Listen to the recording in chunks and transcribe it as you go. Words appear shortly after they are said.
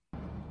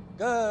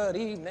Good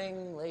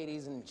evening,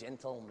 ladies and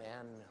gentlemen.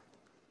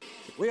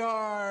 We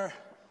are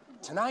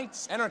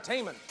tonight's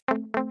entertainment.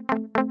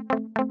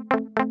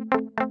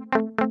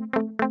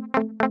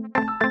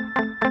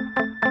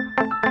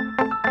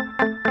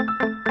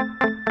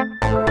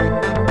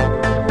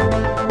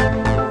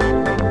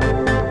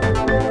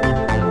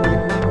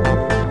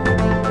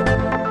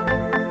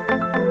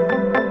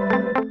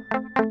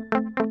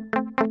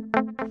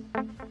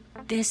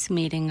 This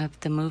meeting of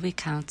the Movie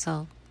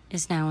Council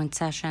is now in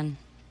session.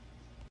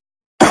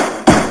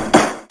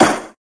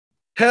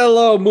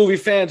 Hello, movie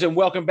fans, and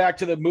welcome back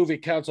to the Movie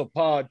Council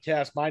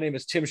podcast. My name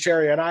is Tim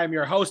Sherry, and I am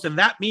your host, and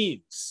that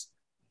means,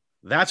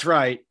 that's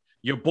right,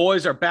 your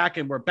boys are back,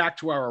 and we're back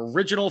to our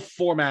original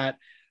format.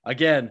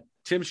 Again,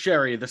 Tim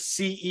Sherry, the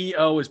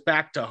CEO, is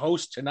back to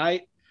host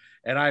tonight,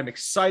 and I'm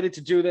excited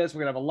to do this. We're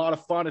going to have a lot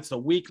of fun. It's the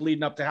week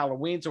leading up to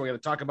Halloween, so we're going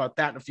to talk about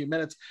that in a few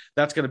minutes.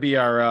 That's going to be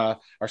our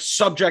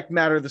subject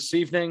matter this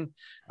evening.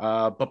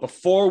 But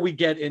before we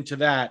get into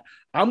that,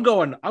 I'm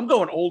going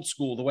old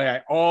school the way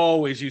I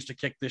always used to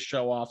kick this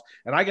show off,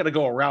 and I got to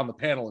go around the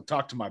panel and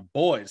talk to my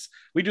boys.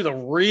 We do the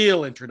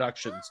real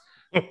introductions,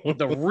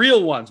 the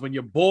real ones when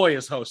your boy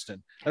is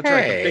hosting. That's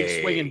right, the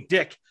big swinging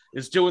dick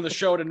is doing the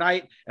show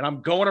tonight, and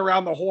I'm going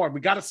around the horn. We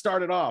got to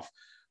start it off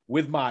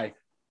with my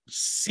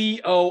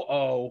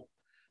COO,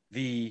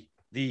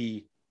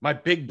 my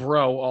big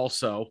bro,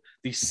 also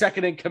the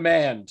second in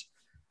command,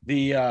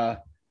 the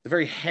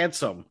very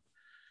handsome.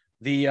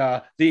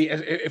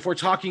 If we're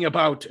talking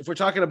about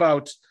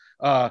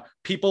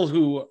people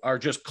who are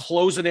just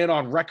closing in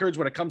on records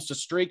when it comes to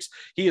streaks,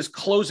 he is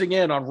closing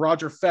in on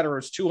Roger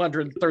Federer's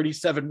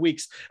 237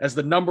 weeks as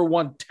the number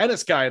one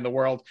tennis guy in the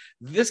world.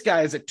 This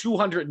guy is at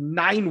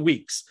 209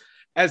 weeks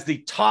as the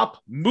top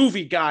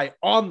movie guy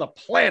on the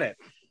planet.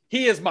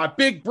 He is my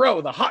big bro,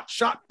 the hot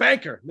shot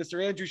banker,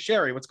 Mr. Andrew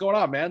Sherry. What's going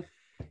on, man?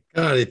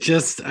 God,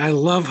 I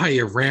love how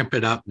you ramp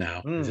it up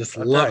now. I just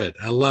love it.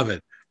 I love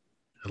it.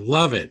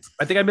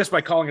 I think I missed my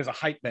calling as a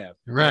hype man.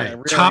 Right.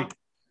 Really...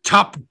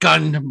 Top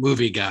gun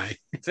movie guy.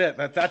 That's it.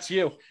 That's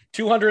you.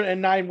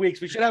 209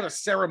 weeks. We should have a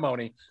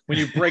ceremony when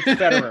you break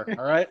Federer.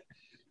 All right.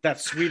 That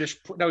Swedish.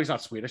 No, he's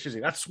not Swedish, is he?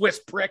 That Swiss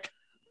prick.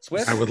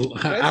 Swiss. I would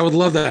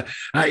love that.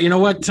 You know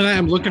what? Tonight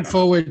I'm looking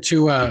forward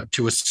to a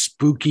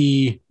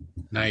spooky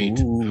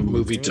night of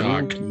movie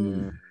talk. It's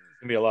gonna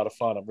be a lot of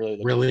fun. I'm really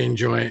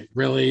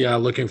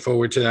looking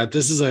forward to that.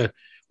 This is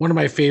one of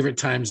my favorite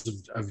times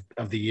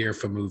of the year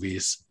for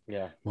movies.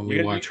 Yeah, when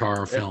we watch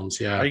horror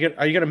films. Yeah, are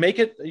you gonna make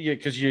it?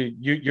 Because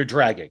you're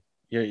dragging.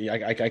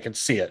 I can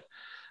see it.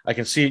 I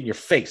can see it in your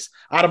face.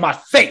 Out of my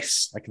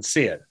face. I can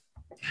see it.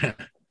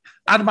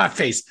 Out of my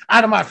face.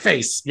 Out of my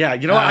face. Yeah,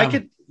 you know I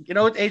could. You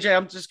know what, AJ?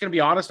 I'm just gonna be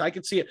honest. I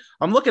can see it.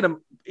 I'm looking at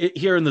it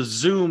here in the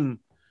Zoom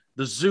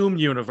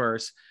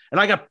universe, and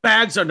I got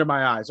bags under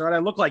my eyes. All right, I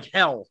look like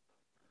hell.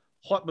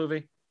 What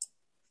movie?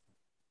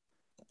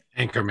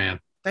 Anchorman.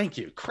 Thank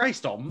you.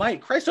 Christ almighty.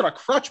 Christ on a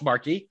crutch,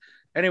 Marky.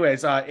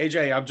 Anyways,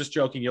 AJ, I'm just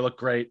joking. You look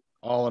great.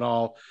 All in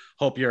all,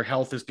 hope your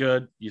health is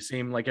good. You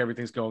seem like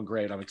everything's going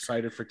great. I'm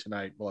excited for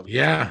tonight.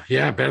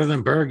 Yeah, better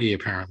than Bergie,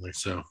 apparently.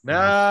 So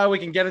we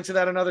can get into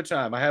that another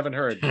time. I haven't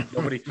heard.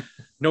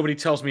 Nobody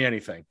tells me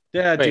anything.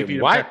 Yeah, wait, DP.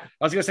 what?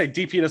 I was gonna say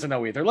DP doesn't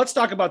know either. Let's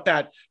talk about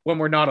that when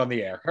we're not on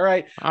the air. All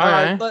right. All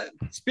right.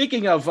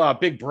 Speaking of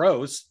big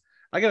bros,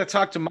 I got to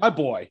talk to my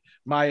boy.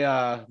 My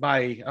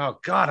oh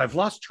God, I've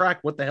lost track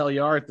what the hell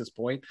you are at this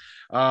point.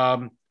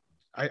 Are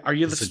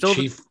you still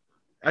chief?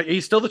 Are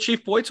you still the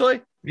chief boy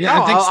toy? Yeah,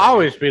 no, I'll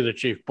always be the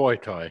chief boy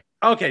toy.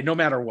 Okay, no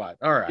matter what.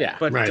 All right. Yeah,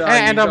 but right.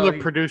 And I'm the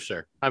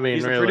producer. I mean,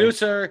 he's really. the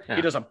producer. Yeah.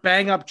 He does a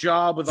bang up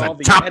job with all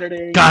the top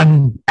editing.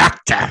 Gun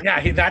actor.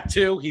 Yeah, that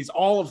too. He's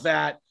all of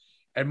that,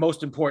 and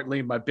most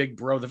importantly, my big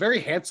bro, the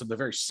very handsome, the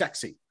very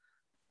sexy,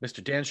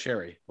 Mr. Dan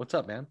Sherry. What's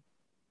up, man?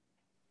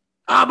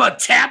 I'm gonna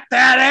tap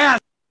that ass.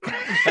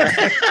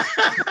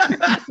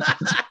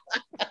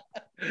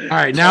 All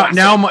right, now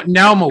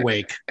I'm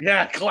awake.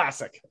 Yeah,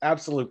 classic,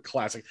 absolute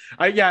classic.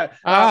 For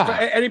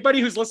anybody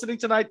who's listening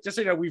tonight, just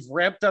so you know, we've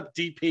ramped up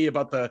DP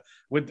about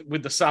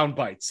with the sound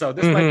bites, so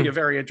this might be a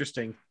very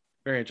interesting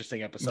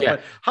episode. Yeah.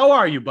 But how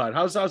are you, bud?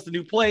 How's the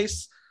new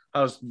place?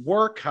 How's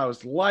work?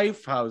 How's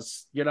life?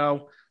 How's you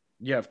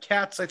have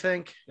cats? I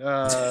think.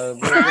 What's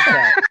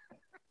that?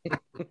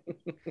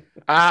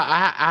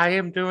 I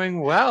am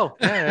doing well.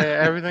 Yeah,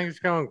 everything's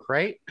going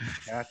great.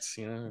 Cats,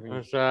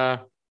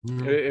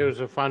 It was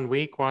a fun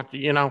week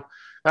watching.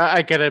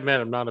 I gotta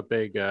admit, I'm not a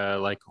big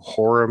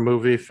horror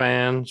movie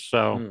fan.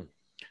 So,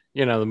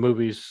 the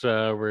movies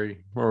we're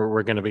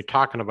going to be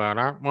talking about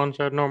aren't ones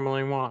I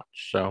normally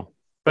watch. So,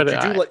 but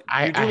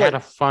I had a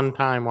fun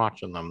time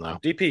watching them, though.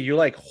 DP, you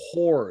like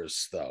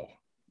whores, though?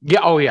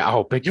 Yeah. Oh, yeah.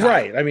 Oh, big time.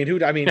 Right. I mean, who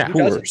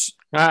doesn't?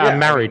 I'm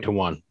married to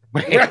one.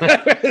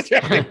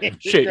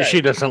 She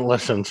doesn't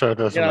listen, so it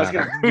doesn't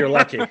matter. You're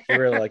lucky. You're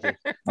really lucky.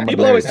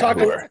 People always talk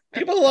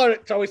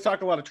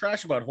a lot of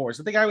trash about whores.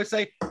 I think I would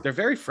say they're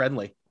very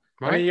friendly.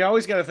 I mean, you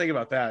always got to think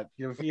about that.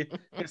 You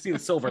see the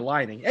silver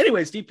lining.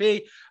 Anyways,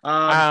 DP.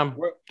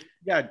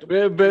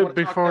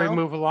 Before we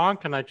move along,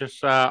 can I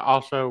just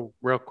also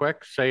real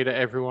quick say to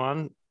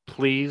everyone,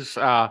 please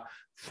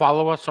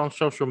follow us on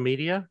social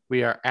media.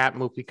 We are at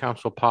Movie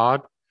Council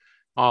Pod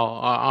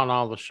on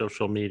all the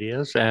social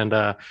medias,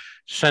 and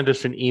send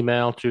us an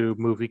email to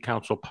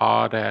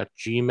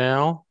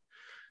moviecouncilpod@gmail.com.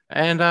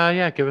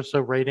 And give us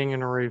a rating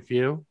and a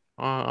review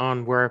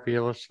on wherever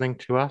you're listening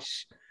to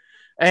us.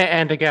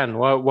 And again,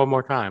 one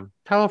more time,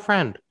 tell a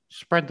friend,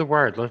 spread the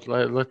word.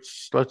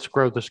 Let's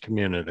grow this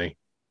community.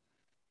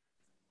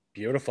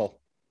 Beautiful,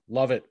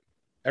 love it.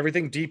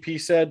 Everything DP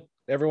said,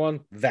 everyone,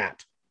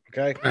 that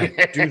okay,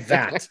 Right. do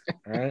that.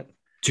 All right,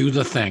 Do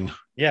the thing,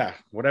 yeah,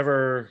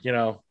 whatever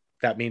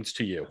that means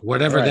to you.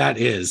 whatever All right. that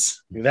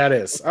is. That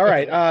is all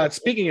right.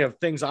 Speaking of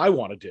things I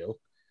want to do,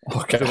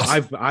 Okay. so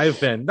I've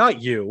been, not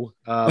you,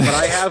 but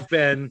I have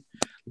been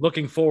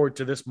looking forward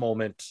to this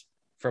moment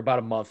for about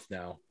a month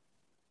now.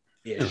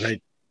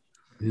 Right.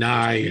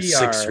 Nice.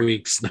 6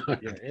 weeks.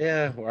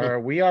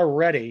 We are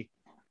ready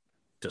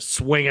to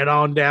swing it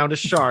on down to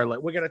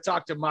Charlotte. We're going to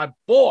talk to my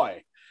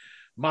boy,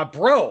 my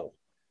bro,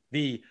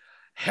 the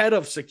head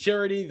of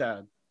security,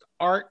 the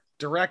art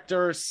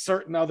director,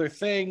 certain other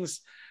things,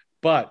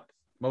 but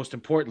most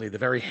importantly, the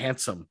very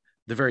handsome,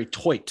 the very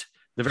toit,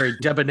 the very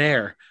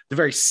debonair, the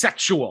very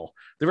sexual,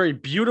 the very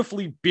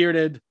beautifully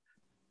bearded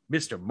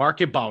Mr.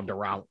 Marky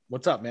Boundaround.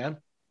 What's up, man?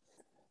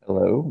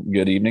 Hello.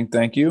 Good evening.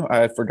 Thank you.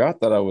 I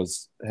forgot that I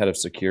was head of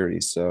security,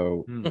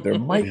 so there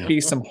might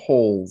be some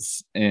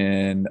holes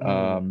in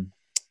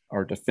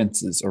our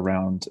defenses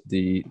around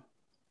the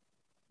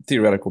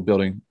theoretical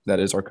building that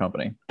is our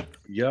company.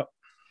 Yep.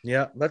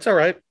 Yeah, that's all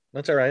right.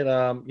 That's all right.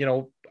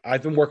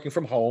 I've been working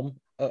from home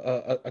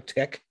a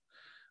tick.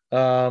 Did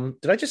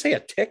I just say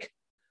a tick?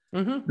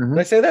 Mm-hmm. Did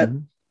I say that?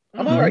 Mm-hmm.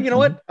 I'm all right. You know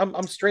what?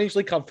 I'm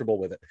strangely comfortable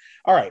with it.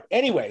 All right.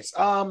 Anyways,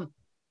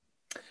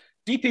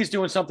 DP's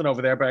doing something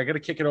over there, but I got to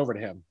kick it over to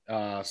him.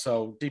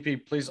 So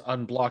DP, please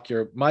unblock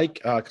your mic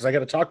because I got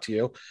to talk to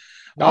you.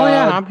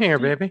 I'm here,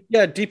 baby.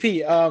 Yeah,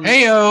 DP.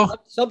 Heyo.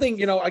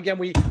 Something, again,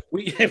 we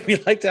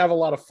like to have a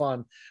lot of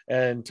fun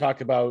and talk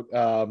about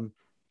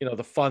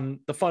the fun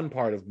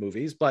part of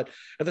movies, but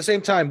at the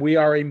same time, we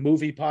are a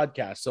movie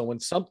podcast. So when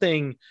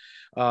something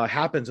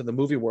happens in the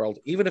movie world,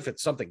 even if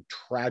it's something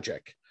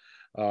tragic,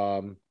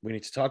 we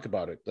need to talk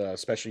about it.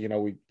 Especially,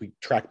 we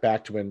track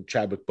back to when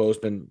Chadwick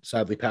Boseman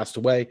sadly passed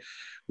away.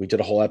 We did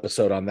a whole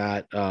episode on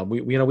that.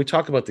 We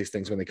talk about these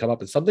things when they come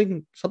up, and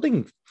something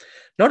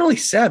not only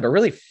sad but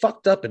really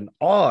fucked up and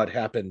odd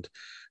happened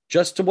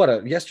just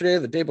to yesterday or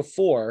the day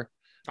before.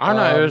 I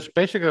know it was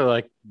basically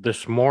like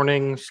this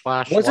morning /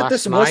 was it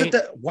this? night. Was it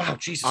that? Wow,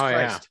 Jesus Christ!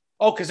 Yeah.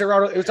 Oh, because it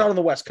was out on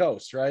the West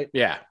Coast, right?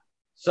 Yeah.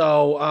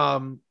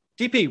 So,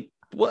 DP,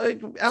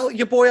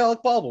 your boy Alec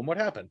Baldwin, what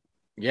happened?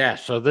 Yeah,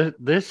 so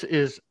this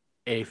is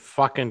a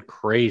fucking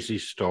crazy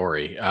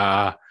story.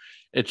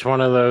 It's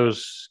one of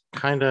those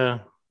kind of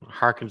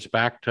harkens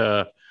back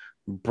to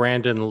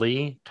Brandon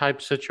Lee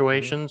type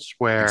situations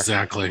where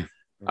Exactly.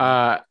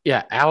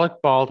 Alec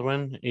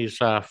Baldwin is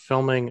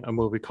filming a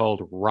movie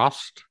called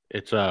Rust.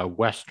 It's a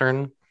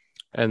Western,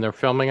 and they're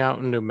filming out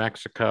in New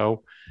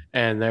Mexico,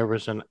 and there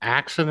was an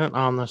accident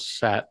on the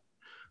set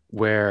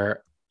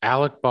where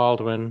Alec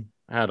Baldwin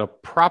had a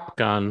prop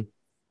gun,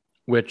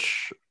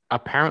 which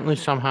apparently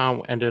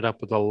somehow ended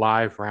up with a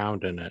live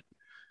round in it.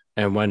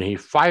 And when he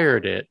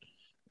fired it,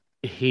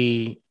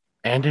 he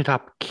ended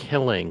up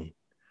killing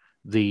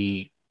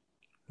the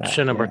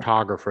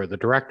cinematographer, the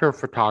director of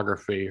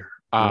photography.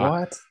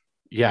 What?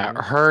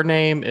 Yeah, her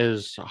name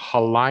is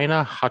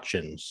Helena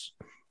Hutchins.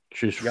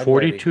 She's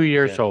 42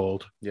 years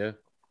old. Yeah.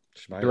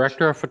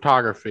 Director of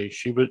photography.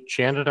 She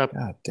ended up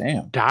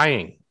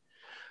dying.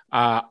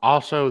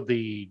 Also,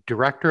 the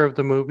director of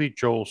the movie,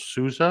 Joel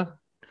Souza,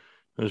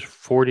 who's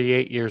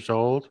 48 years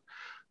old,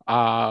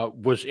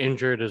 was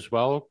injured as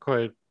well.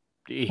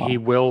 He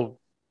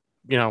will,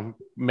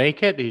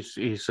 make it.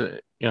 He's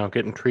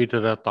getting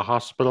treated at the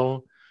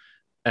hospital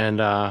and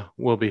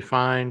will be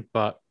fine.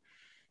 But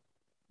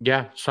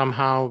yeah,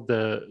 somehow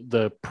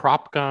the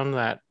prop gun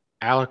that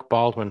Alec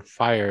Baldwin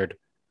fired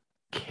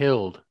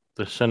killed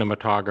the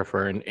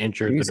cinematographer and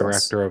injured the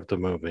director of the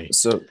movie.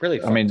 So really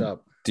fucked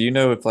up. Do you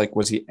know if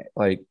was he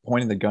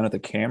pointing the gun at the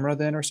camera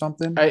then or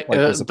something?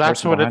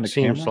 That's what it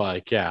seems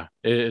like. Yeah,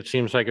 it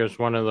seems like it was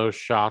one of those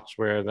shots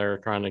where they're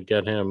trying to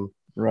get him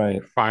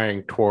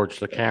firing towards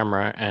the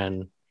camera.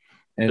 And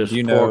do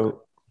you know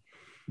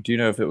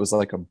if it was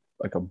like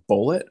a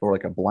bullet or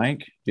like a blank?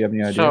 Do you have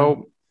any idea?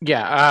 So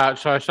yeah,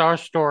 so I saw a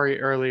story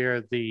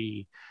earlier.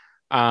 The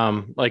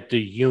the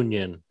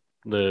union,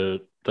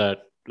 that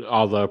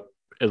all the,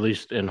 at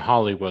least in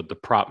Hollywood, the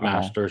prop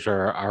masters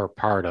are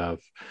part of.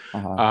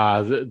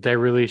 They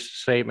released a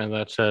statement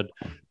that said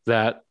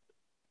that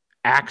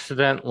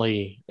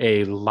accidentally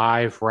a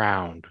live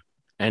round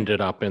ended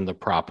up in the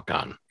prop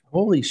gun.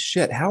 Holy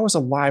shit! How is a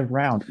live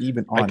round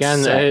even on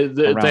Again, set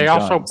they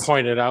also guns?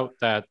 pointed out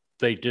that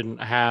they didn't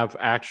have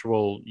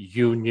actual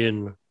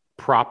union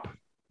prop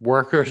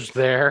workers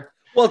there.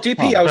 Well,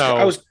 DP,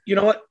 I was, So- you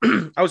know what?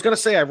 I was going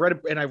to say, I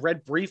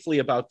read briefly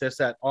about this,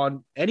 that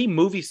on any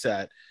movie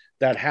set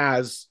that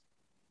has,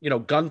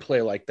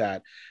 gunplay like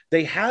that,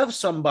 they have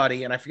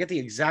somebody, and I forget the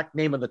exact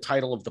name of the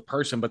title of the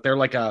person, but they're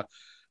like An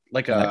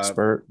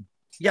expert.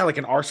 yeah, like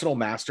an arsenal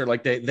master.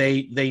 Like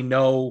they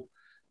know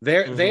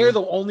they're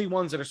the only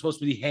ones that are supposed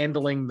to be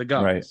handling the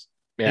guns.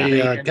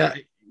 Right. Yeah.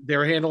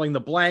 They're handling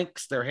the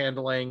blanks. They're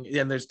handling,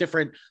 and there's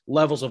different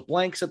levels of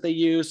blanks that they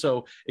use,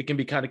 so it can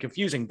be kind of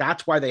confusing.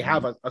 That's why they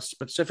have a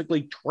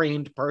specifically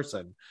trained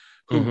person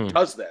who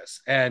does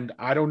this. And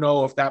I don't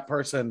know if that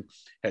person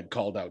had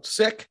called out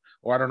sick,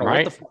 or I don't know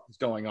what the fuck is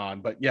going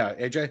on. But yeah,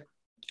 AJ.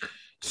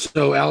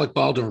 So Alec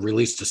Baldwin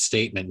released a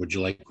statement. Would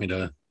you like me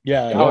to?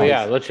 Yeah. Oh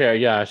yeah, let's hear.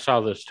 Yeah, I saw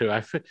this too.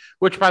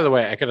 Which, by the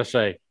way, I gotta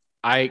say,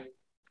 I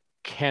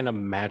can't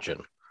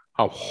imagine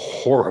how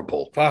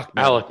horrible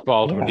Alec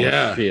Baldwin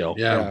would feel.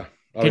 Yeah.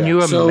 Can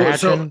you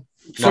imagine?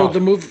 So the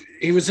movie,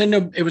 it was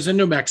in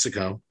New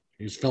Mexico.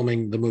 He was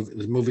filming the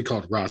movie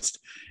called Rust,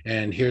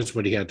 and here's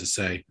what he had to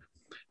say.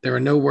 There are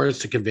no words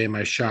to convey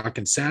my shock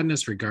and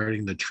sadness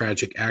regarding the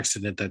tragic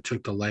accident that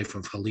took the life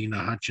of Helena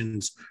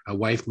Hutchins, a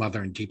wife,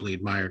 mother, and deeply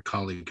admired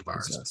colleague of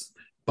ours. Yes.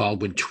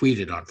 Baldwin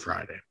tweeted on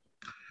Friday.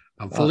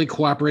 I'm fully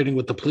cooperating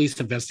with the police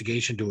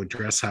investigation to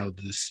address how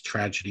this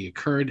tragedy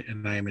occurred,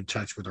 and I am in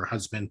touch with her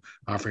husband,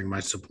 offering my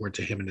support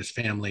to him and his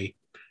family.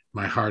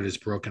 My heart is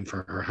broken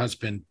for her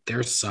husband,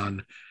 their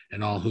son,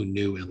 and all who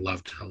knew and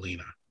loved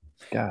Helena.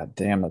 God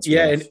damn, that's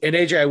yeah. rough. And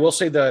AJ, I will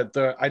say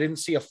the I didn't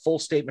see a full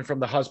statement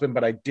from the husband,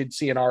 but I did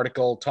see an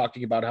article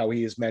talking about how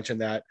he has mentioned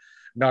that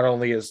not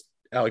only is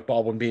Alec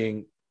Baldwin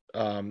being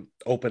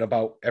open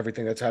about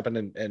everything that's happened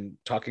and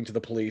talking to the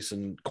police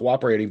and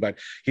cooperating, but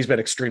he's been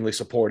extremely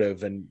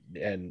supportive,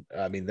 and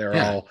I mean they're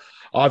all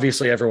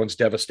obviously everyone's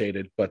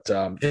devastated, but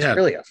it's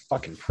really a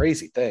fucking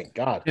crazy thing.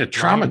 God,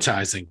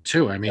 traumatizing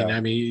too. I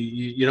mean,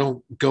 you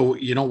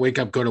don't wake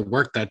up, go to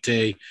work that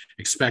day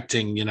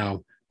expecting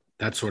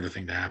that sort of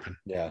thing to happen.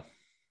 Yeah.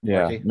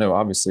 Marky? No,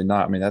 obviously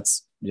not. I mean,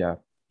 that's I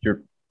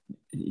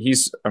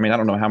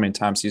don't know how many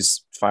times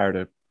he's fired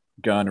a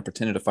gun or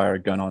pretended to fire a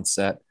gun on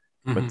set.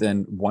 But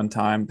then one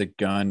time the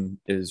gun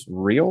is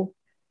real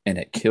and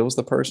it kills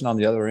the person on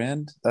the other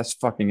end. That's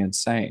fucking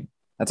insane.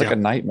 That's like a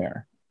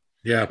nightmare.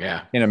 Yeah.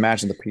 You can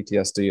imagine the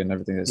PTSD and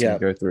everything that's going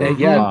to go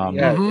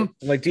through.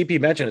 Like DP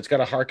mentioned, it's got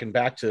to harken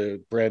back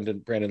to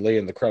Brandon Lee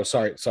and The Crow.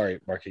 Sorry,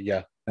 Marky.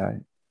 Yeah.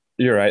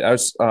 You're right.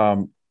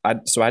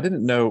 So I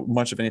didn't know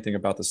much of anything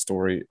about the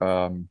story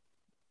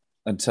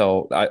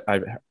until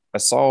I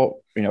saw,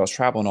 I was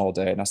traveling all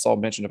day and I saw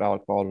mention of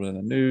Alec Baldwin in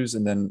the news,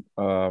 and then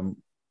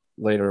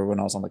later when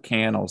I was on the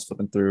can, I was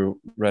flipping through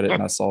Reddit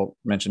and I saw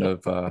mention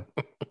of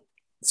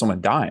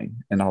someone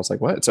dying, and I was like,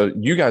 what? So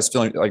you guys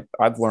feeling like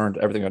I've learned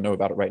everything I know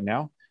about it right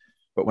now,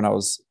 but when I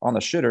was on the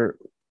shitter,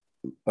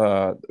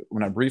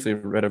 when I briefly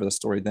read over the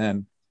story,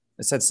 then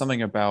it said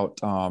something about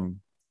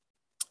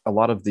a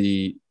lot of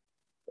the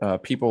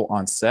people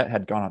on set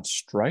had gone on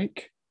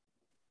strike,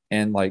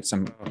 and like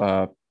some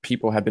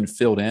people had been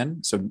filled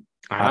in. So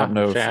I don't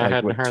know if I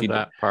hadn't heard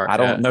that part. I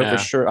don't know for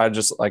sure. I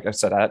just, like I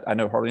said, I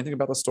know hardly anything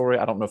about the story.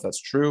 I don't know if that's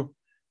true.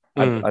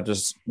 I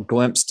just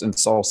glimpsed and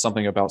saw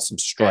something about some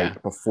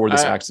strike before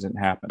this accident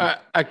happened.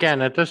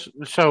 Again,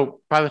 so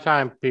by the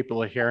time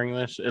people are hearing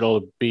this,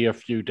 it'll be a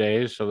few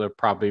days, so there'll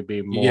probably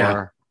be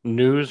more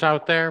news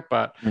out there.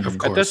 But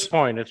at this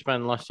point, it's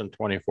been less than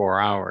 24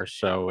 hours,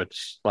 so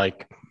it's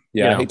like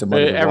I hate to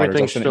muddy the waters.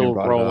 Everything's still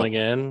rolling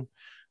in.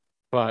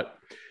 But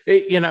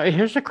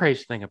here's the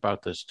crazy thing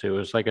about this too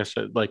is, like I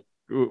said, like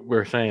we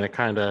were saying, it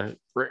kind of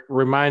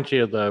reminds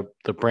you of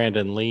the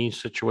Brandon Lee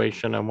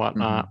situation and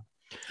whatnot.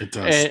 It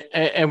does.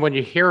 And when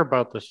you hear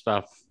about this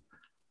stuff,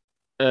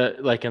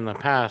 like in the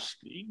past,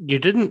 you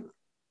didn't,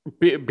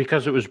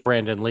 because it was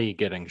Brandon Lee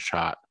getting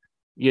shot,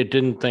 you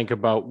didn't think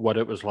about what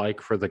it was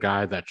like for the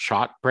guy that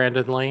shot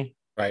Brandon Lee.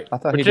 Right. I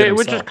thought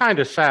which is kind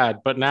of sad.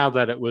 But now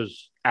that it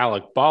was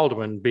Alec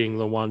Baldwin being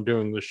the one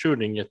doing the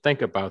shooting, you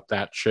think about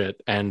that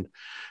shit and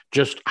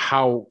just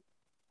how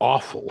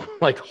awful,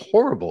 like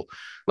horrible.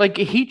 Like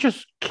he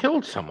just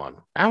killed someone.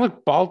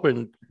 Alec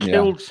Baldwin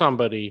killed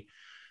somebody.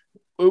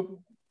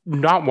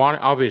 Not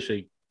want,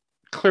 obviously,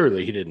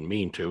 clearly he didn't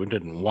mean to and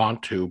didn't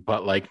want to,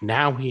 but like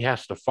now he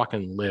has to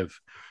fucking live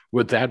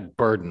with that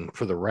burden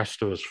for the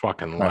rest of his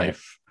fucking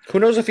life. Who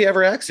knows if he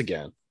ever acts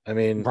again? I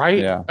mean, right?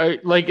 Yeah.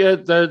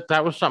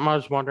 That was something I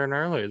was wondering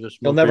earlier.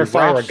 He'll never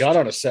fire a gun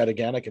on a set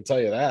again. I can tell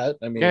you that.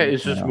 I mean,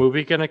 is this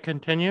movie going to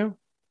continue?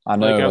 I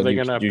know. Like, are they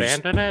going to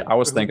abandon it? I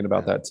was thinking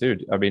about that too.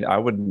 I mean, I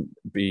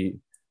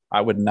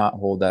would not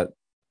hold that.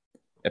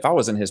 If I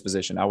was in his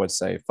position, I would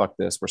say, fuck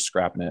this. We're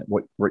scrapping it.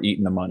 We're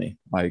eating the money.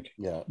 Like,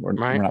 we're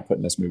not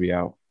putting this movie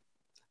out.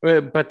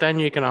 But then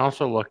you can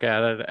also look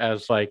at it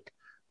as like,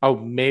 oh,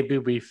 maybe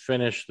we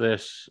finish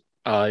this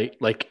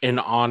like in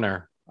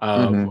honor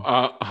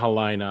of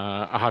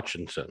Helena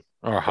Hutchinson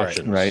or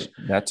Hutchins. Right.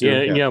 That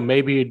too.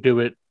 Maybe you do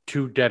it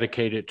to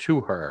dedicate it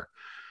to her.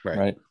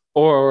 Right.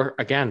 Or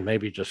again,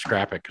 maybe just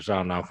scrap it, because I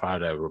don't know if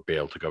I'd ever be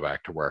able to go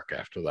back to work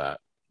after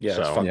that. Yeah,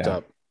 it's fucked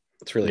up.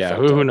 It's really Yeah,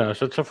 fucked who up.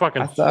 knows? It's a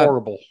fucking I thought-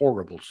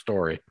 horrible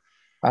story.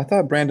 I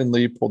thought Brandon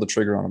Lee pulled the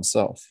trigger on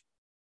himself.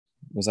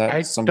 Was that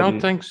I somebody?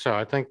 don't think so.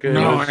 I think it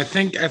No, was- I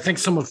think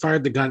someone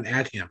fired the gun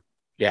at him.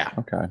 yeah,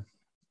 Okay,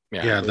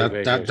 Yeah, I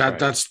believe AJ's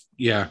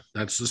right.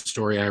 that's the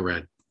story I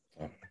read.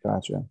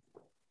 gotcha.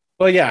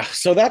 Well, yeah.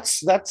 So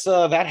that's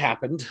that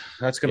happened.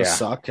 That's gonna Yeah.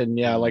 suck. And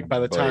yeah, like by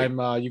the Boy.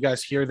 time you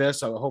guys hear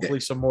this, hopefully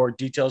some more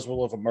details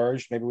will have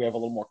emerged. Maybe we have a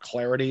little more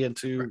clarity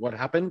into what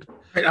happened.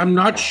 I'm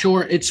not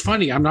sure. It's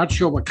funny. I'm not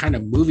sure what kind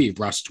of movie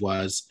Rust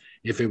was.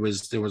 If there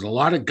was a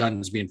lot of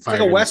guns being It's fired.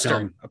 like a in the western,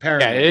 film.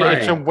 apparently. Yeah,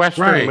 it's a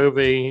Western Right.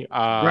 movie.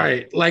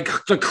 Right, like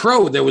The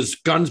Crow, there was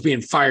guns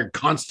being fired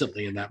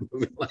constantly in that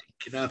movie. Like,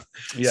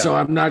 Yeah. So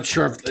I'm not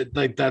sure if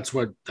like that's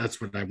what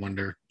I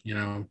wonder.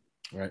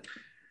 Right.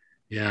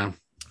 Yeah.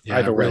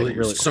 Either way,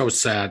 really so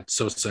sad.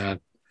 So sad.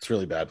 It's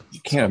really bad. You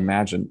can't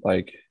imagine,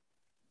 like,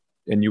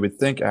 and you would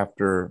think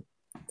after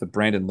the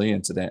Brandon Lee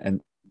incident,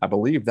 and I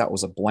believe that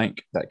was a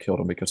blank that killed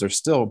him because there's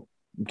still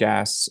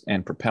gas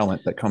and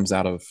propellant that comes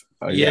out of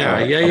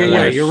Yeah.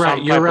 there's You're right.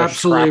 some You're type of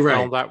absolutely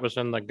shrapnel right. That was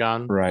in the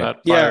gun. Right. That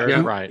Yeah, fired,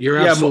 Yeah, right. You're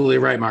Yeah, absolutely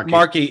right, Marky.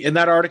 Marky, in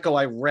that article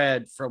I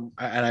read from,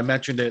 and I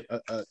mentioned it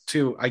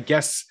too, I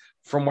guess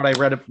from what I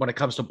read when it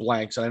comes to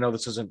blanks, and I know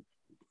this isn't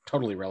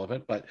totally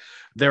relevant, but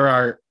there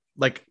are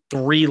like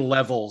 3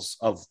 levels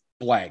of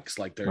blanks.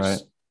 Like there's,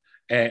 Right.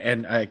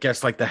 and I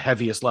guess like the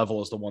heaviest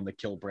level is the one that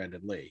killed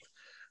Brandon Lee.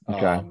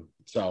 Okay.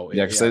 So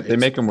Yeah, because they can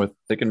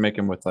make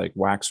them with like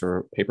wax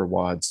or paper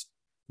wads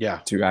yeah,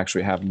 to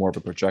actually have more of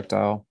a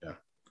projectile.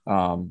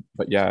 Yeah.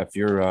 But yeah, if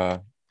you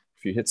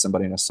hit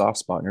somebody in a soft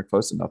spot and you're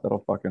close enough,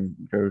 that'll fucking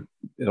go.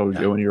 It'll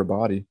go into your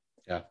body.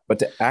 Yeah. But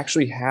to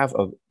actually have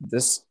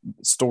this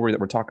story that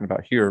we're talking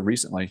about here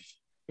recently,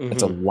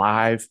 it's a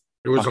live.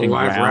 It was a fucking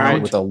live round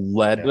round. with a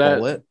lead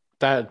bullet.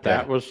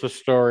 That was the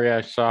story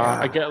I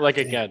saw. Yeah.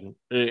 Again,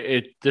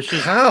 this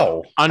is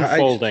How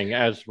unfolding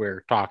as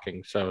we're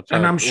talking. So it's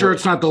And I'm sure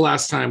it's not the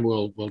last time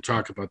we'll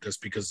talk about this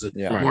because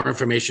Yeah. more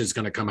information is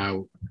going to come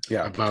out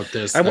Yeah. about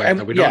this And-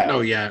 that we yeah. don't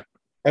know yet.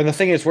 And the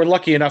thing is, we're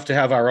lucky enough to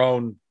have our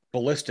own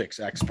ballistics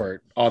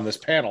expert on this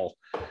panel.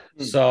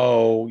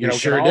 So, We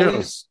sure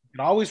do. can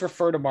always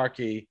refer to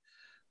Marky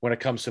when it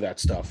comes to that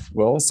stuff.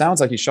 Well, it sounds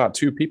like he shot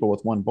 2 people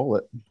with 1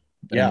 bullet.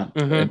 Yeah.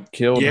 And it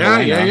killed. Yeah,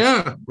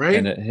 Helena, right.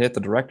 And it hit the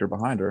director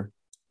behind her.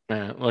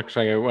 Yeah, it looks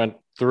like it went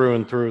through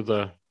and through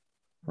the.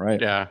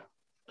 Right. Yeah.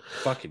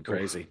 Fucking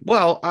crazy.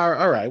 Well,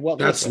 all right. Well,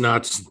 That's listen.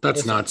 nuts. That's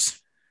Listen.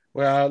 nuts.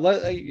 Well,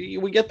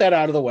 we get that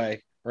out of the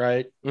way,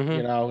 right? Mhm.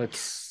 You know,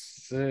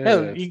 it's.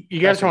 Yeah, you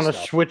guys messy want to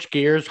stuff. switch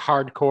gears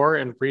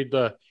hardcore and read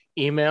the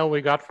email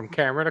we got from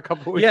Cameron a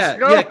couple weeks Yeah,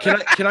 ago? yeah.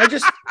 Can I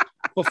just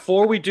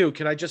before we do?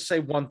 Can I just say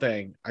one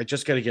thing? I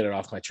just got to get it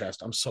off my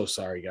chest. I'm so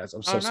sorry, guys.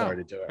 I'm so no. sorry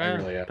to do it. I Yeah,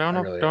 really am. don't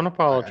I really don't am.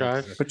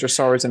 apologize. Put your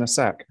sorries in a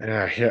sack.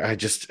 Yeah, here I'm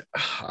Bid for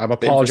someone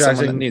that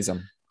apologizing. needs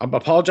them. I'm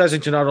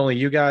apologizing to not only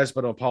you guys,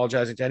 but I'm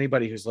apologizing to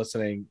anybody who's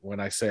listening when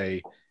I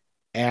say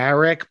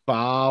Alec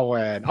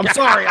Baldwin. I'm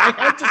sorry. I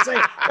had to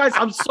say, guys,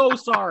 I'm so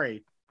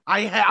sorry.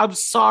 I'm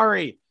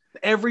sorry.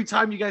 Every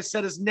time you guys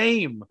said his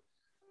name,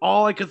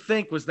 all I could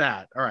think was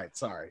that. All right,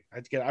 sorry.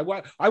 I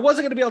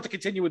wasn't going to be able to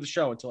continue with the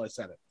show until I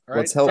said it. All right.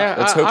 Let's hope Yeah,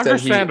 that he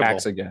understandable.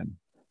 acts again.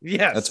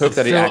 Yes. Let's hope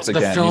that he acts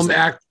again.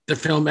 The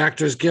Film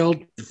Actors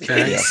Guild.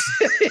 Thanks.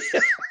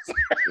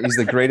 He's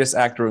the greatest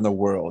actor in the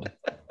world.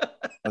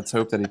 Let's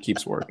hope that he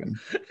keeps working.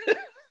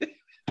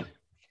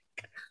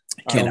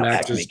 Film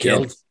Actors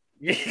Guild.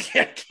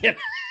 Yeah.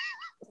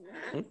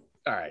 All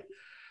right.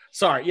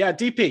 Sorry. Yeah,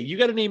 DP, you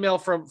got an email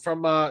from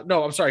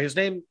no, I'm sorry. His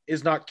name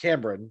is not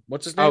Cameron.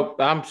 What's his name? Oh,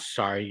 I'm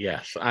sorry.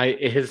 Yes,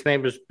 his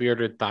name is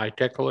Bearded Thigh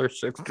Tickler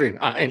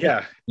 69.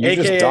 Yeah. You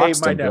just AKA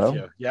doxed my him, bro.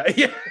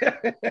 nephew.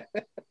 Yeah.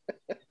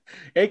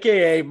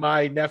 AKA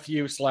my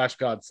nephew /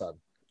 godson.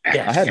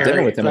 Yes, I had dinner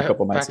Harry, with him a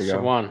couple nights that's the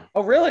ago. one.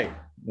 Oh, really?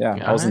 Yeah,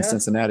 Yeah. I was in Yeah.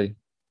 Cincinnati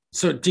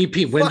So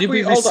DP, when Fuck, did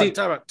we hold on, receive?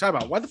 time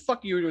out. Why the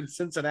fuck are you in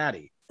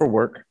Cincinnati? for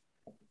work.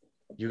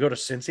 You go to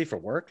Cincy for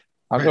work?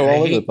 I'll I go all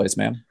over hate- the place,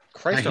 man. I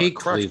Christ on a hate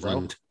crutch, bro.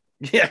 Cleveland.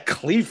 Yeah,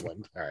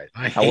 Cleveland. All right.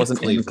 I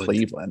wasn't in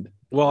Cleveland.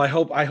 Well, I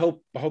hope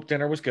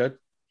dinner was good.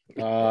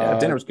 Yeah,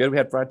 dinner was good. We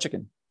had fried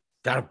chicken.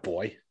 That a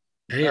boy.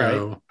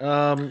 Heyo.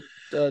 All right.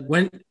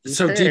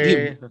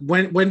 Okay.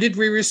 DP, when did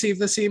we receive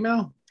this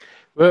email?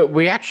 Well,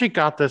 we actually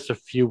got this a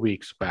few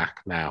weeks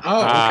back now.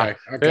 Oh,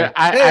 okay.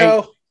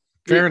 I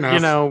Fair enough. You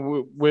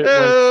know, when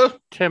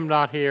Tim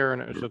not here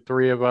and it was the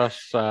 3 of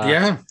us.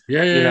 Yeah.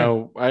 You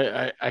know,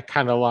 I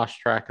kind of lost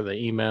track of the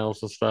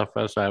emails and stuff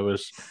as I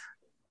was.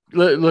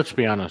 Let's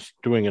be honest,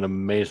 doing an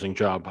amazing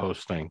job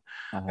hosting.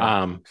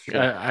 Uh-huh.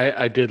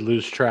 I did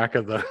lose track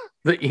of the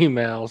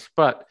emails,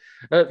 but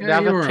now you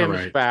that were Tim's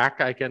all right.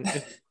 back, I can.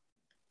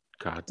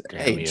 God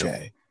damn you!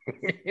 AJ.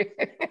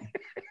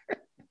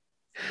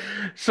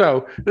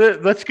 So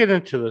let's get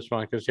into this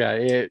one because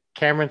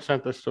Cameron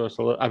sent this to us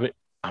a little. I mean,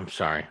 I'm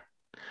sorry,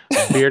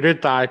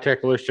 Bearded Thigh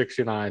Tickler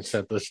 69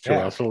 sent this to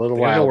us a little I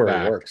while know where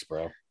back. it works,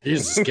 bro.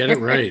 Jesus, get it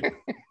right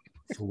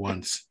for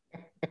once.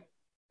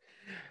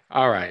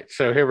 All right,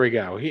 so here we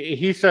go.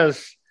 He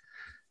says,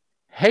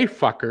 "Hey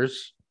fuckers,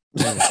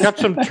 Got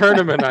some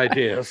tournament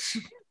ideas.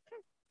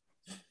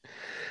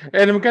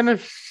 And I'm going to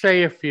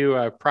say a few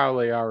I've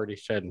probably already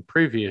said in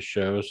previous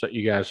shows that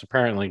you guys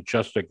apparently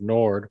just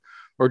ignored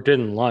or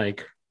didn't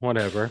like,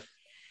 whatever.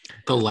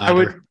 The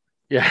latter.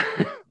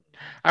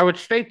 I would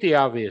state the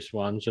obvious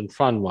ones and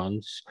fun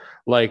ones,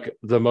 like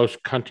the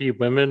most cunty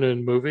women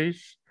in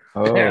movies.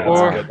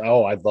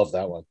 Oh, I'd love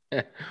that one.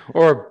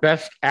 Or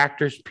best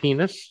actor's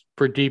penis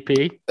for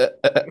DP.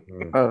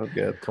 oh,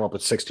 good. Come up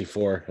with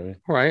 64.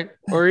 Right.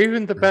 Or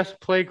even the best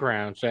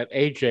playgrounds that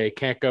AJ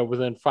can't go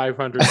within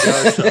 500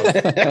 yards of.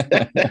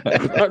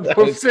 But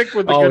we'll stick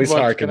with the good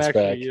ones can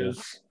actually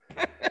use.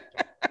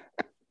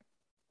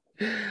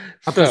 I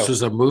thought this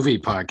was a movie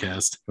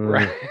podcast.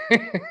 Right.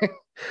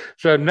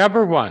 So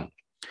number one,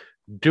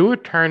 do a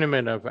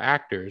tournament of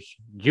actors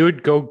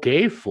you'd go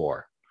gay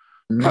for,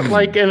 but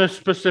like in a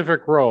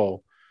specific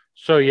role.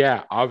 So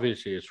yeah,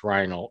 obviously it's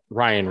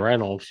Ryan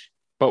Reynolds,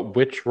 but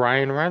which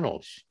Ryan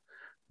Reynolds?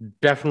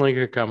 Definitely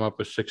could come up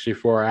with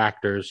 64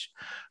 actors.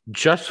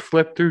 Just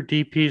flip through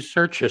DP's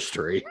search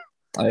history.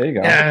 There you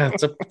go. Yeah,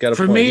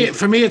 for me,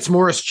 it's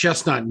Morris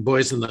Chestnut and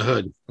Boys in the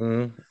Hood.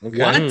 Okay.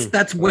 What?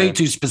 That's way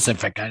too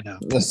specific. I know.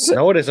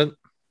 No, it isn't.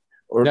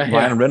 Or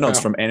Ryan Reynolds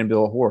from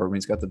Amityville Horror when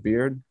he's got the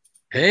beard.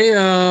 Hey,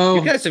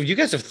 you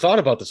guys have thought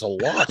about this a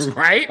lot,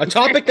 right? A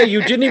topic that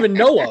you didn't even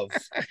know of.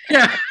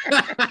 Yeah.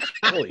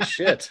 Holy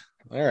shit!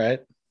 All right.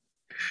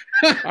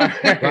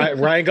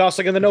 Ryan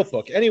Gosling in The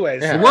Notebook.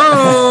 Anyways,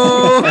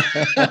 whoa!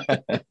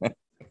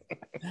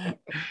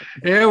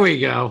 There we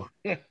go.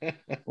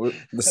 The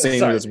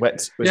scene with his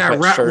wet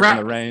shirt in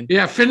the rain.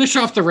 Yeah, finish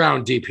off the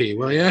round, DP,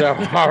 will you? So,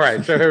 all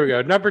right, so here we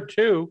go. Number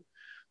two,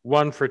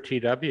 one for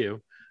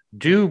TW.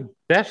 Do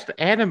best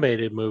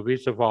animated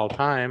movies of all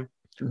time,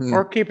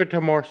 or keep it to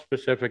more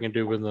specific and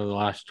do within the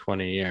last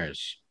 20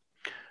 years.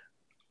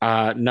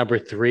 Number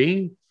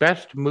three,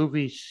 best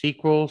movie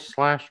sequels /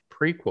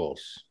 prequels.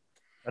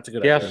 That's a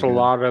good idea. Yes, a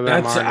lot of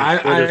them. I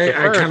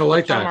kind of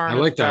like that. I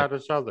like that.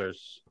 As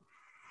others.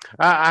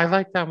 I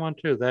like that one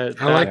too. I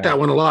like that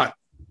one a lot.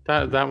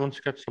 That one's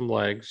got some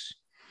legs.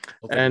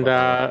 And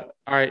all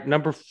right,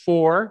 number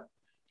four,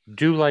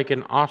 do like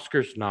an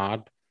Oscars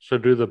nod. So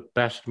do the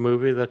best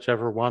movie that's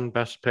ever won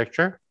Best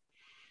Picture,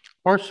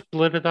 or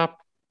split it up.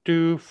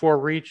 Do 4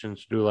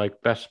 regions. Do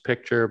like Best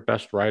Picture,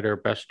 Best Writer,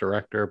 Best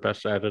Director,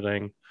 Best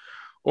Editing,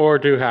 or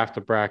do half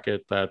the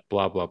bracket that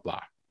blah blah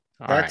blah.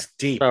 That's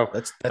deep. So,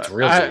 that's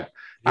real deep.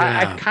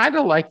 I kind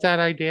of like that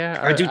idea.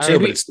 I do too.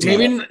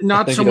 Maybe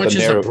not so much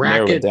as a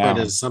bracket, but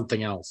as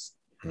something else.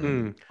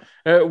 The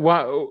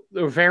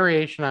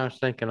variation I was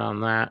thinking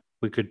on that,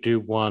 we could do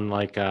one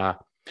like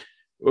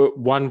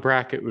one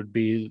bracket would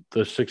be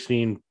the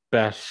 16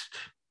 best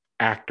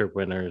actor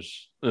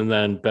winners, and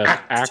then best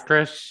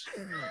actress,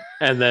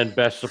 and then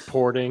best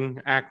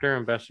supporting actor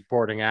and best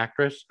supporting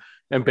actress,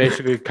 and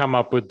basically come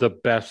up with the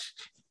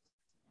best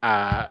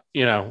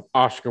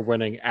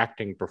Oscar-winning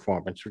acting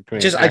performance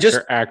between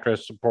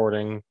actress,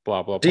 supporting,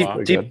 blah blah blah.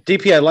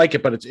 DP, I like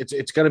it, but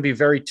it's going to be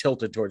very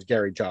tilted towards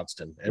Gary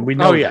Johnston, and we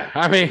know. Oh yeah,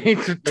 I mean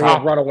he's a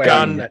top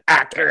gun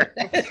actor.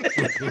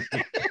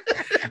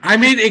 I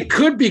mean, it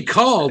could be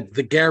called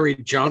the Gary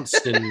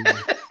Johnston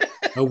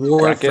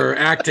Award for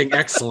Acting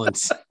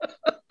Excellence.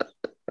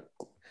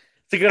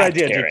 It's a good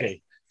idea,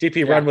 DP.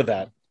 DP, run with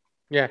that.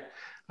 Yeah.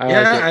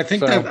 I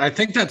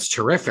think that's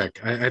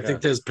terrific. I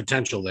think there's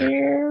potential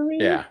there.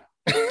 Yeah.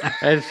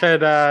 And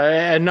said,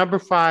 and number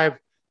 5,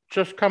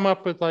 just come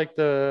up with like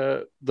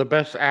the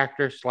best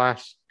actor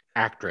 /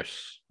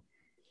 actress.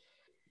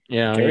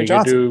 Yeah, you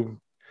can do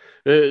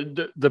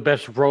the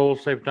best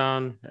roles they've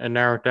done and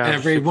narrow it down.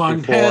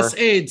 Everyone has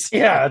AIDS.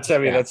 Yeah,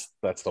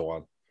 that's the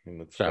one.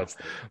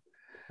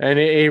 And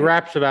he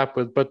wraps it up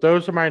with, but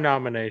those are my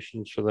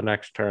nominations for the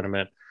next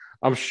tournament.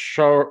 I'm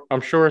sure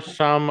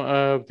some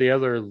of the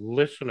other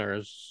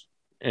listeners,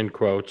 in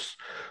quotes,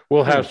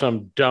 will have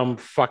some dumb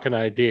fucking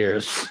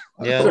ideas.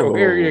 Yeah. So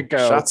here you go.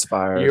 Shots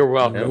fired. You're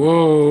welcome.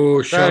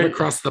 Whoa, shot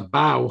across the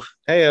bow.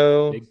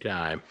 Hey-o. Big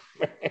time.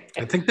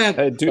 I think that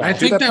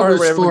that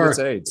was for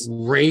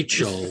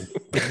Rachel.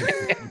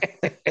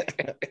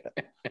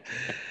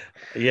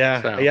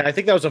 Yeah, I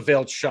think that was a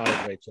veiled shot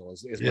at Rachel.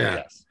 Is my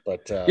guess.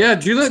 But do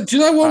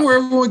that one where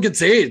everyone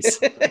gets AIDS.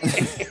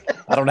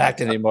 I don't act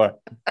anymore.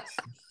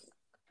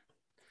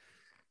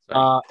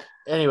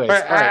 Anyways,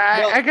 but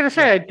I gotta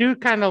say, I do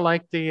kind of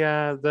like the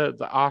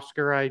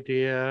Oscar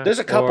idea. There's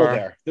a couple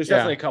there. There's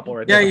definitely a couple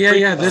right there.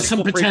 Yeah. There's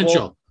some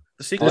potential.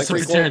 There's some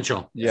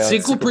potential. Yeah,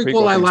 sequel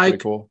prequel I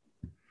like. Cool.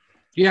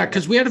 Yeah,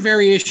 because we had a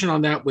variation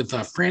on that with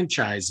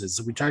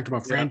franchises. We talked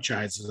about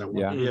franchises at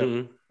one point.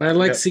 Mm-hmm. But I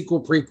like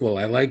sequel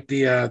prequel. I like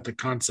the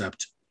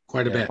concept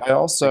quite a bit. I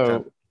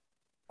also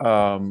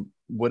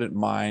wouldn't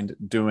mind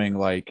doing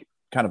like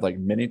kind of like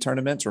mini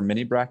tournaments or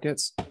mini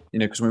brackets,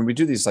 because when we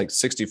do these like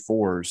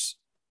 64s,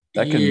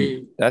 that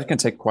can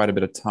take quite a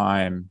bit of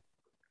time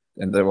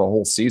and the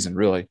whole season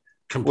really.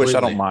 Completely. Which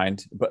I don't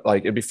mind, but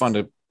like it'd be fun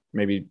to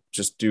maybe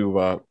just do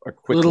a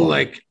quick little one.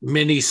 like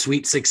mini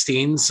Sweet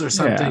 16s or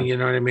something. You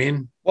know what I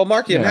mean? Well,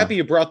 Marky, I'm happy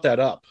you brought that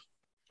up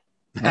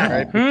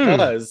right?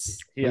 Because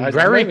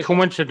very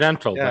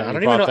coincidental Yeah, I that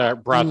don't you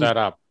even brought that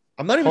up.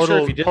 I'm not even sure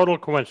if he did. Total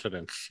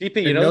coincidence.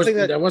 DP, you know the thing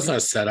that wasn't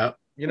a setup.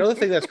 You know the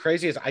thing that's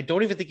crazy is I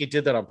don't even think he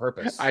did that on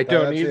purpose. I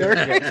don't either.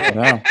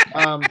 No.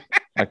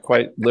 I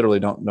quite literally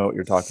don't know what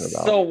you're talking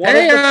about. So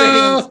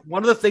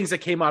one of the things that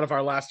came out of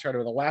our last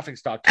tournament, the Laughing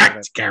Stock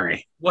tournament,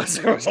 Gary, was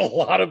there was a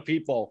lot of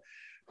people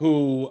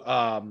who,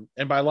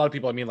 and by a lot of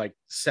people I mean like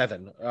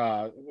 7,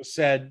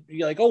 said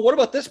like, "Oh, what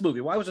about this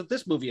movie? Why wasn't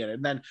this movie in it?"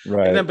 And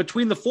then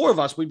between the 4 of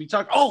us, we'd be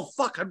talking, "Oh,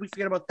 fuck, how did we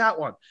forget about that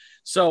one?"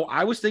 So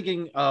I was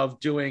thinking of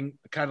doing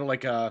kind of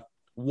like a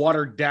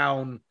watered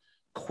down,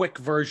 quick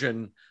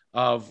version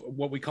of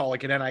what we call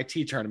like an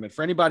NIT tournament.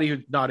 For anybody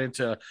who's not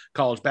into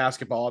college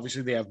basketball,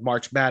 obviously they have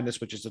March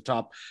Madness, which is the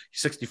top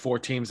 64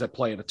 teams that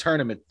play in a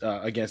tournament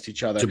against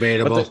each other.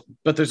 Debatable.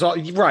 But there's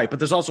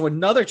also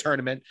another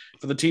tournament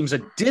for the teams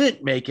that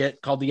didn't make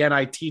it called the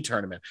NIT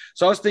tournament.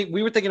 So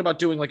we were thinking about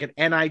doing like an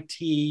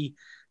NIT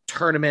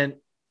tournament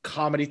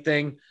comedy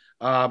thing,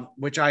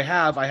 which I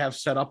have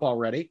set up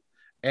already.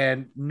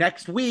 And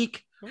next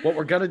week, what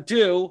we're going to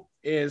do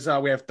is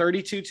we have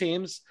 32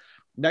 teams.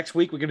 Next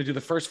week, we're going to do the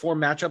first 4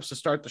 matchups to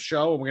start the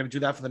show, and we're going to do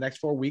that for the next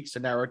 4 weeks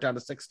to narrow it down to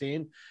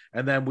 16.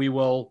 And then we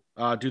will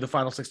do the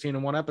final 16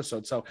 in one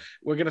episode. So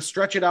we're going to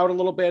stretch it out a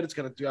little bit. It's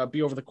going to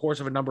be over the course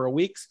of a number of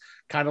weeks,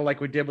 kind of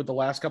like we did with the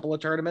last couple of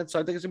tournaments. So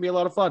I think it's going to be a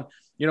lot of fun.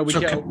 You know,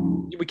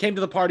 we came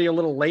to the party a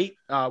little late.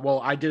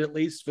 Well, I did at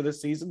least for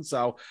this season.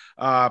 So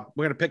we're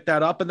going to pick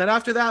that up. And then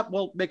after that,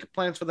 we'll make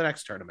plans for the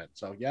next tournament.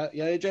 So yeah,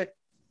 AJ?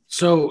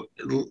 So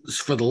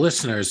for the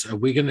listeners, are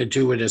we going to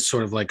do it as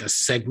sort of like a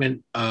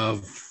segment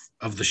of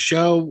the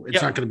show? It's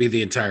not going to be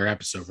the entire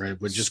episode, right?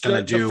 We're just going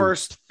to do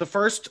the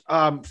first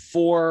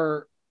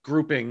 4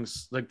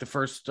 groupings, like the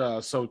first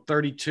so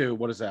 32.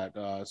 What is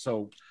that?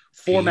 So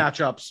 4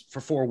 matchups for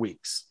 4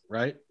 weeks,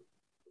 right?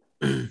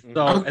 So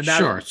that'll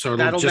narrow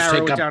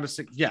it down to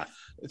 6. Yeah.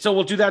 So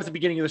we'll do that at the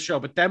beginning of the show.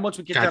 But then once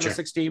we get down to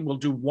 16, we'll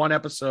do one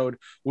episode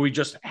where we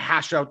just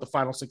hash out the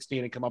final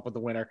 16 and come up with the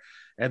winner.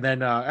 And then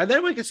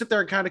we can sit there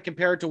and kind of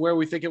compare it to where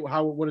we think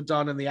how it would have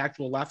done in the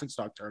actual Laughing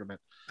Stock tournament.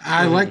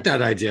 I like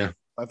that idea.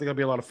 I think it'll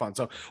be a lot of fun.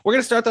 So we're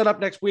going to start that up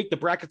next week. The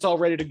bracket's all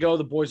ready to go.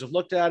 The boys have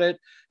looked at it,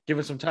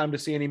 given some time to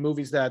see any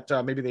movies that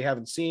maybe they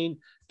haven't seen,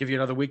 give you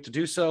another week to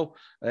do so.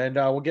 And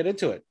we'll get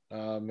into it.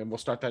 And we'll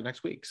start that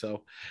next week.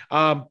 So,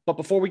 but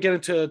before we get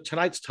into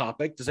tonight's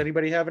topic, does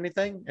anybody have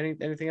anything?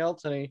 Anything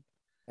else?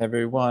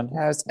 Everyone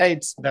has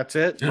AIDS. That's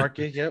it.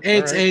 Marky. Yep.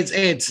 AIDS, right.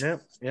 AIDS.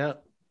 Yep. Yeah.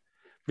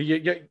 But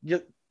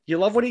you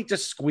love when he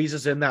just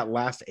squeezes in that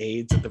last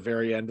AIDS at the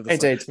very end of the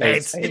AIDS.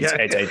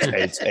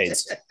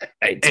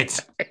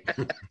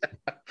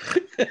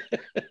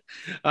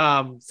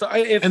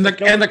 And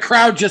the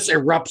crowd just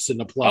erupts in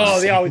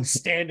applause. Oh, the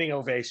standing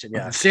ovation.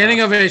 Yeah, standing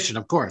ovation,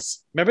 of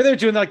course. Remember they were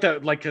doing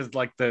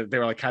they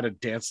were like kind of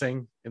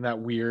dancing in that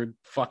weird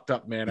fucked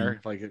up manner,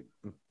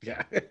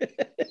 yeah.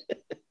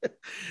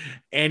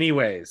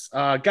 Anyways,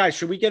 guys,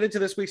 should we get into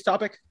this week's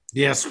topic?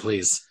 Yes,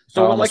 please.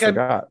 So,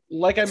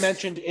 like I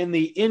mentioned in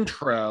the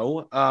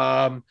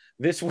intro,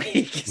 this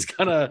week is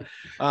gonna.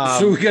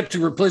 So we get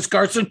to replace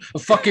Carson, a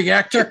fucking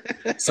actor.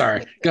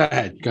 Sorry, go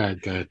ahead.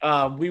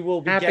 We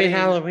will be Happy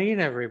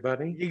Halloween,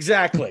 everybody.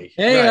 Exactly.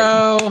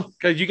 Heyo.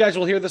 Because you guys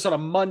will hear this on a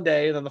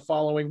Monday, and then the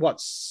following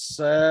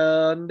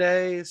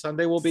Sunday?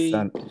 Sunday will be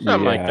something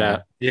like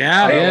that.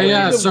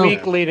 Yeah. The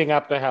week leading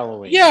up to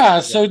Halloween.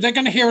 Yeah. So they're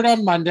gonna hear it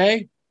on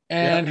Monday.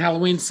 And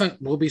Halloween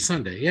will be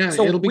Sunday. Yeah,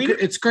 so it'll be.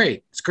 It's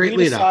great. It's great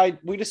lead up.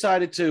 We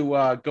decided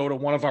to go to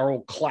one of our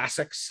old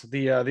classics,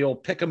 the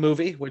old pick a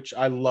movie, which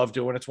I love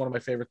doing. It's one of my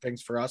favorite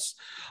things for us.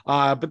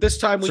 But this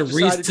time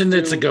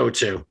it's a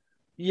go-to.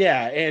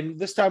 Yeah, and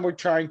this time we're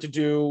trying to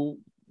do.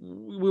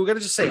 We were going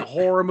to just say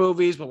horror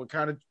movies, but we're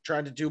kind of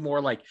trying to do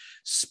more like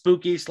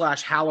spooky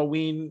 /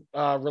 Halloween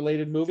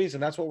related movies,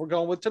 and that's what we're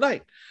going with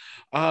tonight.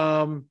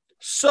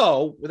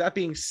 So with that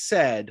being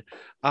said,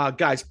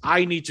 guys,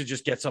 I need to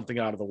just get something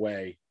out of the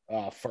way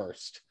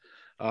first.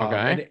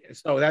 Okay.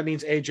 So that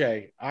means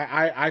AJ.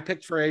 I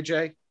picked for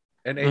AJ,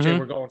 and AJ,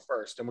 we're going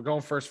first, and we're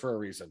going first for a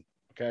reason.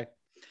 Okay.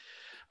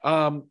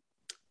 To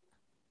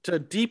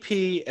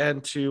DP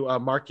and to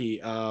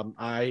Marky,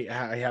 I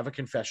have a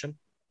confession.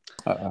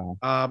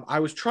 I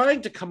was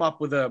trying to come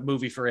up with a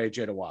movie for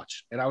AJ to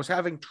watch, and I was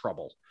having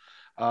trouble.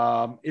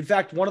 In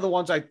fact, one of the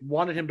ones I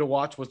wanted him to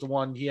watch was the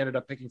one he ended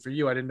up picking for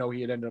you. I didn't know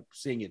he had ended up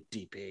seeing it,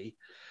 DP.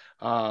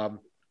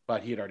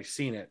 But he had already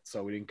seen it,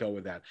 so we didn't go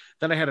with that.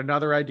 Then I had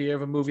another idea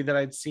of a movie that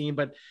I'd seen,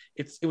 but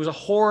it was a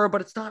horror,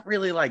 but it's not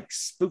really like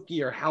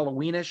spooky or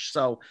Halloweenish.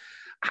 So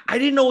I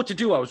didn't know what to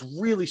do. I was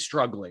really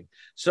struggling.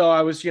 So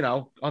I was,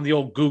 on the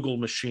old Google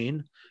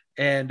machine,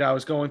 and I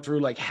was going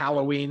through like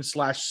Halloween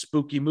 /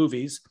 spooky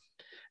movies.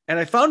 And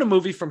I found a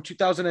movie from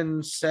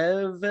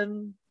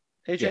 2007,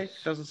 AJ,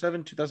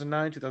 2007,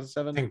 2009,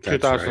 2007,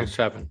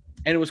 2007, right.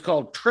 And it was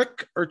called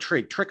Trick or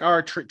Treat. Trick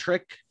R.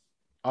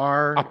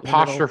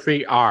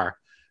 Apostrophe R.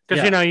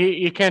 Because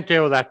you can't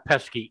deal with that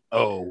pesky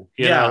O.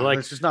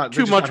 It's just not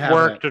too much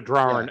work to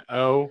draw an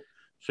O,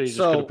 so you just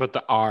gonna put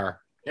the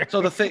R.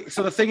 So the thing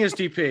is,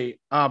 DP,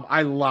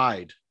 I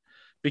lied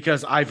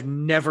because I've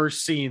never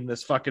seen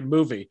this fucking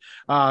movie.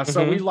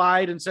 So we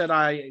lied and said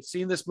I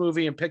seen this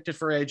movie and picked it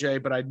for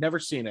AJ, but I'd never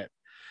seen it.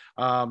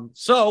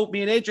 So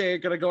me and AJ are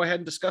going to go ahead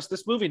and discuss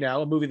this movie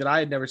now, a movie that I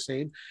had never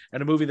seen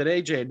and a movie that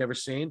AJ had never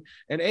seen.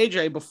 And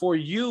AJ, before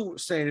you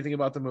say anything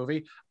about the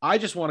movie, I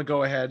just want to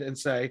go ahead and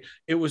say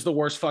it was the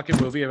worst fucking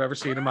movie I've ever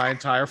seen in my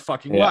entire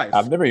fucking life.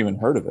 I've never even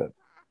heard of it.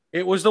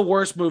 It was the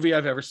worst movie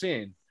I've ever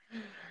seen.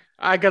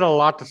 I got a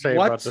lot to say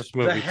What about this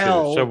movie the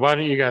hell too. So why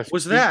don't you guys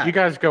was that? You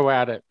guys go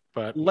at it.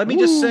 But let me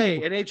just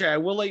say, and AJ, I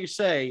will let you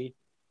say,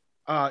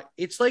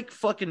 it's like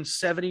fucking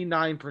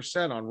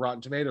 79% on Rotten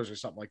Tomatoes or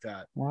something like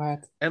that.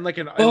 What? And like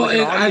an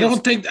I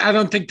don't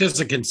think there's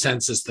a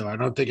consensus though. I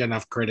don't think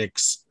enough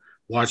critics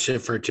watched it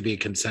for it to be a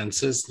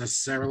consensus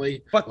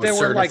necessarily. But there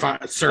were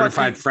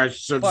certified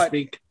fresh, so to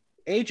speak.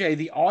 AJ,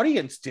 the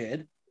audience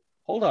did.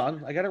 Hold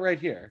on, I got it right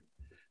here.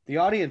 The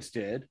audience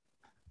did.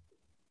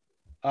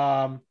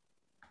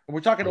 We're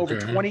talking over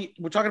 20.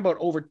 We're talking about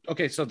over.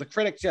 Okay, so the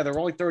critics, there were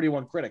only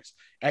 31 critics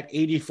at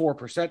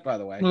 84%, by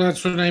the way. Well,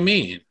 that's what I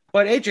mean.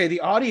 But AJ, the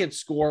audience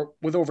score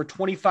with over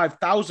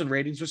 25,000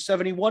 ratings was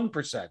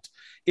 71%.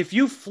 If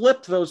you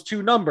flipped those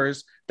two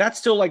numbers, that's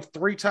still like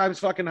 3 times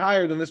fucking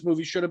higher than this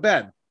movie should have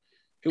been.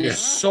 It was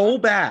so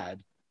bad.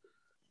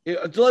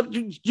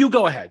 You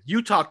go ahead.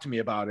 You talk to me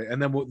about it,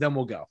 and then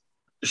we'll go.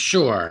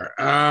 Sure.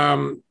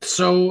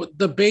 So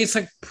the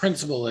basic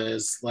principle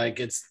is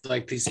like it's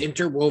like these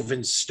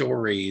interwoven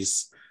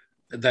stories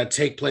that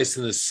take place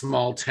in this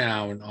small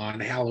town on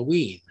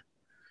Halloween.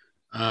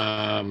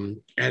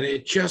 And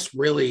it just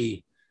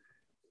really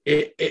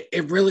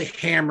it really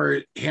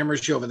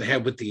hammers you over the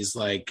head with these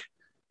like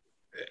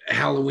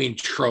Halloween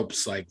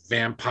tropes like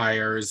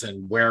vampires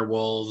and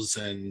werewolves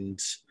and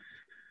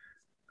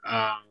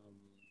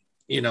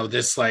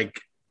this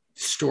like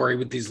story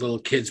with these little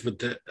kids with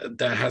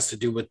that has to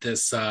do with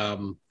this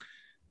what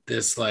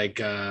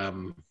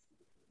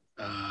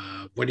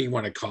do you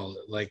want to call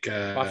it, like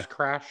bus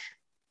crash?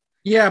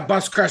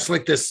 Bus crash,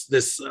 like this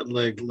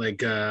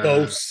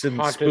ghosts and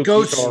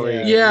ghost story.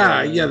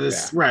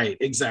 Right,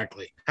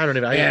 exactly. I don't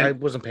even I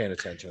wasn't paying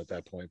attention at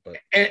that point, but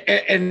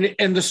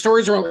and the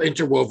stories are all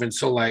interwoven,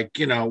 so like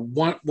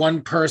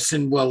one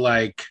person will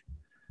like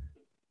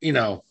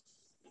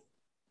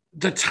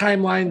the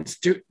timeline's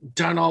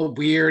done all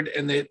weird,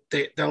 and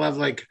they'll have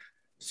like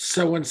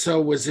so and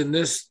so was in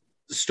this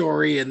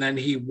story, and then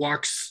he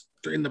walks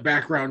in the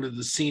background of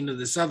the scene of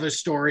this other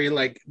story.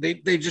 Like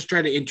they just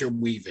try to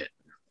interweave it,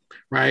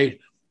 right?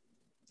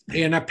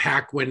 Anna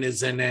Paquin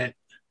is in it.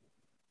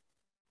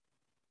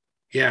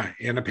 Yeah,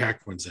 Anna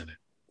Paquin's in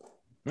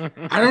it.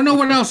 I don't know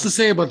what else to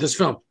say about this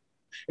film.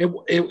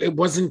 It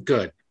wasn't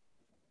good.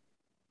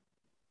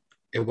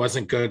 It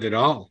wasn't good at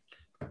all.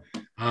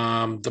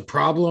 The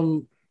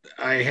problem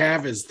I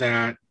have is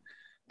that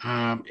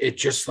it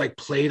just like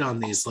played on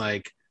these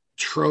like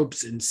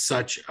tropes in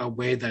such a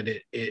way that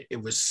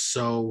it was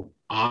so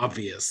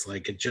obvious.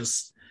 Like it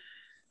just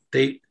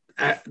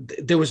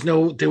there was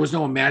no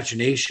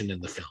imagination in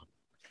the film.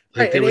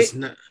 Like there was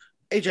no.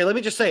 AJ, let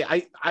me just say,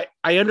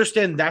 I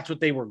understand that's what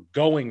they were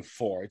going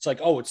for. It's like,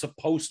 it's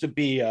supposed to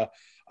be a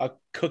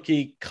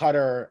cookie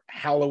cutter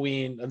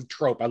Halloween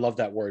trope. I love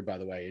that word, by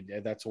the way.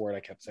 That's a word I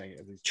kept saying.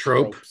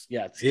 Trope. Tropes.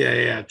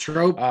 Yeah.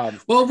 Trope.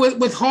 Well,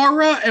 with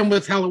horror and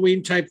with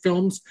Halloween type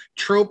films,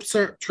 tropes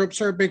are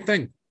a big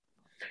thing.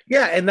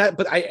 Yeah,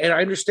 but I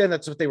understand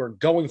that's what they were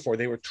going for.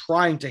 They were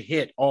trying to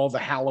hit all the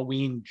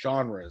Halloween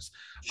genres.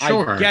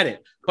 Sure. I get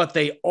it, but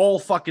they all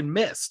fucking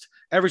missed.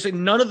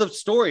 None of the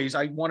stories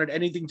I wanted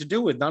anything to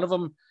do with. None of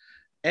them.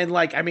 And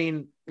like, I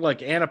mean,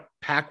 like Anna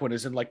Paquin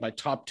is in like my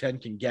top 10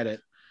 can get it.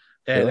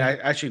 And Really?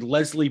 actually,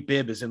 Leslie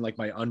Bibb is in like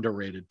my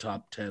underrated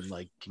top 10.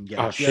 Like, can get.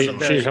 Oh,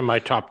 she's in my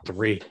top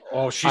 3.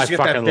 Oh, she's I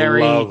fucking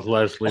love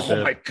Leslie Bibb.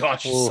 Oh my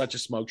gosh, she's such a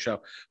smoke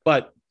show.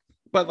 But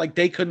like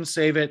they couldn't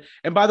save it.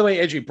 And by the way,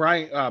 Edgy,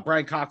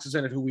 Brian Cox is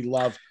in it, who we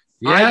love.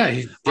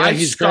 Yeah, I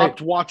he's stopped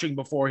great. watching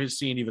before his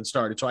scene even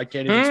started, so I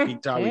can't even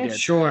speak to how he did.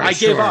 Sure, I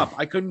gave up.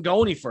 I couldn't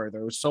go any further.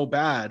 It was so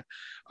bad.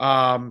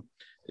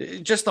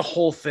 Just the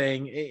whole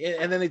thing,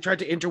 and then they tried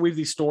to interweave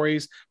these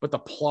stories, but the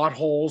plot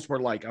holes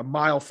were like a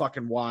mile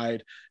fucking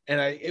wide,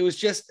 and I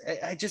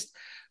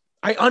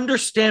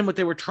understand what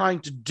they were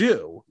trying to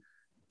do.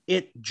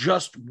 It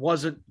just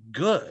wasn't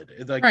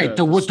good. Like right,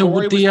 the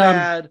story was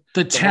bad,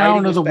 the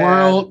town of the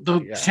world,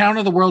 town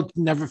of the world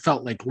never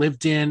felt like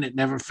lived in. It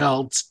never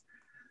felt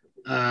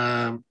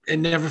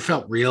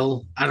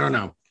real. I don't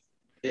know.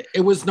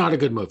 It was not a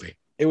good movie.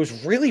 It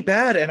was really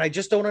bad, and I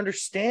just don't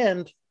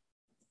understand.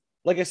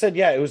 Like I said,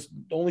 it was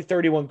only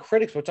 31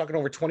 critics. We're talking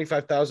over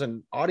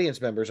 25,000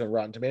 audience members on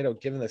Rotten Tomato,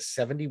 given the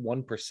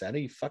 71%. Are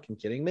you fucking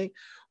kidding me?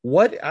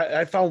 What?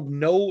 I found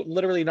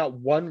literally not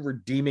one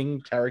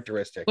redeeming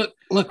characteristic.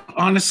 Look,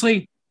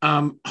 honestly,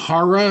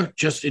 horror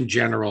just in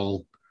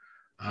general,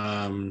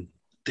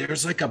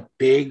 there's like a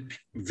big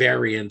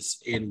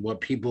variance in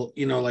what people,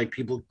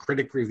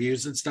 critic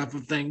reviews and stuff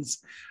of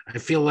things. I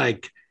feel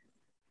like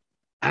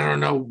I don't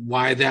know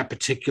why that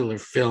particular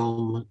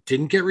film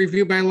didn't get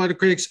reviewed by a lot of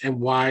critics and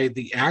why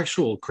the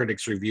actual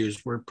critics'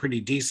 reviews were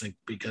pretty decent,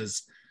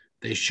 because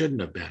they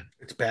shouldn't have been.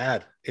 It's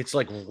bad. It's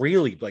like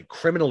really like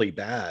criminally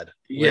bad.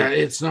 Yeah,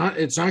 it's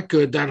not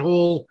good. That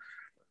whole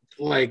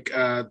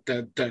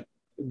that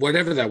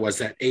whatever that was,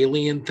 that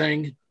alien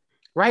thing.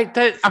 Right.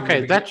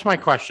 That's my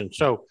question.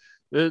 So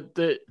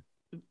the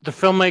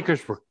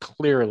filmmakers were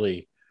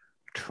clearly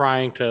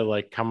trying to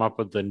like come up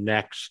with the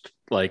next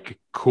like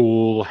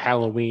cool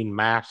Halloween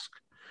mask.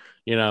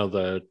 You know,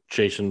 the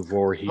Jason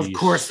Voorhees Of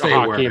course they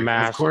hockey were.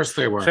 mask. Of course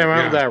they were. So I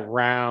remember that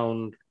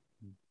round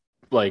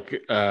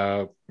like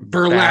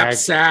burlap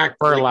sack.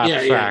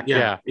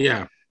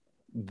 Yeah.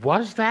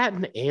 Was that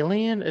an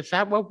alien? Is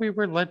that what we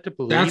were led to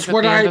believe? That's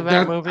what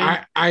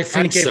I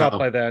think gave so. up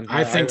by then.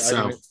 I think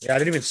so. I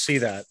didn't even see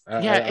that.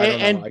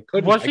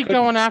 Was he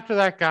going after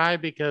that guy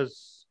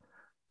because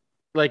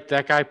like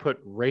that guy put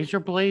razor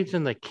blades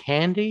in the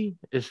candy?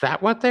 Is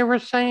that what they were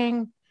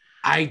saying?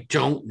 I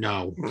don't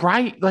know.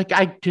 Right? Like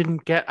I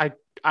didn't get.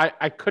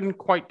 I couldn't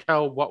quite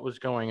tell what was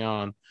going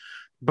on.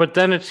 But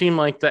then it seemed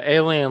like the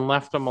alien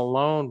left him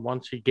alone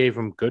once he gave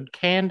him good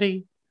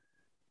candy.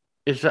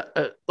 Is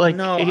that like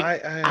no?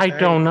 I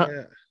don't know.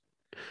 Yeah.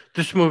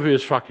 This movie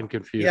is fucking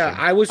confusing. Yeah,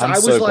 I was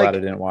glad I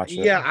didn't watch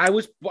it. Yeah, I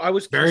was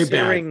very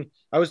considering. Bad.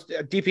 I was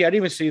DP. I didn't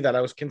even see that.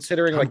 I was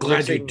considering. I'm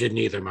glad you didn't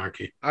either,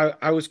 Marky.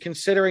 I was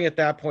considering at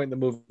that point in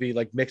the movie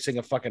like mixing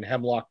a fucking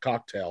hemlock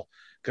cocktail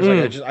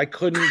because I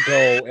couldn't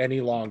go any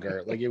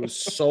longer. Like it was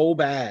so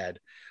bad.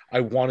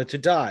 I wanted to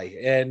die.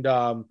 And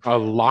a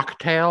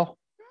locktail.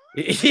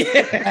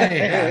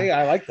 Yeah,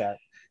 I like that.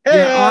 Hey,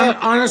 yeah,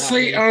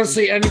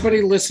 honestly,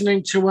 anybody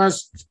listening to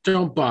us,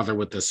 don't bother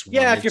with this one.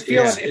 Yeah, if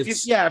you're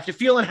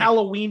feeling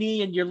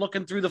Halloweeny and you're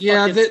looking through the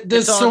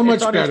there's so much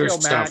better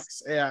stuff.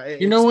 Yeah,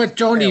 you know what?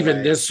 Don't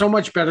even. There's so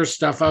much better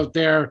stuff out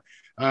there.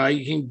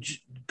 You can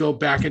go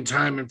back in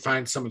time and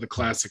find some of the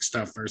classic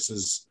stuff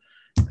versus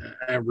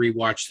and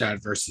rewatch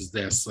that versus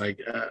this.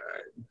 Like,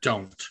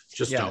 don't.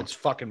 It's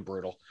fucking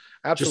brutal.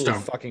 Absolutely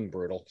fucking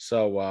brutal.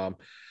 So,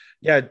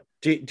 yeah.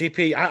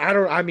 DP, I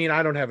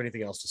don't have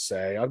anything else to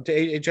say.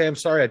 AJ, I'm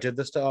sorry I did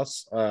this to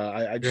us.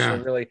 I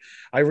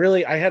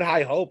had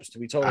high hopes, to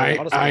be totally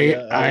honest.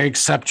 I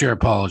accept your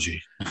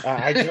apology.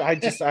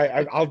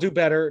 I'll do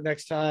better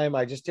next time.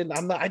 I just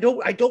didn't. I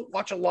don't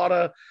watch a lot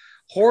of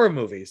horror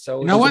movies. So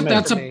you know what?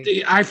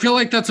 I feel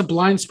like that's a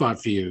blind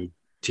spot for you,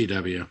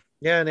 TW.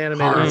 Yeah, and animated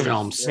horror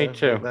films. Me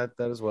too. That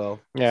as well.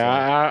 Yeah,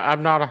 so.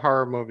 I'm not a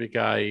horror movie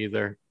guy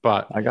either,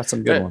 but I got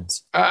some good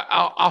ones.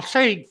 I'll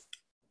say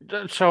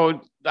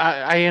so.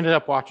 I ended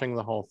up watching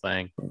the whole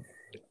thing.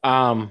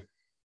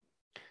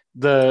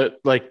 The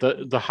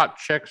hot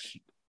chicks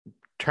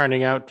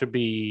turning out to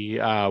be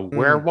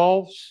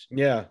werewolves.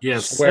 Yeah.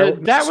 Yes.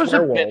 That was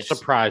a bit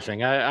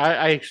surprising.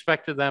 I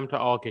expected them to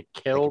all get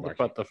killed,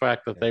 but the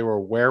fact that they were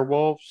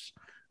werewolves,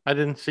 I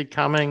didn't see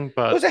coming.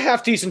 But it was a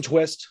half decent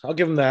twist. I'll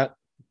give them that.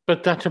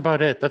 But that's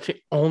about it. That's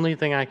the only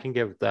thing I can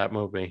give that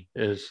movie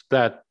is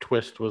that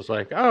twist was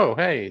like, oh,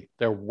 hey,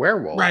 they're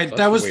werewolves. Right. That's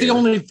that was weird. The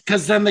only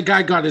because then the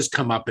guy got his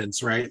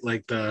comeuppance, right?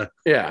 Like but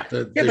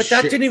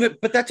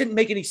that didn't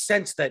make any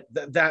sense that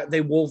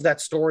they wove that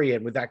story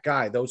in with that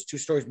guy. Those two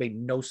stories made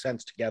no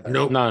sense together.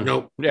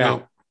 Nope.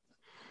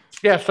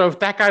 Yeah. So if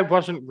that guy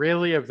wasn't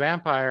really a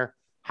vampire,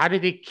 how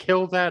did he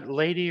kill that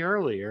lady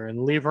earlier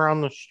and leave her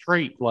on the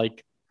street?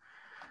 Like,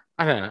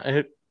 I don't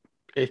know.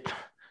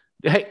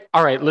 Hey,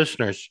 all right,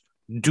 listeners,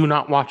 do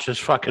not watch this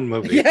fucking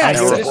movie. Yeah,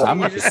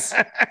 I'm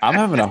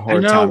having a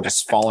hard time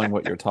just following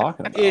what you're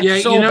talking about. This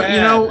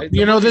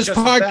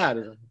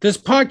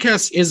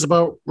podcast is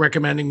about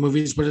recommending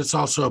movies, but it's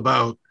also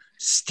about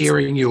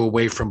steering you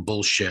away from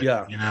bullshit.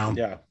 Yeah,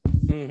 Yeah.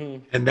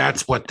 Mm-hmm. And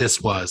that's what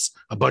this was,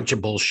 a bunch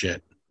of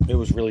bullshit. It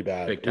was really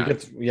bad. We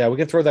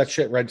can throw that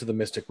shit right to the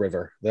Mystic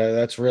River.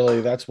 That's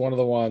one of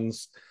the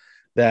ones.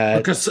 That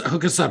hook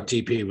us up,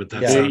 TP, with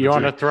that. Yeah. You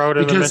want to throw it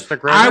in the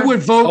Mystic River? I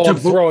would vote to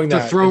throw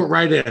it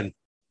right in.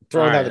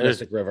 Throwing that in the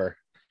Mystic River.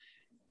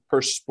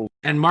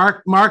 And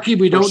Marky,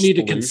 we don't need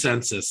a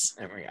consensus.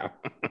 There we go.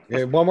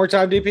 Yeah, one more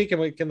time,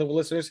 DP. Can the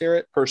listeners hear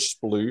it?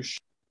 Kersploosh.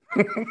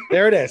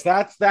 There it is.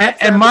 That's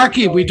and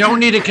Marky, we don't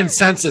need a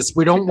consensus.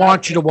 We don't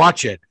want you to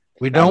watch it.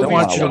 We don't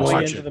want you to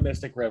watch into the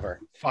Mystic River.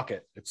 Fuck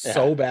it. It's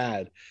so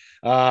bad.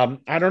 I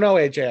don't know,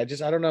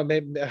 AJ. I don't know.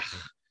 Maybe.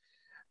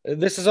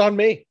 This is on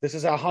me. This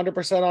is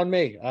 100% on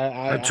me.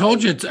 I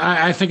told you.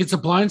 I think it's a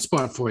blind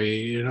spot for you.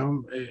 You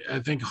know, I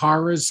think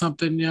horror is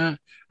something. Yeah,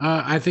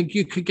 I think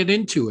you could get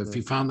into if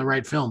you found the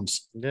right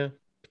films. Yeah,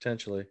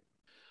 potentially.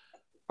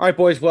 All right,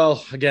 boys.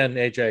 Well, again,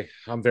 AJ,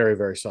 I'm very,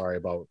 very sorry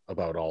about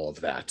all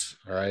of that.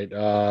 All right.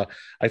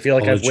 I feel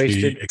like I've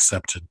wasted.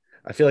 Accepted.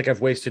 I feel like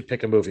I've wasted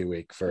pick a movie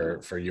week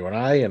for you and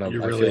I, and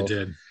you really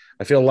did.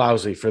 I feel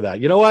lousy for that.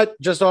 You know what?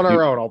 Just on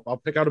our own, I'll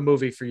pick out a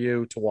movie for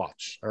you to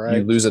watch. All right.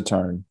 You lose a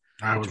turn.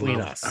 I would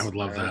love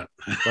that.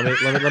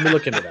 Let me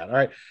look into that. All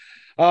right.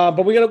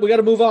 But we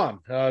gotta move on.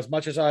 As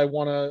much as I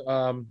want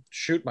to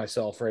shoot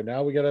myself right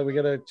now, we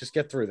gotta just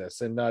get through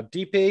this. And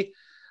DP,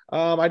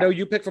 I know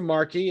you picked from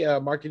Marky.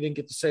 Marky didn't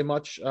get to say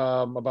much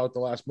about the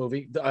last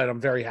movie, and I'm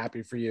very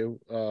happy for you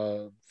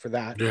for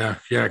that. Yeah,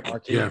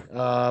 Marky. yeah.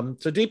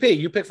 So DP,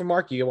 you picked from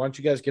Marky. Why don't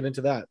you guys get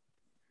into that?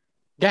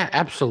 Yeah,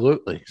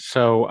 absolutely.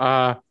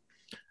 So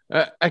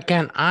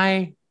again,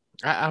 I'm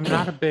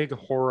not a big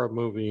horror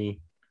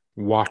movie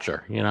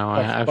watcher.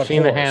 I've But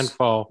seen a horrors.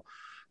 handful,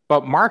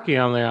 but Marky,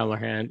 on the other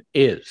hand,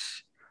 is.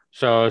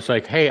 So it's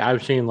like, hey,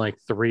 I've seen like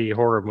 3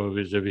 horror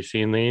movies. Have you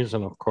seen these?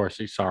 And of course,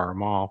 he saw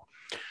them all.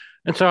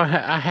 And so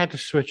I had to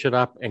switch it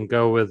up and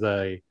go with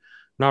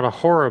not a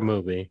horror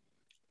movie,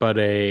 but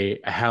a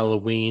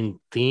Halloween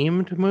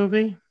themed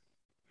movie.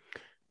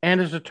 And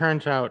as it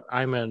turns out,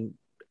 I'm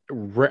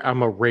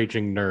a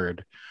raging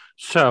nerd.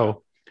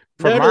 So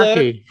for Nerd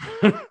Marky,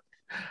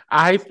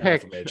 I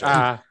picked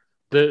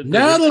the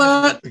Not a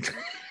lot.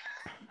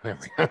 There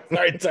we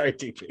go. Sorry,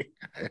 DP.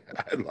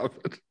 I love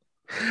it.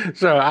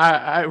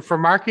 So for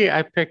Marky,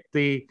 I picked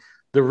the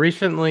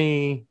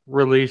recently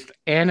released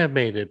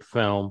animated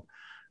film,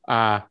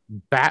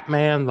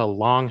 Batman: The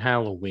Long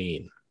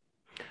Halloween.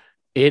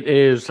 It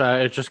is.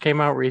 It just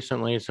came out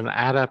recently. It's an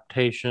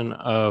adaptation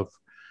of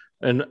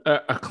an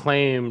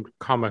acclaimed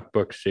comic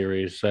book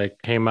series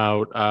that came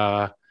out.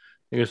 I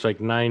think it's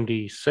like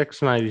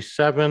 96,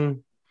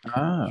 97.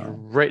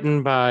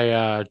 Written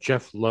by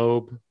Jeff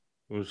Loeb,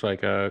 who's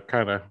like a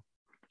kind of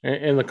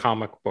in the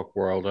comic book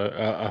world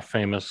a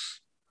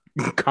famous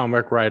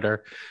comic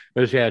writer. It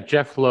was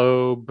Jeff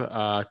Loeb,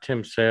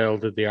 Tim Sale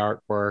did the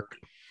artwork.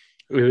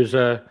 It was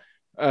a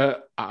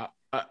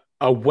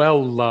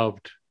well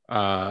loved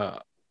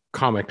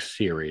comic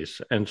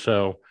series, and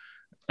so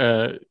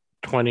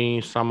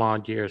 20 some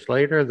odd years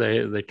later,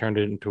 they turned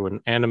it into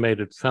an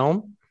animated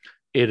film.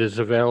 It is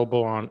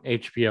available on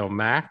HBO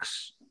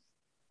Max,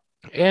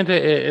 and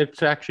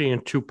it's actually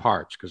in 2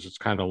 parts because it's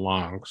kind of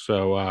long.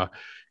 So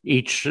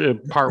each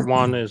part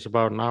 1 is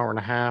about an hour and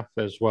a half,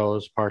 as well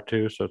as part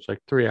 2. So it's like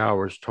 3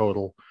 hours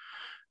total.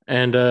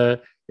 And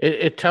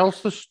it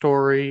tells the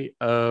story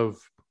of,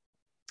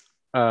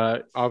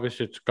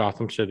 obviously it's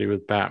Gotham City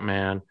with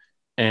Batman,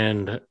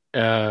 and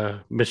a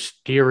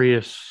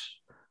mysterious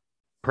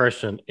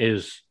person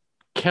is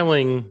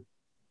killing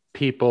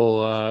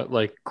people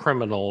like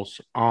criminals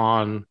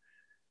on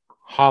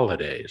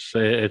holidays.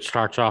 It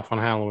starts off on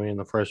Halloween.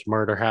 The first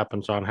murder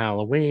happens on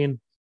Halloween.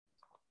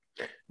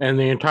 And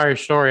the entire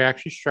story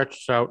actually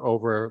stretches out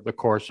over the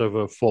course of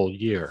a full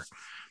year.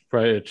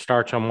 It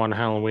starts on one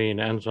Halloween,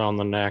 ends on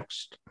the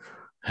next,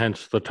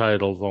 hence the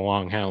title, The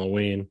Long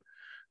Halloween.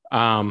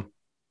 And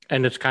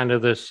it's kind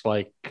of this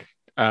like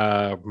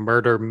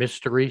murder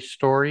mystery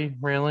story,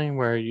 really,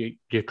 where you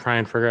try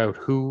and figure out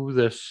who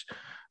this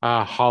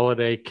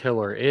holiday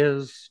killer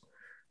is.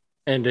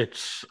 And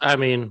I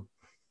mean,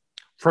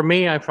 for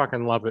me, I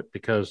fucking love it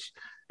because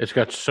it's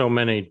got so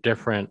many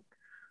different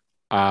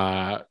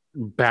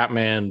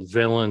Batman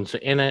villains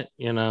in it.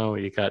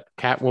 You got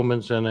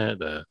Catwoman's in it,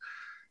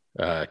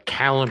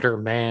 Calendar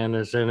Man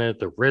is in it,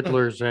 the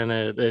Riddler's in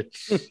it,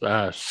 it's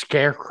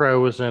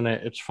Scarecrow is in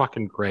it. It's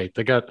fucking great.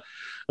 They got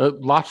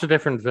lots of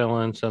different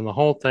villains, and the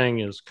whole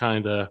thing is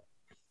kind of,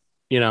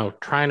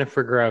 trying to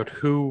figure out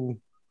who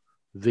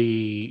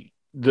the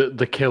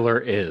killer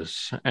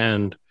is.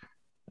 And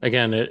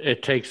again,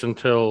 it takes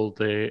until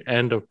the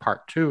end of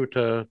part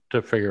 2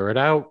 to figure it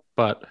out.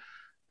 But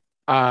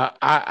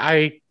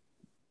I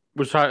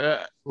was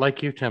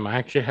like you, Tim. I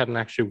actually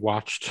hadn't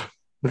watched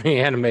the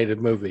animated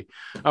movie.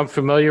 I'm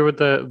familiar with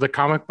the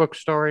comic book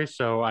story,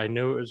 so I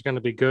knew it was going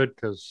to be good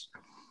because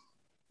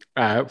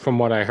from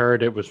what I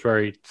heard, it was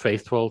very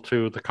faithful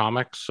to the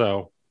comics.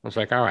 So I was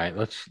like, all right,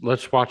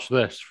 let's watch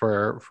this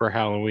for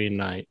Halloween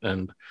night.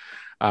 And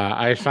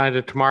I assigned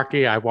it to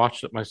Marky. I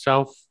watched it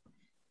myself.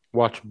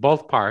 Watched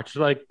both parts.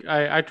 Like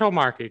I told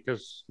Marky,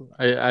 because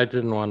I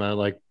didn't want to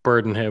like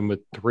burden him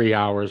with 3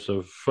 hours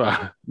of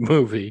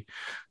movie.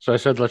 So I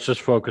said, let's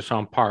just focus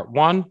on part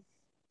 1.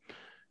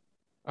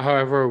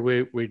 However,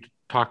 we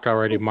talked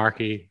already.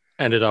 Marky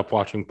ended up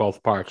watching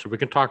both parts, so we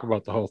can talk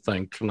about the whole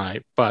thing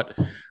tonight. But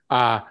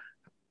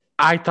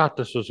I thought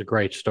this was a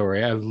great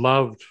story. I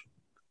loved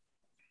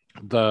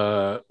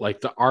the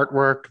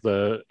artwork,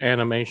 the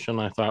animation.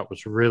 I thought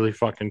was really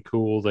fucking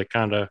cool. They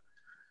kind of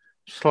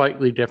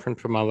slightly different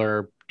from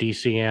other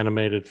DC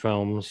animated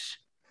films.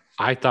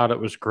 I thought it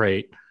was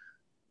great.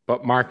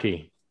 But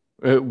Marky,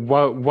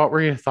 what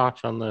were your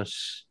thoughts on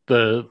this?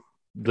 The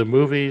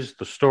movies,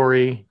 the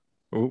story.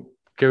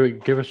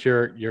 Give us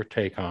your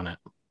take on it.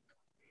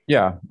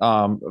 Yeah.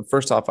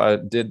 First off, I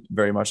did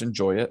very much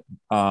enjoy it.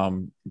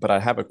 But I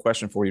have a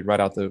question for you right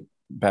out the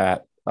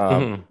bat.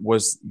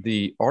 Was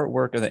the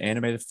artwork of the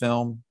animated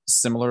film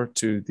similar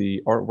to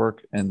the artwork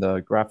in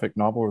the graphic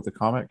novel or the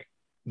comic?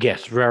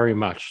 Yes, very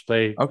much.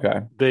 They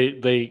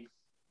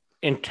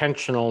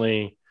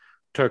intentionally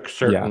took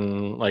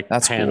certain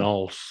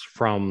panels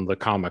from the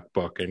comic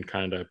book and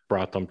kind of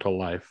brought them to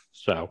life.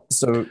 So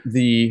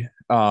the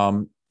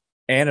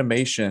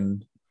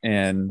animation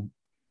in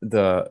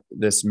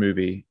this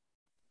movie,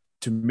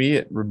 to me,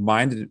 it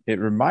reminded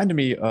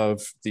me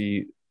of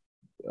the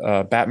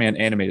Batman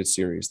animated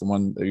series, the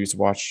one that I used to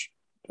watch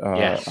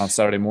on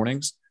Saturday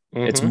mornings.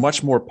 Mm-hmm. It's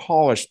much more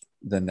polished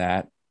than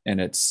that,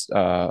 and it's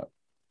on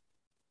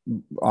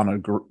a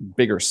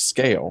bigger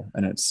scale,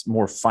 and it's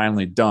more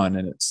finely done,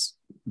 and it's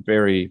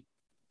very,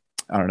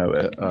 I don't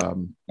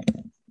know,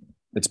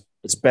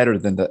 it's better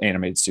than the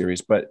animated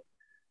series. But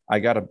I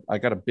got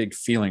a big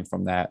feeling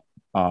from that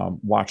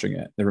watching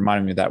it. It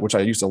reminded me of that, which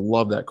I used to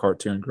love that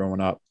cartoon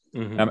growing up.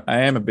 Mm-hmm.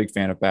 I am a big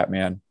fan of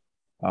Batman,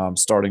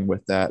 starting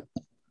with that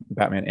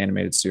Batman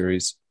animated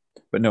series.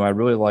 But no, I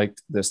really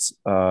liked this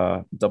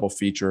double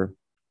feature,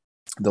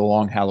 The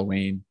Long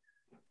Halloween.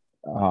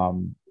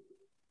 And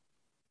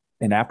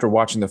after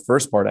watching the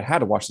first part, I had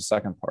to watch the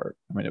second part.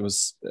 I mean, it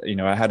was,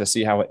 I had to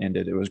see how it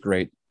ended. It was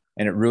great.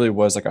 And it really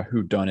was like a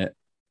whodunit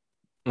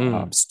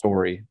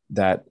story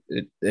that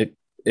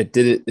it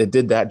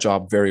did that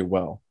job very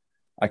well.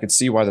 I could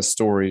see why the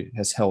story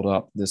has held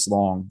up this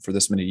long for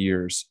this many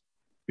years,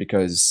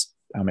 because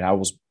I mean, I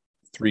was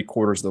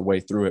 3/4 of the way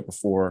through it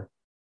before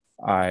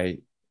I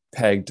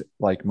pegged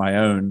like my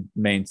own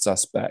main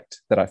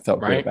suspect that I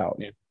felt great about,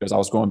 because I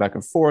was going back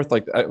and forth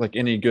like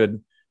any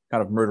good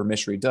kind of murder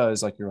mystery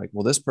does. Like, you're like,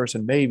 well, this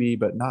person maybe,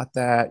 but not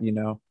that,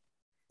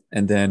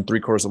 and then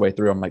 3/4 of the way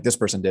through, I'm like, this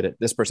person did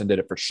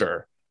it for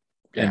sure.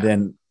 Yeah.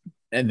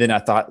 And then I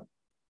thought,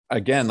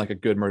 again, like a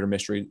good murder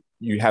mystery,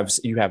 you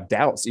have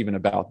doubts even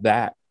about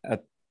that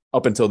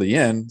up until the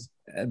end,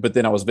 but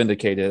then I was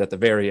vindicated at the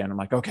very end. I'm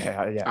like,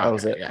 okay, that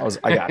was it. Yeah.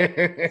 I got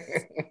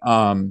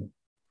it.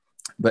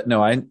 But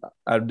no,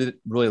 I did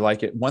really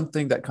like it. One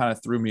thing that kind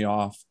of threw me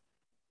off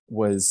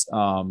was,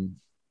 and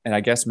I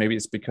guess maybe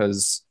it's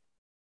because,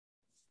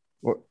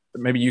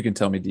 maybe you can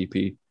tell me,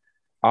 DP.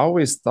 I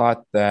always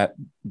thought that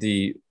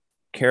the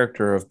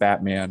character of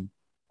Batman,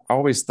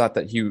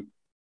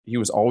 he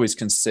was always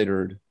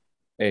considered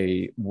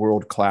a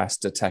world-class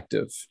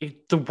detective.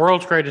 The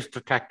world's greatest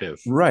detective.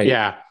 Right.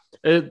 Yeah.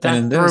 That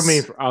threw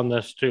me on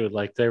this too.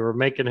 Like, they were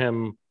making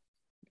him.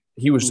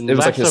 It was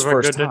like his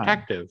first time.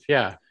 Detective.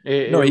 Yeah.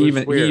 He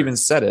even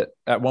said it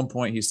at one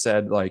point. He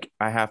said, like,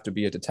 I have to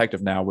be a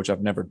detective now, which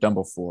I've never done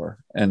before.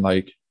 And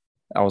like,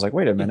 I was like,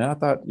 wait a minute, I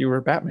thought you were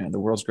Batman, the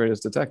world's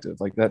greatest detective.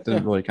 Like, that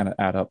didn't really kind of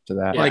add up to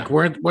that. Yeah. Like,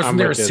 wasn't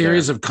there a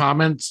series of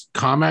comics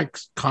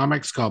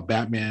called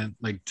Batman,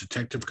 like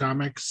Detective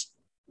Comics?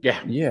 Yeah,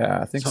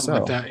 I think something so.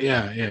 Like that.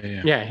 Yeah.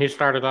 Yeah, he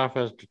started off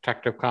as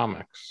Detective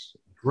Comics.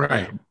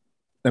 Right. Yeah.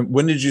 And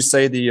when did you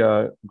say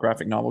the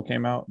graphic novel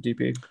came out,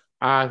 DP?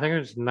 I think it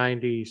was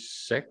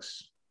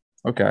 96.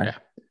 Okay. Yeah.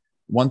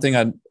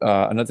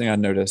 Another thing I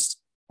noticed,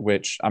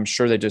 which I'm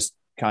sure they just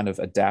kind of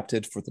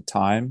adapted for the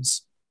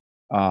times,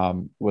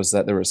 was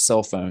that there were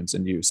cell phones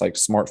in use, like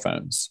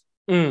smartphones.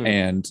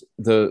 And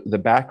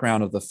the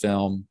background of the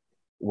film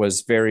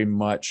was very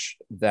much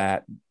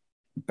that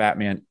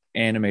Batman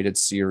animated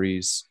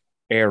series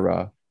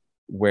era,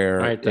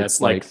 where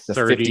it's like the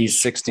 50s,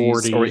 60s,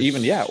 40s, or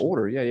even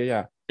older.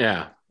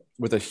 Yeah.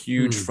 With a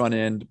huge front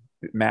end,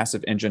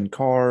 massive engine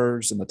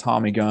cars and the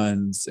Tommy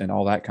guns and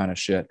all that kind of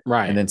shit.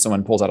 Right. And then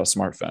someone pulls out a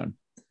smartphone.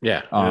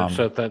 Yeah.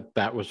 So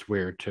that was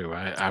weird too.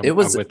 It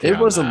was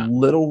a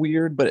little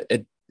weird, but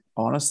it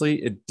honestly,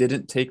 it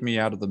didn't take me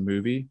out of the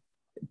movie.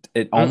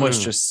 It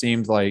almost just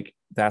seemed like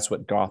that's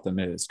what Gotham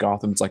is.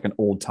 Gotham's like an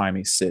old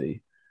timey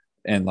city.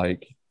 And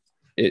like,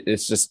 it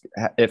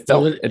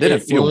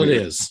didn't feel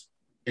weird.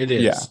 It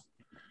is.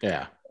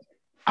 Yeah.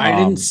 I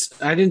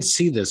didn't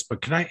see this,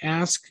 but can I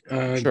ask,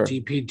 sure.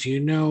 DP, do you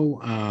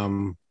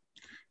know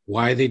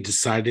why they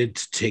decided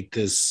to take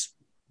this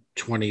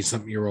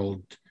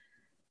 20-something-year-old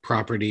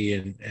property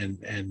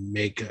and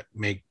make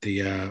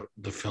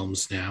the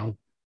films now?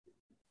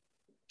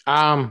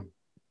 I'm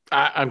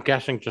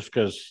guessing just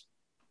because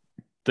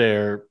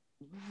they've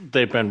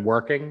been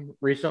working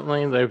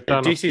recently. They've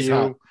done DC's a few.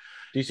 hot.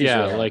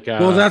 DC's like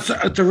well, that's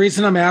the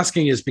reason I'm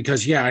asking is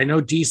because I know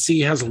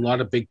DC has a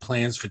lot of big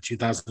plans for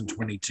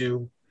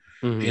 2022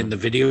 in the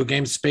video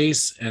game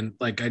space, and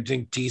like I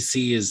think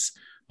DC is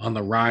on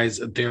the rise.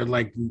 They're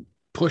like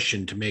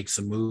pushing to make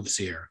some moves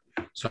here,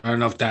 so I don't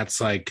know if that's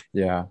like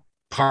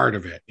part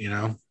of it,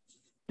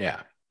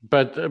 Yeah,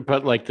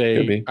 but like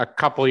a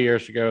couple of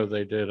years ago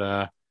they did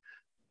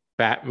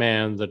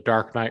Batman: The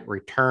Dark Knight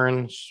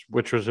Returns,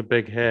 which was a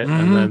big hit,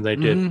 and then they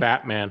did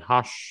Batman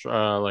Hush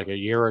like a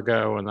year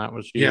ago, and that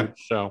was huge. Yeah.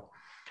 So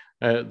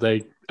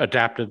they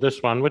adapted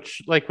this one,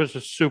 which like was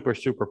a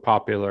super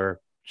popular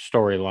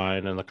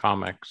storyline in the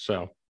comics.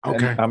 So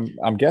okay, and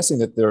I'm guessing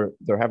that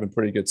they're having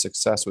pretty good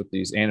success with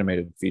these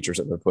animated features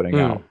that they're putting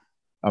out.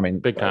 I mean,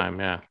 big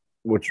time,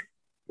 which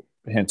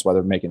hence why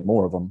they're making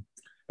more of them.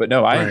 But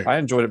no, I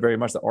enjoyed it very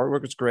much. The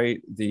artwork was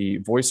great. The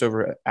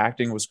voiceover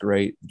acting was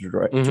great.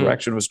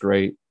 Direction was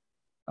great.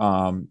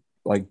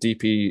 Like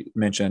DP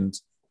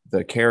mentioned,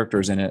 the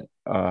characters in it.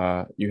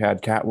 You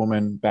had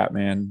Catwoman,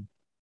 Batman,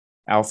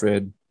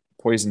 Alfred,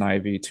 Poison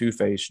Ivy,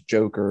 Two-Face,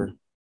 Joker,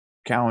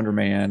 Calendar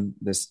Man,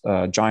 this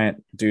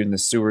giant dude in the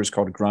sewers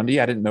called Grundy.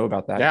 I didn't know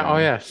about that. Yeah. Guy. Oh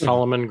yeah,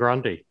 Solomon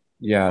Grundy.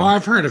 Yeah. Oh,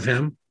 I've heard of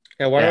him.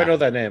 Yeah. Why do I know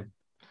that name?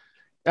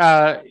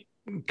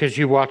 because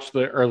you watched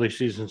the early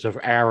seasons of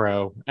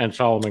Arrow, and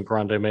Solomon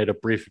Grundy made a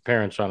brief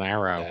appearance on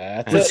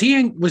Arrow. Was he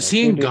in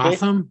DP?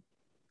 Gotham?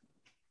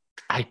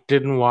 I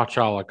didn't watch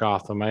all of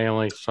Gotham. I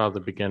only saw the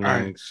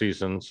beginning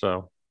season.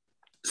 So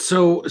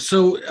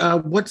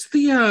What's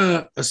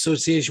the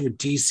association with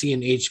DC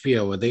and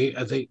HBO? They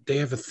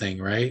have a thing,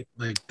 right?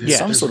 Like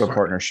some sort of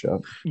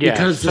partnership. Yeah,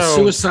 because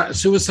the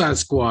Suicide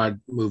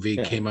Squad movie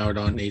came out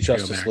on HBO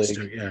Justice Max. League.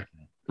 Too. Yeah,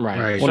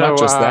 right. Well, not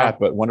just that,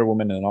 but Wonder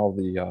Woman and all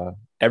the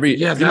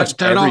everything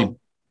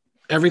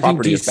everything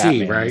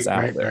DC, right? is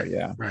out right, there. right,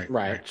 Yeah,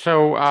 right.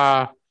 So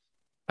I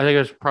think it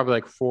was probably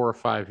like 4 or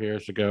 5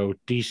 years ago.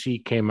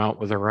 DC came out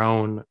with their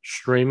own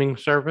streaming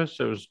service.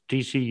 It was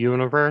DC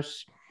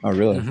Universe. Oh,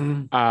 really?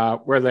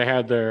 Mm-hmm. Where they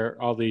had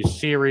all these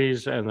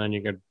series, and then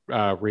you could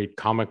read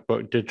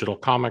digital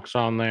comics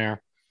on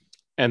there.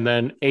 And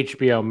then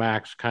HBO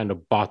Max kind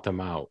of bought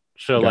them out.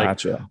 So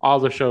Gotcha. like all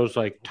the shows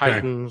like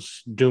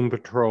Titans, Doom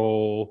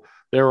Patrol,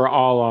 they were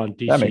all on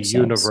DC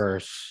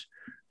Universe.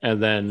 And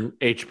then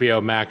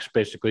HBO Max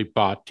basically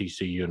bought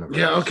DC Universe.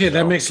 Yeah, okay,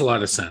 that makes a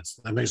lot of sense.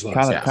 That makes a lot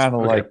of sense. Kind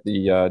of like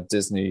the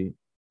Disney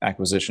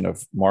acquisition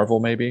of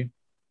Marvel, maybe.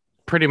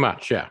 Pretty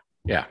much, yeah.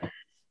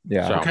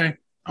 So,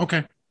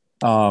 okay.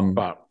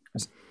 But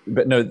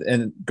no,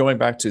 and going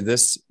back to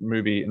this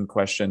movie in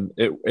question,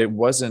 it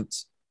wasn't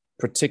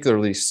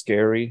particularly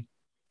scary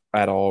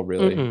at all,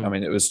 really. Mm-mm. I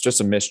mean, it was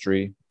just a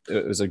mystery.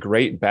 It was a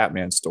great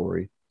Batman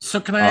story. So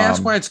can I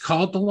ask why it's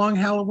called The Long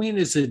Halloween?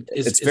 Is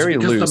it's very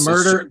because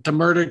loose. the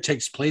murder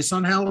takes place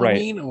on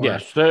Halloween? Right. Or?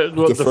 Yes,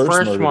 the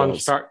first one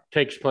does.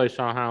 takes place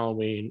on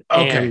Halloween,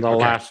 and the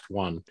last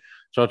one.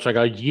 So it's like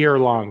a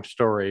year-long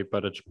story,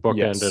 but it's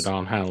bookended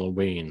on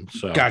Halloween.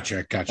 So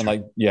Gotcha. And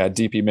like,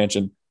 DP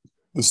mentioned,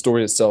 the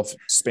story itself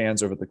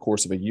spans over the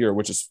course of a year,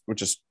 which is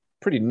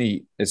pretty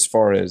neat as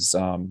far as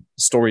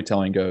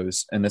storytelling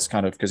goes. And this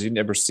kind of, because you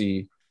never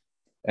see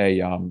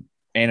a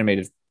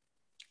animated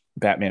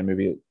Batman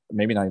movie,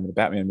 maybe not even a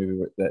Batman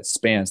movie that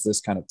spans this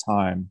kind of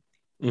time.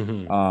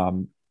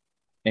 Mm-hmm.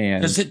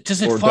 And does it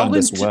or fall done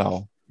this into,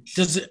 well?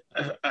 Does it?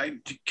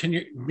 Can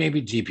you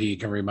maybe GP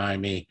can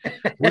remind me?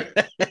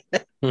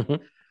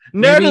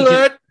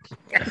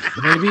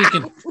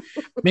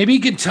 Maybe you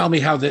can tell me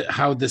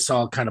how this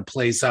all kind of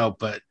plays out.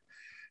 But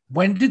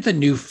when did the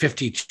New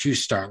 52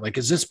 start? Like,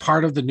 is this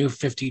part of the New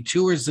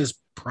 52, or is this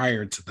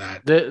prior to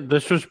that?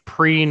 This was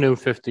pre-New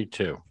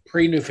 52.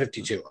 Pre-New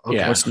 52. Okay.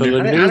 Yeah. I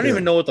don't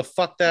even know what the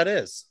fuck that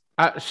is.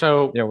 What's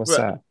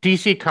that?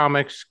 DC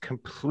Comics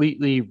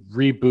completely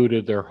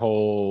rebooted their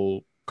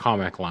whole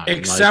comic line,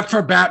 except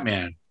for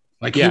Batman.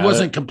 Like he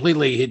wasn't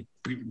completely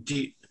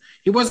rebooted,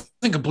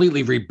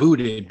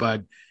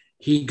 but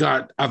he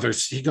got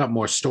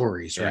more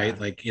stories, right?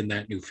 Like in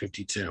that New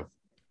 52.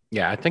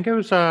 Yeah, I think it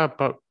was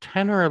about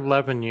 10 or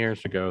 11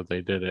 years ago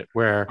they did it,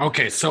 where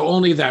so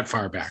only that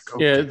far back.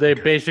 They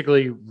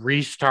basically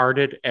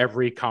restarted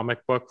every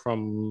comic book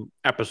from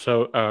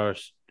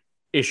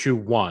issue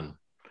 1.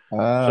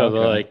 So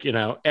they're like,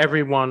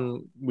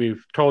 everyone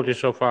we've told you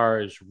so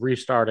far is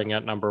restarting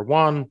at number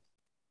 1.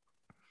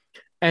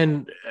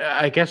 And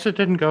I guess it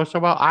didn't go so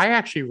well. I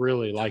actually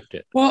really liked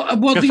it. Well,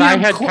 because I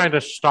had kind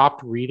of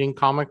stopped reading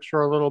comics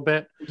for a little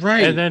bit,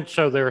 right? And then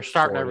so they were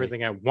starting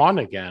everything at 1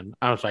 again.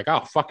 I was like,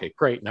 oh fuck it,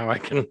 great! Now I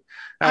can.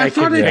 I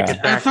thought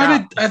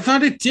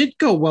it did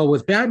go well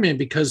with Batman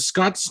because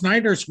Scott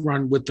Snyder's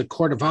run with the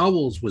Court of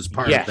Owls was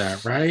part of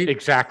that, right?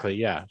 Exactly.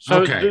 Yeah.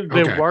 So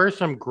there were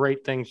some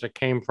great things that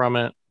came from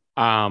it,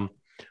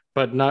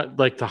 but not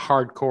like the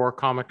hardcore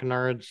comic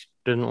nerds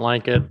didn't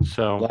like it.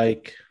 So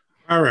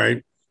all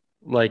right.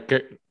 Like,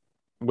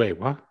 wait,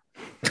 what?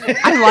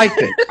 I liked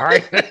it. All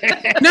right.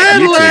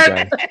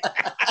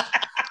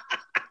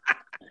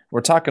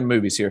 We're talking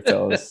movies here,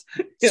 fellas.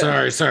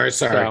 Sorry.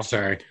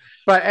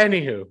 But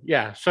anywho,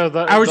 yeah. So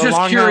I was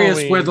just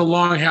curious where the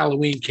Long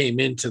Halloween came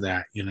into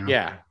that,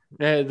 Yeah.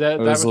 That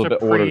was a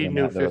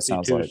pre-New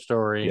 52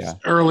 story. Yeah.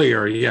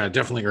 Earlier. Yeah,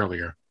 definitely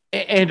earlier.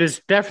 And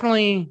it's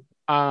definitely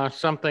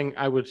something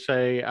I would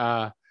say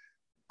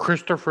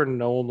Christopher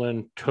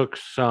Nolan took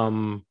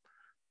some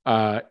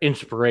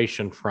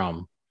inspiration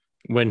from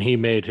when he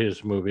made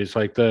his movies,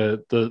 like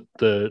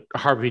the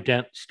Harvey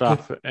Dent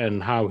stuff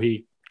and how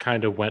he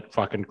kind of went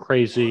fucking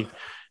crazy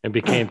and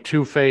became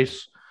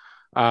Two-Face.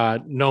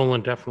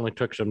 Nolan definitely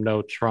took some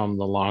notes from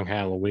The Long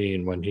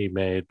Halloween when he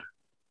made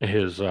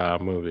his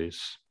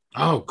movies.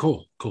 Oh,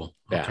 cool.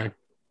 Yeah. Okay.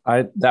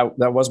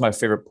 That was my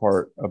favorite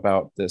part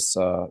about this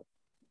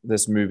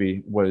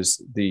movie was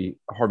the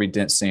Harvey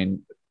Dent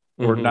scene,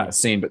 or not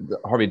scene, but the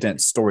Harvey Dent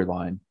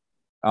storyline.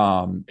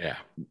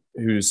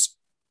 Who's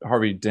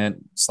Harvey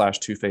Dent /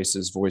 Two-Face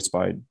is voiced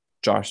by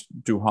Josh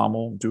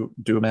Duhamel in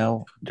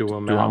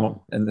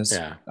this.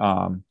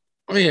 I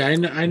know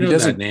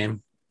that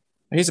name.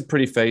 He's a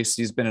pretty face.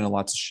 He's been in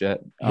lots of shit.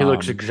 He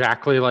looks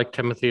exactly like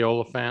Timothy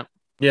Oliphant.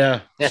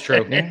 Yeah, that's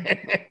true.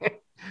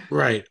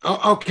 Right.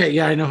 Oh, okay.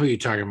 Yeah, I know who you're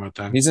talking about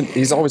then.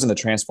 He's always in the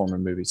Transformer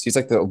movies. He's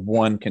like the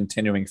one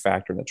continuing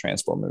factor in the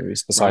Transformer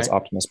movies besides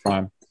Optimus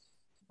Prime.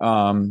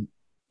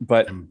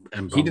 But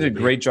he did a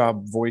great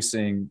job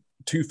voicing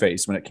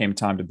Two-Face when it came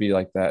time to be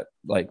like that,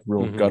 like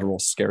real guttural,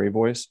 scary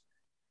voice.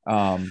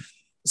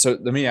 So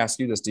let me ask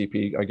you this,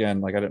 DP. Again,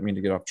 like I didn't mean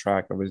to get off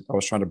track. I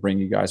was trying to bring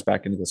you guys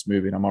back into this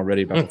movie, and I'm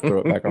already about to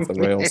throw it back off the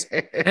rails.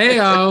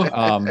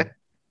 Heyo.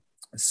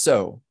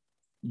 So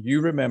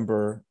you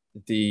remember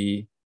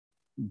the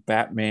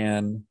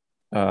Batman,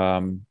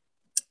 the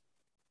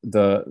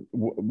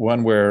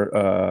one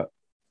where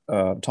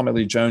Tommy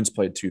Lee Jones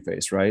played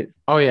Two-Face, right?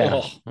 Oh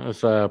yeah,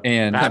 it's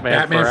and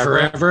Batman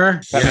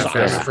Forever.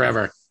 Batman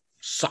Forever.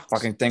 Sucks.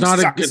 Fucking thing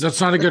sucks.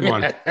 That's not a good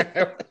one.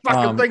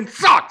 Fucking thing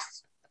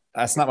sucks.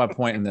 That's not my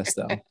point in this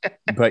though.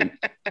 But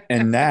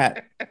in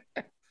that,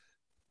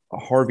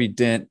 Harvey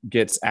Dent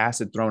gets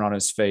acid thrown on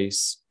his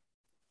face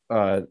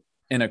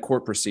in a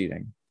court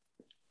proceeding,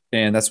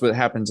 and that's what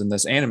happens in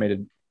this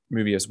animated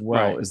movie as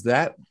well.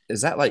 Right.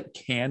 Is that like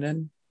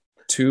canon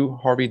to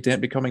Harvey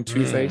Dent becoming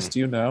Two-Face? Do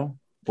you know?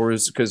 Or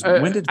is because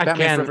when did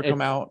Batman Forever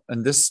come out?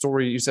 And this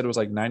story, you said it was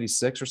like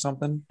 96 or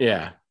something?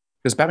 Yeah.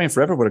 Because Batman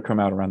Forever would have come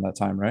out around that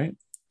time, right?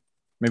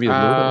 Maybe a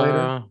little bit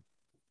later.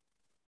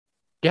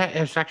 Yeah,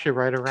 it's actually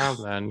right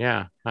around then.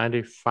 Yeah,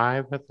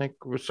 95, I think.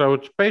 So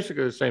it's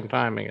basically the same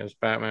timing as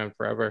Batman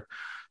Forever.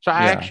 So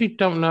I actually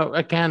don't know,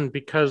 again,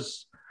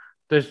 because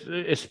there's,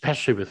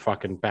 especially with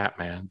fucking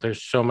Batman,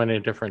 there's so many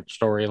different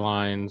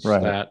storylines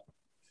that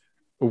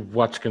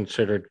what's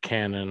considered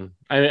canon.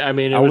 I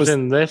mean, it was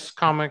in this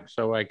comic,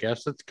 so I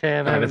guess it's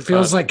canon. And it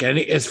feels like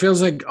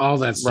all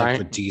that stuff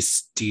with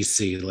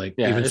DC, like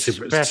even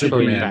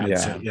Superman.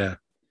 Yeah.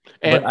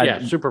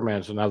 And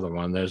Superman's another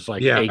one. There's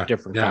like 8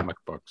 different comic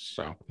books.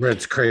 So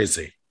it's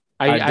crazy.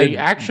 I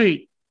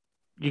actually,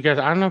 you guys,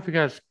 I don't know if you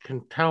guys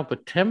can tell,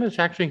 but Tim is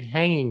actually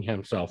hanging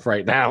himself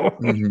right now,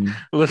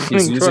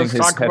 listening to us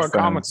talk about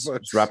comic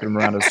books, wrapping him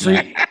around his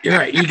neck. You're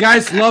right. You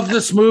guys love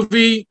this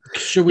movie.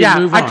 Should we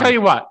move on? I tell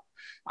you what.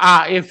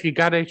 If you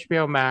got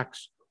HBO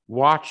Max,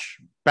 watch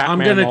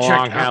Batman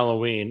Long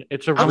Halloween.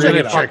 It's a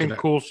really fucking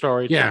cool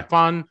story. It's a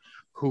fun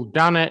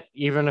whodunit,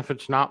 even if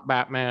it's not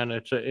Batman.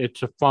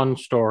 It's a fun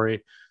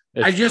story.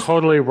 It's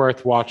totally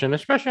worth watching,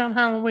 especially on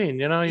Halloween.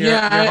 You know, you're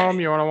home,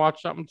 you want to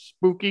watch something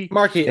spooky.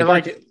 Marky,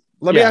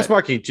 let me ask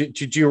Marky,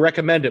 do you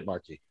recommend it,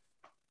 Marky?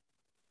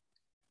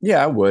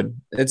 Yeah, I would.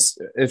 It's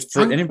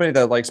for anybody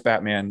that likes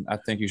Batman. I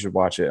think you should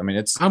watch it. I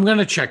mean, I'm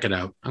gonna check it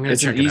out.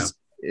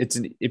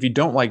 If you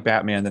don't like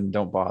Batman, then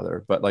don't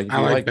bother. But like, if you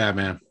like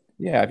Batman,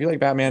 if you like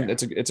Batman,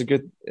 it's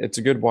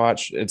a good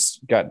watch. It's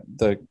got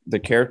the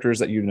characters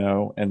that you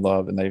know and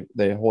love, and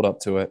they hold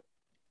up to it.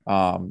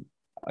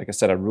 Like I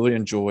said, I really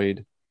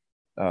enjoyed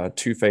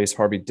Two-Face,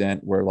 Harvey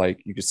Dent, where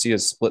like you could see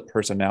his split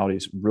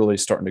personalities really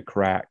starting to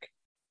crack.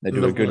 They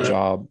do a good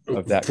job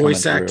of that.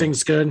 Voice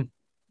acting's good.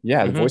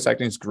 Yeah, the voice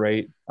acting is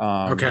great.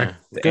 The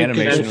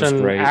animation was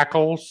great.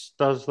 Ackles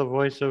does the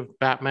voice of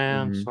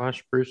Batman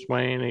 / Bruce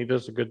Wayne. He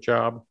does a good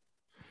job.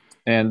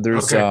 And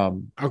there's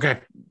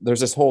there's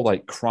this whole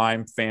like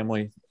crime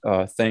family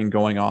thing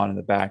going on in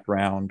the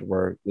background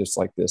where there's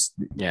like this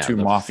two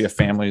mafia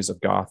families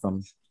of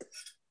Gotham.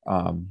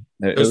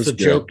 Does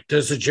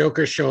the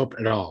Joker show up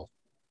at all?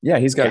 Yeah,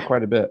 he's got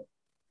quite a bit.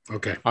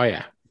 Okay. Oh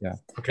yeah. Yeah.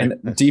 Okay. And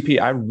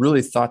DP, I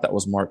really thought that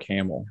was Mark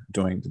Hamill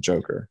doing the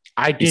Joker.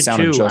 I did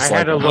too.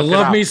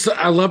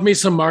 I love me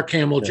some Mark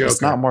Hamill Joker.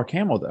 It's not Mark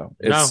Hamill though.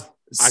 It's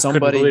I couldn't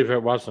believe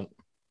it wasn't.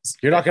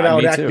 You're not going to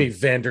out-act me,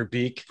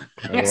 Vanderbeek.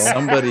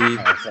 Somebody.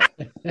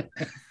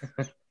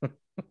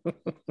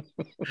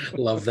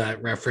 Love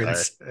that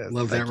reference.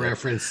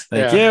 Reference.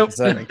 Thank you. Is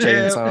that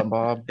Chainsaw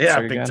Bob? Yeah,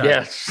 big time.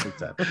 Yes.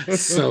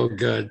 So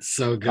good.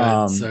 So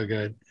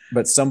good.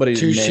 But somebody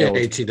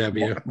nailed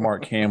TW.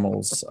 Mark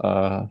Hamill's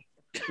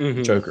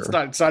Joker.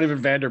 It's not even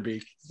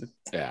Vanderbeek.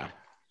 Yeah.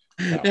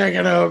 You're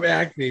going to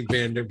act me,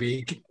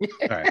 Vanderbeek.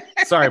 All right.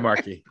 Sorry,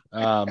 Marky.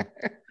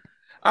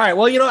 All right.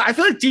 Well, I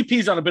feel like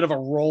DP's on a bit of a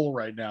roll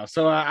right now,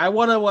 so I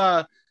want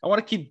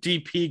to keep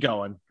DP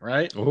going,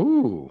 right?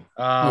 Ooh.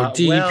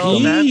 DP. Well,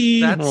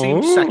 that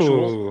seems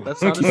sexual. That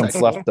sounds sexual.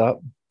 Fluffed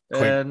up.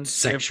 And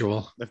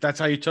sexual. If that's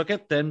how you took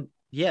it, then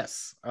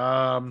yes.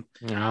 I'll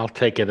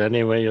take it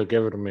anyway. You'll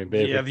give it to me,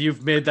 baby. Yeah,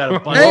 you've made that a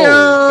bunch.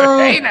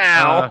 Hey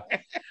now.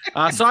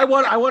 So I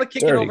want to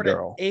kick it over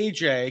girl. to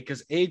AJ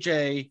because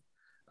AJ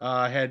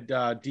had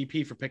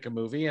DP for pick a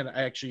movie, and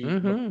I actually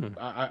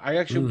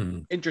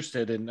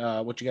interested in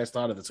what you guys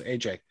thought of this.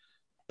 AJ,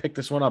 pick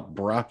this one up,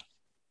 bruh.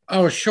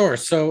 Oh, sure.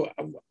 So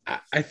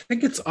I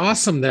think it's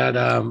awesome that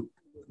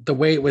the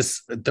way it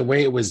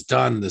was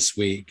done this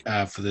week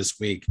for this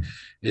week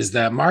is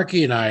that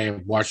Marky and I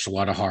have watched a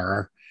lot of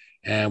horror,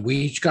 and we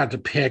each got to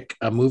pick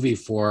a movie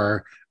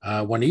for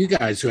one of you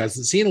guys who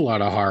hasn't seen a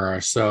lot of horror.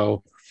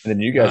 So. And then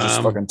you guys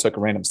just fucking took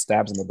random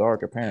stabs in the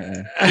dark,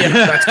 apparently. Yeah,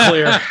 that's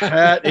clear.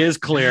 That is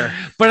clear.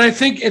 But I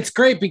think it's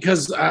great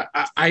because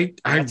I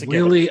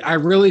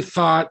really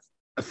thought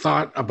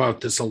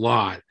about this a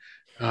lot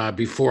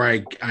before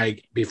I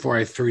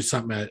threw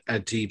something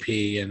at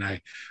DP, and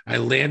I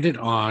landed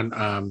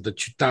on the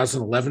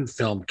 2011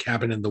 film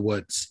Cabin in the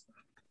Woods,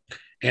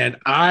 and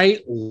I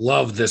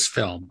love this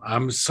film.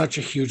 I'm such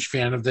a huge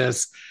fan of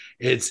this.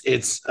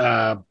 It's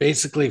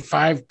basically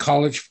 5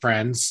 college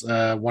friends.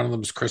 One of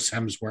them is Chris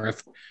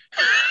Hemsworth,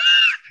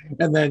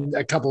 and then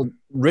a couple.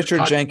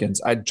 Richard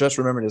Jenkins. I just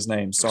remembered his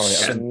name. Sorry.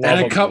 And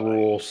a couple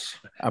rules.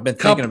 I've been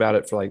thinking about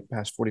it for like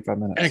past 45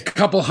 minutes. and a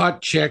couple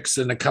hot chicks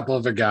and a couple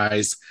other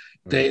guys.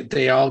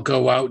 They all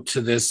go out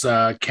to this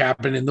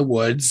cabin in the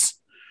woods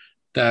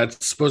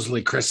that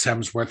supposedly Chris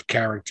Hemsworth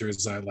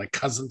characters like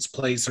cousin's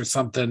place or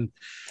something.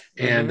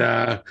 And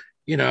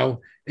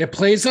it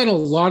plays on a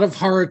lot of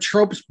horror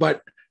tropes,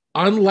 but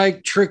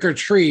unlike Trick or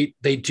Treat,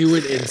 they do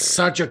it in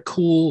such a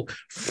cool,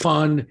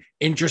 fun,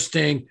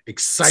 interesting,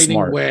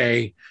 exciting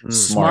way,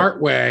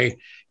 smart way.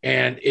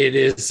 And it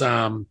is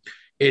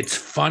it's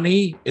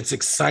funny, it's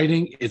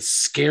exciting, it's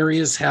scary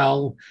as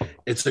hell.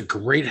 It's a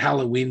great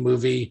Halloween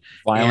movie.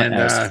 Violent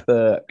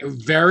and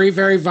very,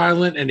 very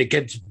violent, and it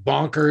gets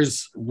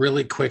bonkers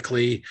really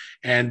quickly.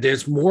 And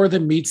there's more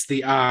than meets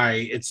the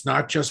eye. It's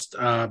not just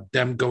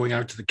them going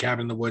out to the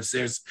cabin in the woods.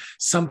 There's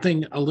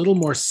something a little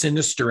more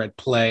sinister at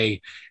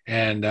play.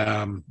 And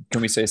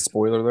can we say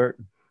spoiler alert?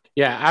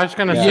 Yeah, I was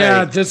gonna say.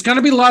 Yeah, there's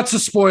gonna be lots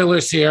of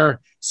spoilers here.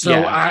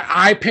 So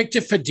I picked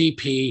it for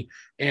DP.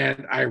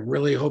 And I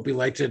really hope he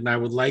liked it. And I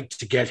would like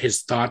to get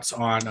his thoughts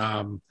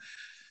on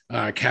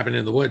Cabin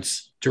in the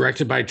Woods,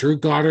 directed by Drew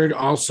Goddard.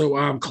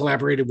 Also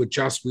collaborated with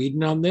Joss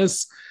Whedon on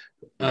this.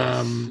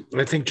 I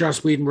think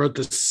Joss Whedon wrote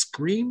the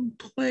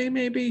screenplay,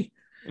 maybe.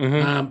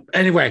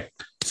 Anyway,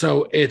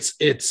 so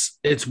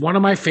it's one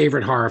of my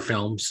favorite horror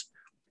films.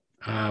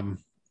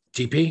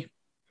 DP.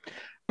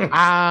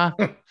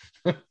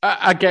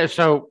 Again,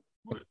 so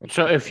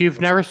if you've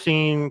never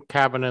seen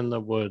Cabin in the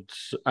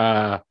Woods,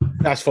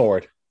 fast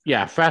forward.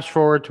 Yeah, fast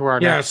forward to our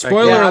next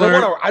spoiler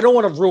alert. I don't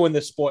want to ruin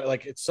this spoil.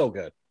 Like, it's so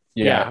good.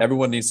 Yeah,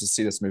 everyone needs to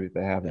see this movie if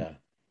they haven't.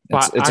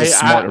 Yeah. It's a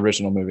smart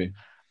original movie.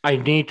 I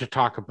need to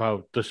talk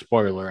about the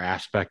spoiler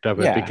aspect of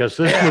it because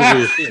this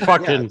movie is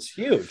fucking it's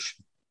huge,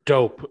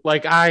 dope.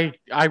 Like I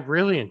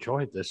really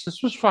enjoyed this.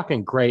 This was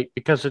fucking great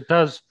because it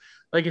does,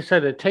 like you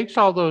said, it takes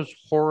all those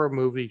horror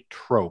movie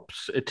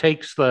tropes. It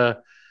takes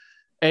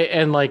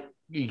and like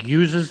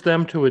uses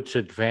them to its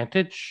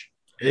advantage.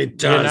 It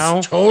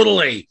does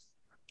totally.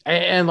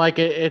 And like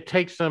it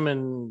takes them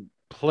and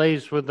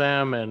plays with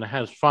them and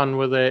has fun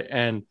with it,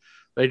 and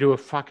they do a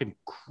fucking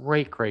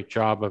great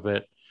job of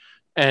it.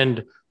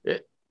 And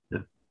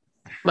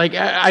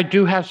I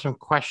do have some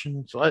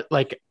questions.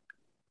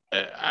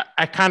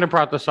 I kind of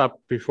brought this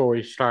up before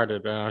we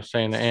started. I was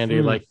saying to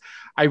Andy, like,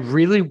 I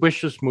really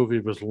wish this movie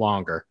was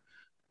longer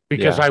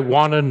because I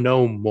want to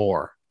know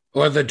more.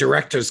 Or the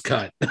director's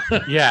cut.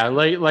 Yeah,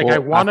 I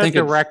want a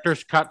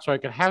director's cut so I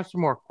could have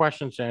some more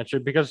questions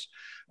answered because,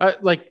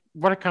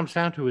 what it comes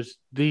down to is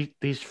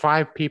these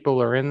 5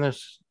 people are in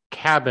this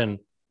cabin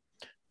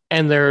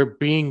and they're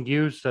being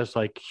used as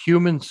like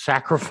human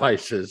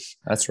sacrifices.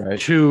 That's right.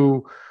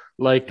 To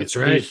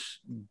these,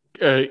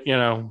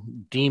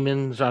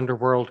 demons,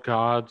 underworld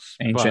gods,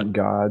 ancient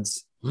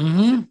gods.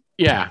 Mm-hmm.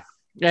 Yeah,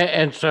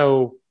 and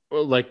so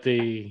like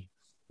the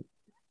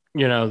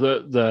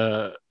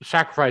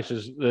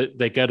sacrifices that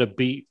they got to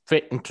be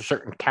fit into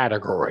certain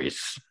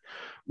categories,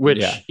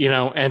 which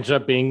ends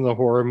up being the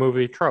horror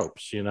movie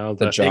tropes.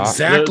 The jock.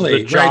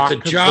 Exactly, the jock,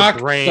 right? The jock,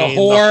 the brain, the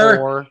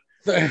whore,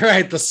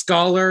 the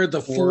scholar,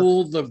 the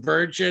fool, the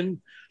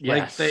virgin.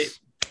 Yes.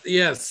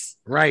 Yes,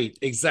 right,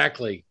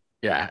 exactly.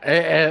 Yeah,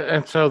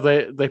 and so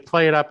they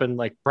play it up, and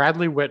like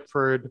Bradley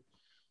Whitford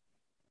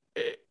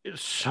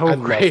is so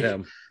great. Love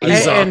him.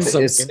 He's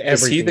awesome.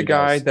 Is he the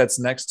guy that's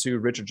next to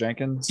Richard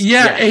Jenkins?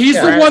 Yeah, he's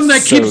the one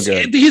that keeps.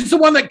 He's the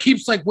one that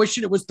keeps like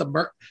wishing it was the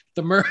merman.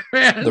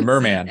 The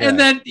merman. And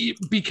then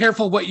be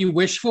careful what you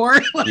wish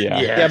for.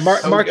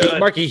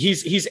 Marky.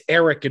 He's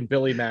Eric and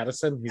Billy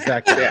Madison. He's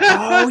that guy.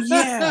 Oh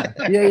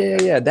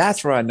yeah.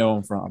 That's where I know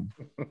him from.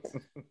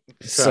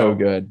 So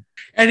good.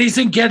 And he's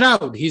in Get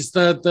Out. He's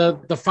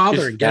the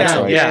father in Get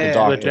Out. Right.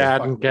 Yeah, the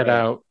dad in Get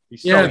Out.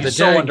 He's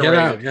so underrated. Get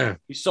Out. Yeah,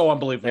 he's so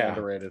unbelievably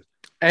underrated.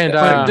 And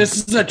but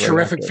this is a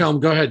terrific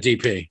film. Go ahead,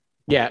 DP.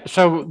 Yeah.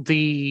 So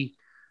the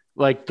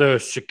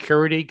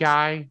security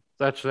guy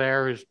that's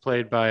there is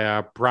played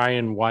by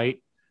Brian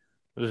White,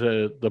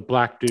 the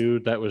black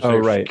dude that was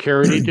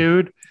security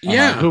dude.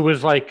 Yeah, who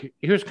was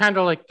he was kind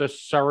of like the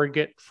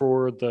surrogate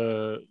for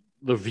the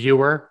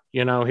viewer.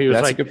 He was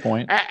that's a good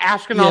point.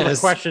 Asking all the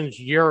questions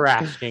you're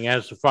asking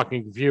as a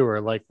fucking viewer.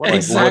 Like, what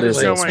is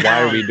this?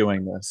 Why are we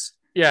doing this?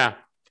 Yeah.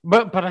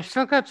 But I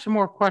still got some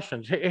more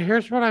questions.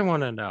 Here's what I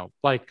want to know.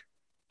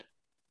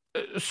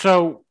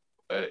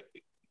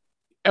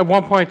 At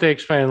one point they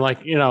explain,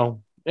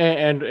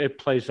 and it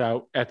plays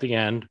out at the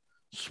end.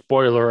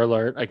 Spoiler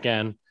alert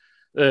again.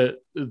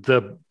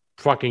 The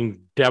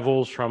fucking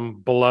devils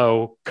from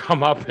below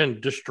come up and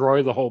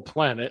destroy the whole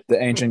planet.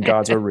 The ancient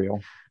gods are real.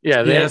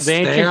 Yeah, the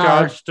ancient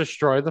gods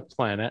destroy the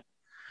planet.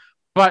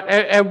 But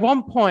at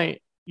one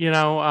point, they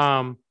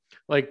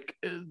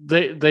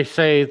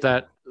say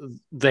that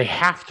they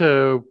have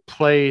to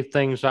play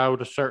things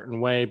out a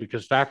certain way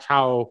because that's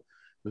how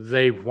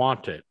they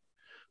want it.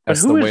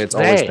 That's the way it's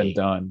always been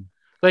done.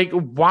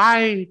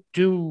 Why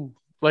do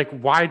like,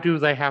 why do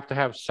they have to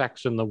have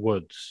sex in the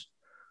woods?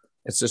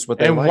 It's just what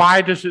they And like.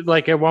 why does it,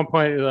 like, at one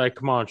point, like,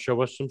 come on,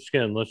 show us some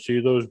skin. Let's see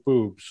those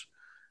boobs.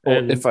 Well,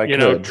 And, if I you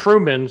know, could.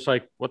 Truman's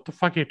like, what the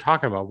fuck are you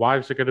talking about? Why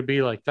is it going to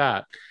be like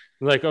that?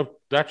 Like, oh,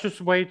 that's just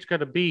the way it's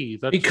going to be.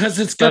 Because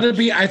it's going to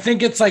be, I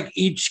think it's like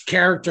each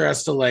character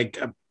has to like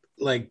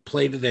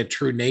play to their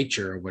true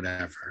nature or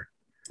whatever.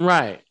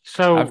 Right.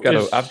 So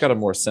I've got a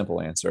more simple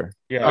answer.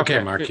 Yeah.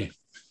 Okay, Marky.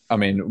 I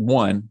mean,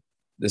 one,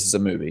 this is a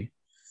movie.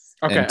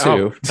 Okay. And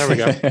two, there we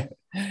go.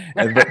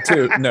 but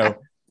two, no.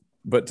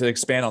 But to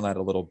expand on that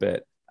a little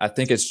bit, I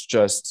think it's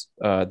just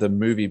the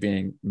movie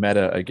being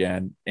meta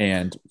again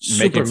and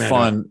making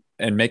fun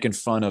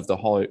of the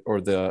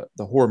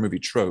horror movie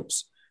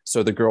tropes.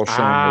 So the girl showing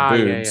her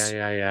boobs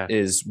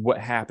is what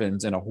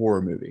happens in a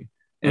horror movie.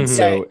 And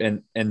so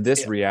in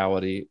this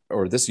reality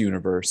or this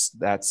universe,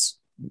 that's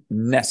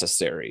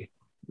necessary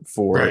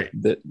for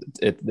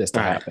this to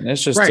happen.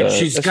 It's just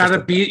she's got to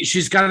be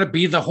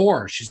the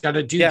whore. She's got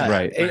to do that.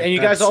 Right. And you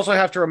guys also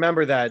have to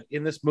remember that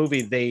in this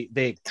movie,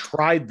 they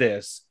tried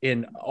this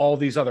in all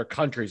these other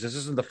countries. This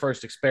isn't the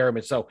first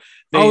experiment. So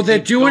they're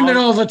doing it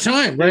all the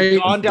time, right?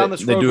 They've gone down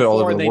this road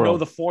before, and they know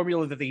the the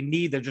formula that they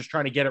need. They're just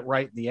trying to get it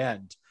right in the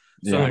end.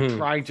 So they're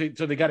trying to.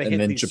 So they got to hit.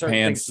 And then these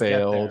Japan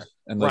failed,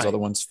 and those other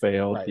ones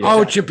failed. Right. Yeah.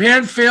 Oh,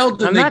 Japan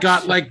failed, and they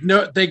got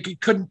they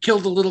couldn't kill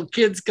the little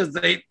kids because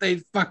they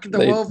fucked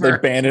them over. They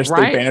banished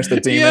the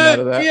demon out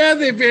of that. Yeah,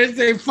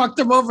 they fucked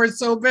them over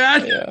so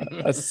bad. Yeah,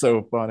 that's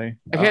so funny.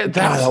 God,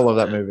 I love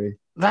that movie.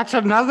 That's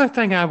another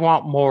thing I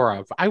want more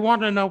of. I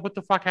want to know what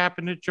the fuck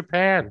happened in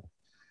Japan.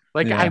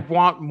 Like, I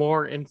want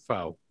more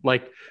info.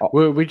 Like,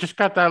 we just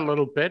got that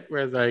little bit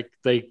where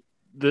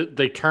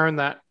they turn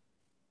that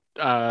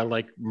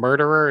like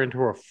murderer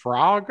into a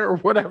frog or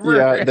whatever.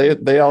 Yeah,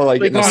 they all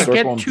like in a circle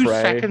get and 2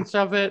 pray. seconds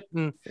of it.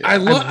 And I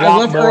want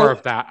love more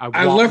of that.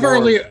 I love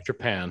early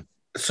Japan.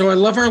 So I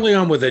love early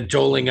on with it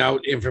doling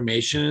out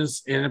information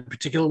in a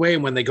particular way,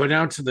 and when they go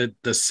down to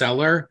the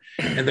cellar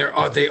and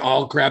they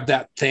all grab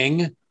that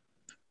thing,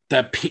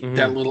 that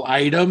little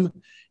item,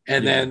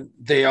 and then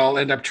they all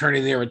end up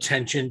turning their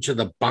attention to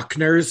the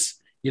Buckners,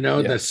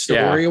 the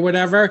story or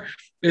whatever.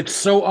 It's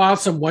so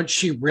awesome once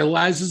she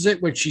realizes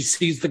it, when she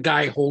sees the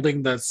guy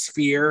holding the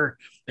sphere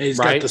and he's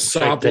got the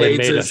saw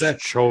blades.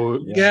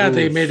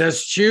 They made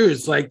us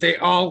choose. Like, they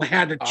all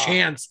had a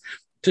chance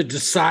to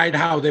decide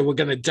how they were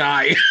going to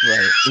die.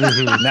 Right.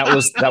 And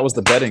that was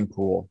the betting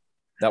pool.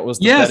 That was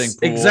the betting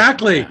pool.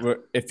 Exactly. I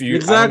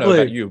don't know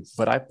about you,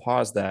 but I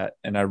paused that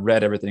and I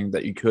read everything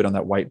that you could on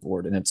that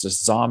whiteboard, and it's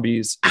just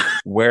zombies,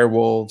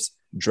 werewolves,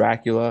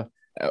 Dracula.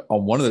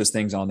 On one of those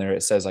things on there,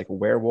 it says like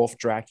werewolf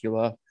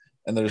Dracula.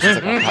 And there's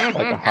just like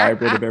a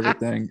hybrid of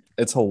everything.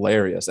 It's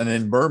hilarious. And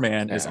then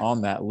Merman is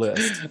on that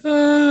list.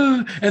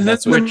 And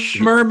that's when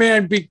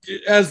Merman,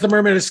 as the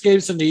merman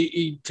escapes and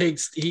he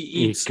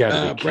eats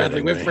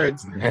Bradley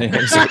Whitford's. You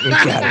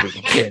gotta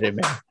be kidding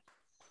me.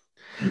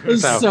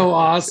 It's so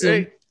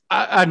awesome.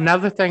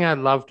 Another thing I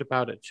loved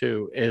about it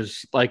too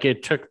is like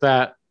it took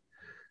that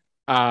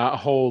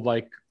whole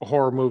like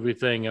horror movie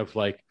thing of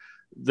like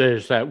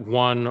there's that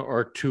 1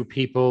 or 2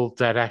 people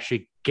that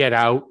actually get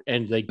out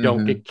and they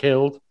don't get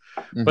killed.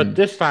 But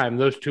this time,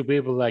 those 2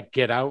 people that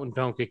get out and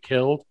don't get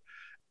killed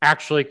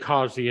actually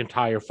cause the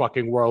entire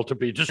fucking world to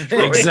be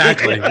destroyed.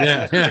 Exactly.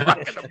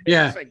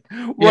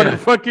 What a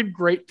fucking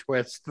great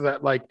twist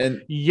that, like,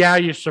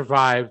 you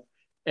survived,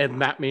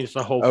 and that means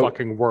the whole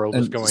fucking world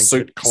is going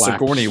to collapse.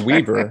 Sigourney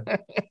Weaver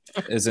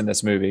is in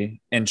this movie,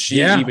 and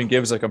she even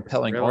gives a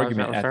compelling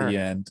argument at the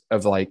end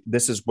of like,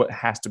 this is what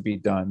has to be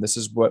done. This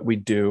is what we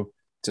do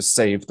to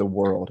save the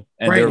world.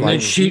 And they're like,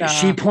 she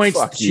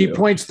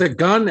points the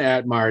gun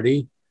at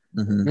Marty.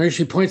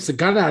 She points the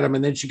gun at him,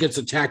 and then she gets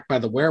attacked by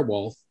the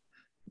werewolf.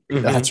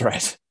 That's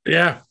right.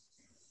 Yeah,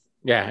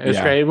 it's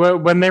great.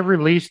 When they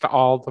released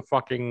all the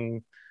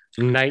fucking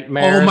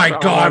nightmares. Oh my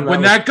god!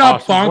 When that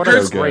got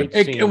bonkers,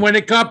 when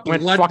it got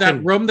blood,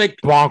 that room, they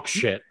bonk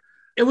shit.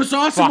 It was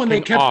awesome when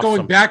they kept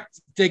going back.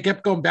 They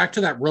kept going back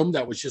to that room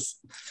that was just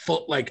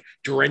full, like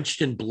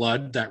drenched in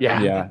blood. That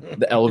room.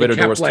 The elevator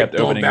doors kept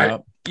opening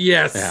up.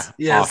 Yes,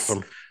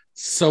 awesome.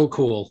 So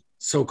cool.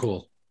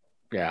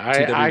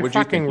 Yeah, I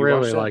fucking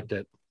really liked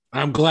it.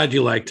 I'm glad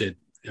you liked it.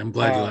 I'm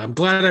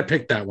glad I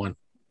picked that one.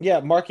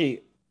 Yeah,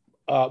 Marky.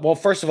 Well,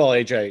 first of all,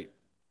 AJ,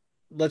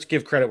 let's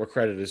give credit where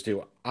credit is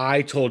due.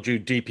 I told you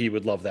DP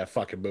would love that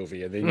fucking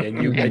movie,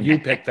 and you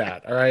picked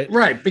that. All right,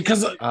 right?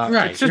 Because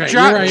Josh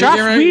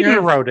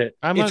Whedon wrote it.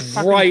 It's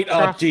right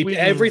up deep.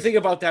 Everything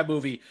about that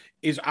movie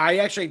is. I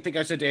actually think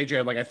I said to AJ,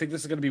 I'm like, I think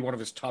this is going to be one of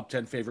his top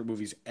 10 favorite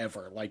movies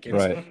ever. Like,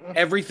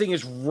 everything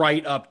is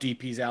right up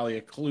DP's alley,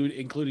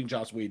 including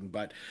Joss Whedon.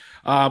 But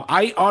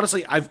I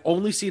honestly, I've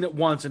only seen it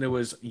once, and it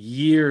was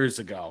years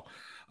ago.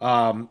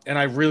 And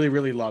I really,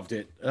 really loved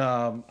it.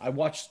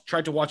 I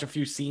tried to watch a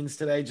few scenes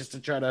today just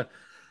to try to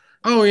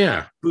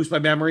boost my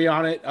memory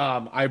on it.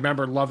 I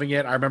remember loving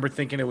it. I remember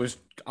thinking it was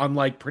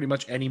unlike pretty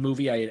much any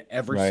movie I had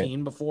ever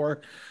seen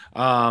before.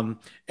 And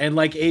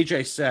like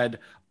AJ said,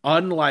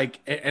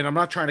 unlike, and I'm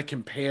not trying to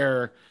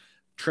compare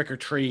Trick or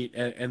Treat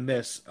and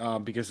this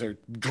because they're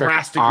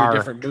drastically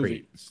different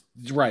movies.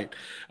 Right.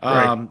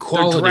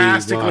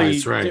 Quality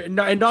wise, right. And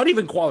not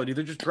even quality.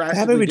 They're just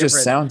drastically That movie different.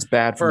 just sounds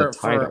bad from the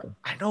title.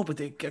 I know, but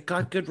they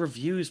got good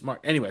reviews, Mark.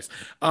 Anyways.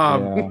 I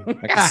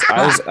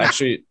was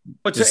actually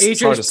but to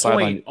AJ's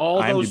point,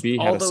 IMDb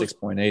had a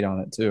 6.8 on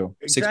it too.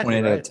 Exactly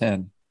 6.8 out of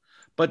 10.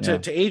 But to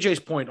AJ's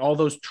point, all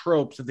those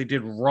tropes that they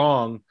did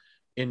wrong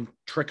in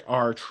Trick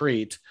or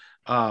Treat,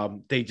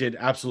 they did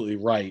absolutely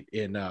right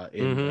in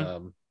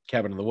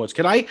Cabin in the Woods.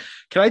 Can I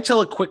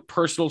tell a quick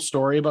personal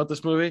story about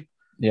this movie?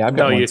 Yeah, I've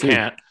got one too.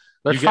 Can't.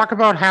 Let's talk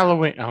about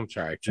Halloween. I'm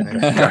sorry.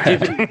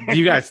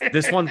 You guys,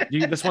 this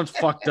one's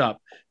fucked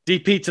up.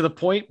 DP, to the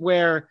point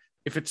where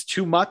if it's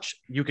too much,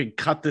 you can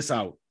cut this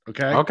out.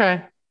 Okay.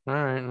 Okay. All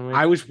right.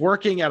 I was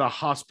working at a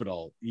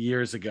hospital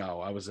years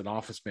ago. I was an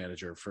office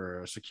manager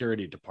for a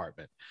security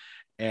department,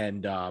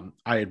 and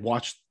I had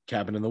watched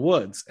Cabin in the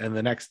Woods. And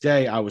the next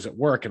day I was at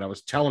work and I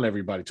was telling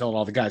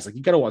all the guys, like,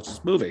 you got to watch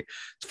this movie.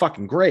 It's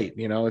fucking great.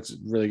 You know, it's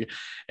really good.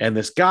 And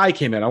this guy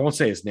came in, I won't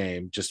say his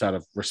name just out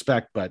of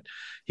respect, but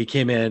he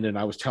came in and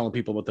I was telling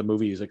people about the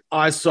movie. He's like,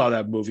 I saw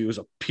that movie. It was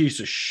a piece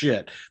of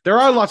shit. There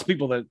are lots of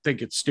people that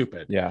think it's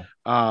stupid. Yeah.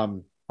 I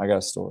got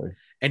a story.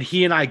 And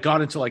he and I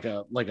got into like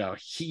a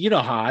you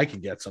know how I can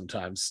get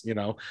sometimes, you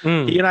know.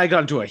 He and I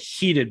got into a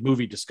heated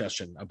movie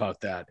discussion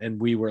about that, and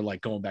we were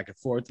like going back and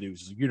forth. And he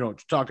was like, you know what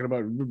you're talking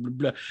about, blah, blah,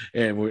 blah.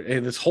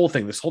 And this whole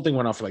thing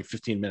went on for like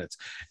 15 minutes.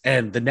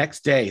 And the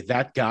next day,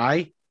 that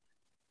guy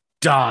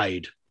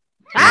died.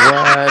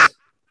 What?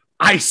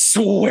 I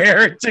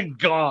swear to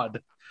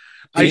God.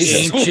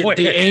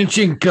 The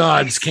ancient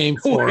gods came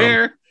for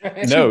him.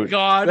 No,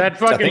 God, that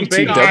fucking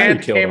big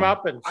hand came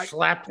up and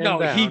slapped him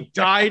down. He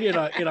died in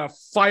a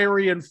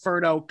fiery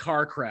inferno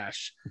car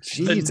crash.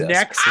 Jesus the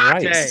next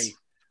Christ. day,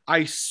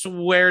 I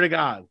swear to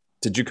God.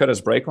 Did you cut his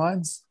brake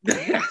lines?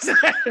 I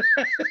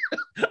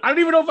don't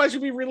even know if I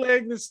should be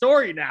relaying this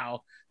story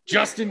now,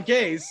 just in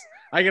case.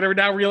 I gotta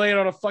now relay it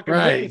on a fucking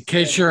right, in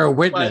case you're a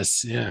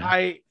witness. But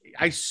yeah,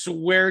 I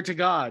swear to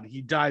God,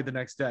 he died the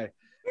next day.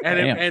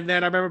 And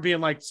then I remember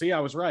being like, "See, I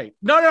was right."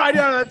 No, I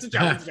know that's a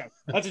joke.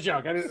 That's a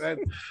joke.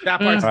 That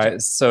part's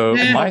right. So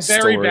my very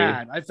story,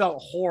 bad. I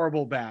felt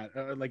horribly bad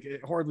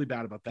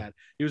about that.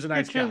 He was a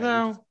nice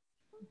guy,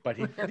 but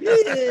he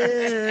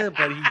did.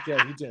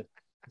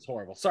 It's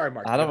horrible. Sorry,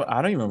 Mark. I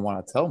don't even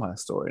want to tell my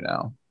story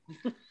now.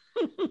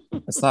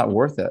 It's not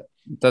worth it.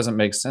 It doesn't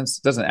make sense.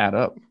 It doesn't add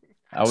up.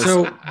 One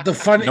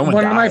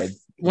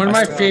of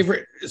my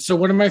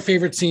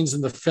favorite scenes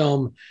in the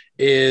film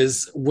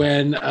is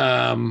when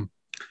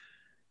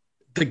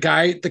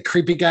the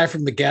creepy guy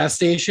from the gas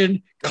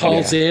station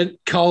calls in.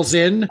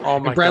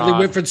 And Bradley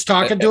Whitford's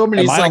talking to him,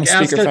 and he's like,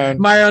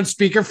 "Am I on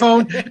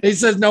speakerphone?" And he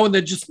says no, and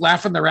they're just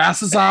laughing their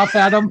asses off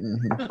at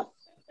him.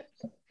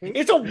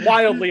 It's a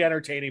wildly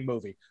entertaining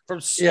movie.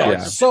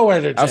 So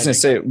entertaining. I was going to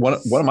say one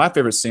of my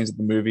favorite scenes of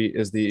the movie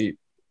is the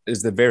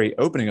very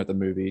opening of the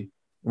movie.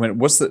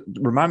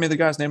 Remind me of the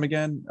guy's name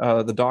again?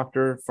 The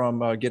doctor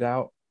from Get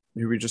Out,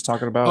 who we were just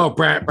talking about. Oh,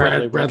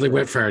 Bradley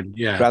Whitford.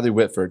 Yeah. Bradley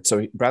Whitford.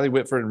 So Bradley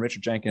Whitford and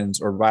Richard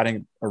Jenkins are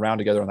riding around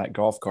together on that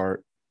golf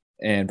cart,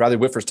 and Bradley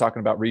Whitford's talking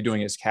about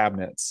redoing his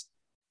cabinets.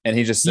 And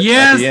he just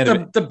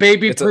the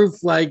baby proof,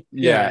 and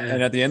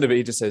at the end of it,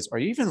 he just says, "Are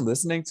you even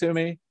listening to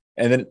me?"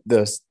 And then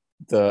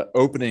the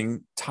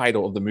opening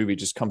title of the movie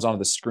just comes onto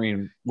the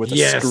screen with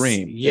a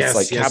scream. It's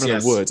like Cabin in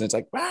the Woods, and it's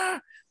like, ah!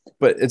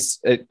 But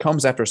it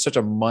comes after such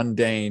a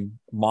mundane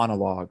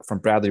monologue from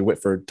Bradley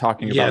Whitford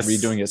talking about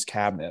redoing his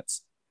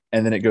cabinets.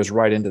 And then it goes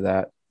right into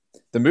that.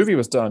 The movie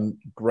was done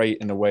great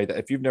in a way that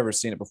if you've never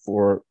seen it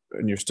before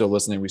and you're still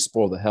listening, we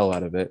spoil the hell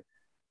out of it.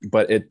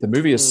 But the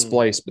movie is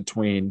spliced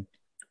between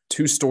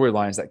two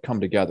storylines that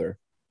come together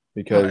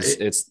because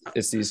it's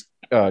these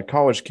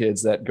college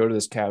kids that go to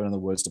this cabin in the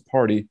woods to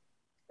party.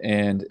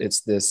 And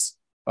it's this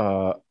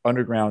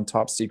underground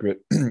top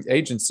secret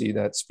agency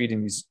that's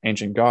feeding these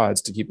ancient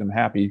gods to keep them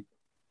happy,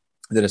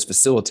 that is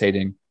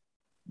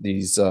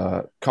these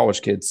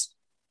college kids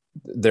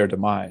their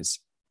demise.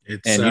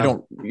 And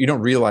you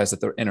don't realize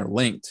that they're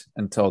interlinked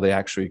until they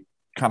actually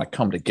kind of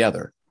come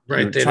together.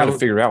 Right. They're trying to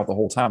figure out the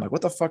whole time, like,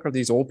 what the fuck are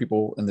these old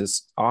people in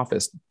this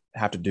office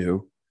have to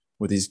do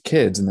with these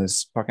kids in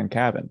this fucking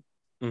cabin?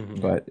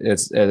 Mm-hmm. But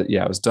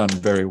it was done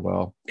very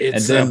well.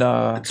 It's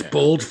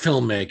bold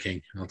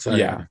filmmaking. I'll tell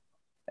you.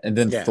 And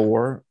then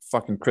Thor,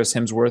 fucking Chris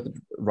Hemsworth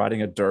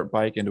riding a dirt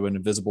bike into an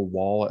invisible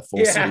wall at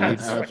full speed.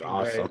 That's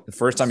awesome. The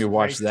first time you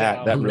watch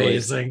that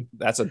amazing. Really,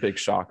 that's a big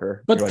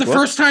shocker. But the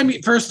first time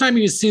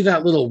you see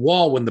that little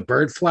wall when the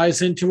bird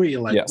flies into it,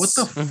 you're like, what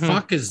the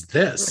fuck is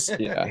this?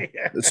 Yeah.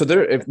 So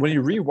when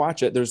you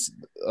rewatch it, there's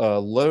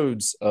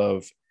loads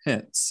of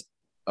hints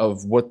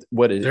of what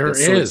it there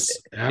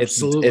is.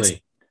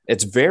 Absolutely.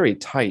 It's very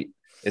tight.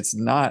 It's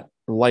not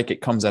like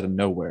it comes out of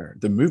nowhere.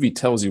 The movie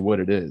tells you what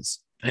it is.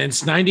 And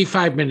it's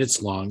 95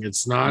 minutes long.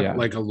 It's not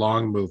like a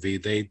long movie.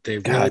 They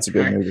really it's a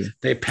good movie.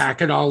 They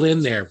pack it all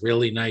in there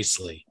really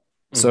nicely.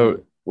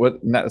 So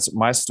That's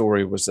my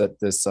story was that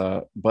this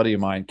buddy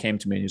of mine came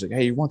to me and he's like,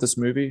 "Hey, you want this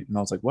movie?" And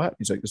I was like, "What?"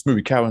 He's like, "This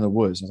movie, Cabin in the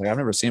Woods." I was like, "I've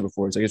never seen it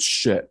before." He's like, "It's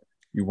shit.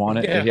 You want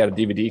it?" Yeah. And he had a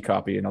DVD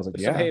copy, and I was like,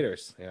 There's "Yeah." some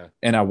haters. Yeah.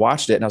 And I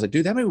watched it, and I was like,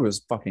 "Dude, that movie was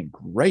fucking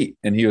great."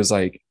 And he was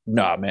like,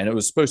 "Nah, man, it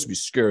was supposed to be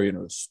scary and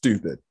it was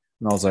stupid."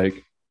 And I was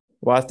like,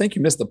 "Well, I think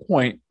you missed the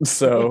point."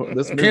 So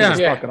this movie is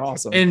fucking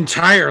awesome.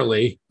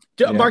 Entirely.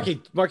 Yeah. Marky,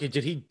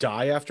 did he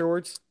die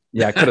afterwards?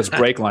 Yeah, I cut his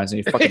brake lines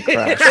and he fucking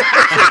crashed.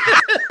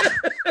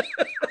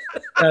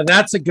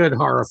 That's a good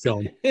horror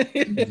film.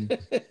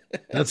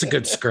 That's a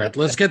good script.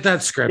 Let's get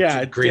that script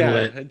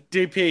greenlit.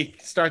 DP,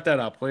 start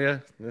that up, will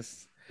you?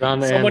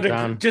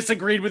 Someone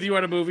disagreed with you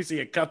on a movie, so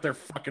you cut their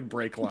fucking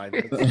brake line.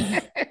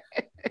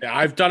 Yeah,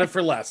 I've done it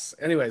for less.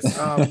 Anyways,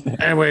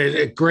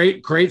 anyway,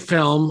 great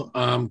film.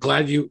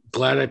 Glad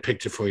I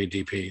picked it for you,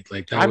 DP.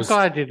 I'm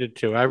glad you did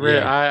too. I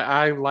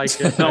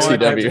like it.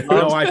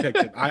 I picked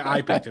it.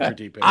 I picked it for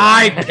DP.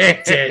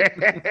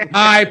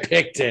 I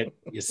picked it.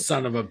 You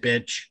son of a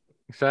bitch.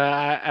 So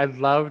I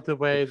love the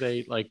way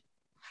they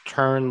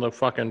turn the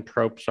fucking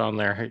tropes on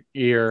their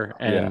ear,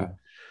 and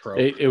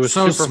it was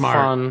so super smart.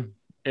 Fun.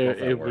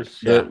 It was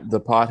the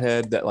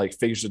pothead that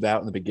figures it out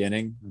in the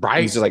beginning.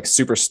 Right. He's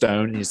super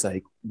stoned and he's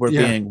like, "We're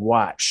being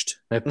watched."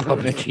 They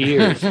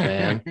puppeteers,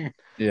 man.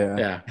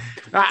 Yeah.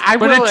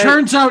 But it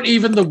turns out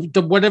even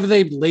the whatever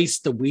they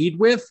laced the weed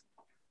with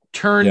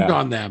turned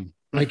on them.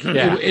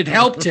 It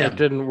helped him. It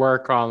didn't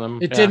work on them.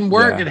 It didn't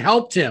work. It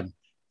helped him.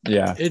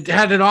 Yeah. It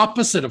had an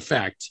opposite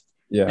effect.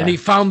 Yeah. And he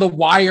found the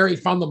wire. He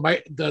found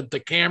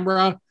the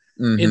camera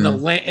in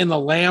the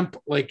lamp.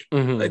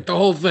 The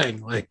whole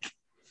thing.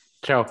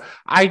 So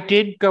I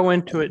did go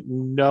into it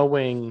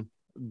knowing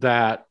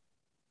that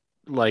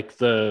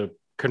the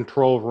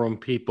control room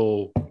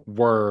people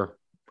were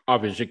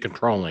obviously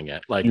controlling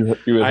it.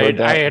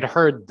 I had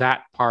heard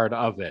that part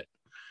of it.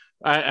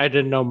 I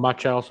didn't know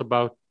much else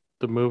about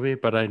the movie,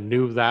 but I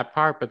knew that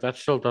part. But that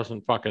still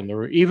doesn't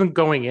fucking even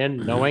going in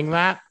knowing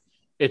that,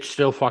 it's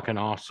still fucking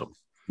awesome.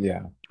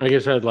 Yeah. Like I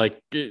said, at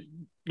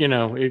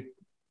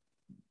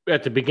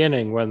the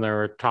beginning when they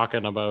were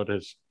talking about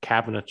his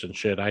cabinets and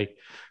shit,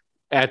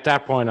 at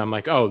that point, I'm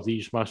like, oh,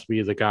 these must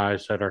be the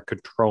guys that are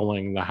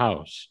controlling the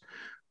house.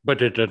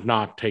 But it did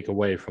not take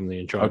away from the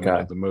enjoyment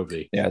of the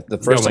movie. Yeah, the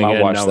first time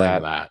I watched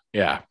that,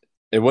 yeah,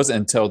 it wasn't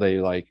until they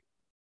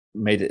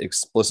made it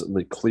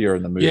explicitly clear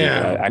in the movie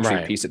that I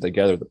actually pieced it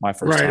together. My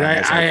first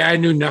time, I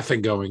knew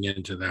nothing going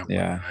into that.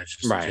 Yeah,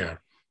 one.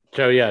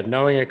 So yeah,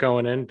 knowing it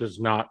going in does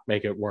not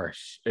make it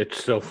worse. It's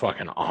still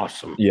fucking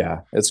awesome.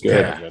 Yeah, it's good.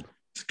 Yeah.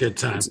 It's a good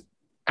time.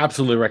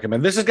 Absolutely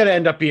recommend. This is going to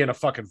end up being a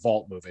fucking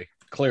vault movie.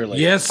 Clearly,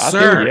 yes,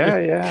 sir.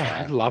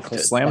 Yeah. I loved it.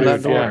 Slam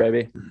that door,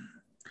 baby.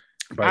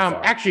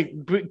 Actually,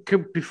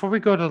 before we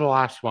go to the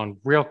last one,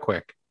 real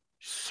quick,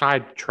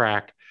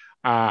 sidetrack.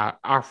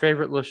 Our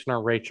favorite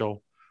listener,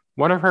 Rachel,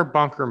 one of her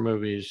bunker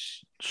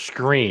movies,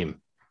 Scream.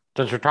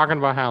 Since we're talking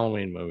about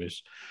Halloween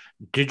movies,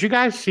 did you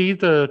guys see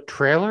the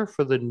trailer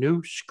for the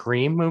new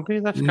Scream movie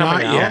that's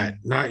coming out?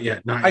 Not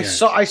yet. I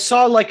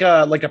saw like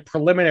a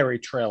preliminary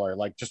trailer.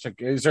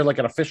 Is there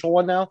an official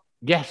one now?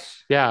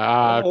 Yes.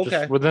 Yeah. Okay.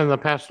 Just within the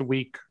past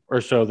week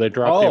or so, they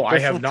dropped the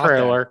official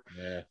trailer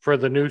for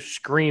the new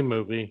Scream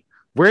movie.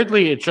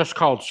 Weirdly, it's just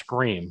called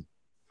Scream.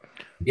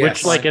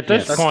 Yes. Which, at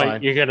this point,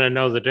 fine. you're gonna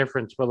know the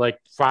difference. But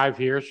 5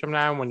 years from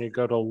now, when you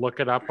go to look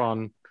it up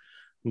on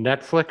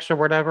Netflix or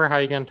whatever, how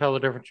you gonna tell the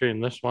difference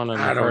between this one and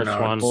the first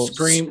one?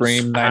 Scream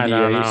 98. I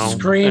don't know.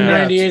 Scream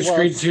 98,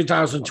 Scream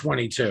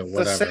 2022. It's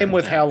the same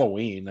with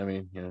Halloween. I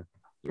mean,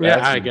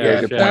 I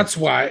guess. That's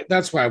why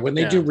when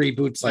they do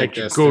reboots like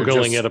this,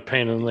 Googling it a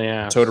pain in the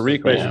ass. Total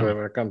Recall. Basically,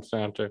 what it comes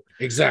down to.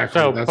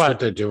 Exactly. So, that's what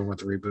they're doing with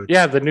the reboots.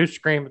 Yeah, the new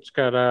Scream. It's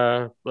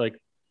got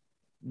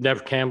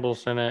Nev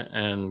Campbell's in it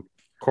and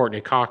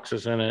Courtney Cox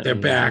is in it. They're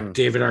back.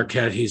 David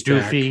Arquette, he's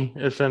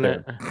Doofy is in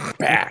it.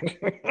 Back.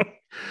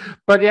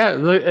 But yeah,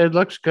 it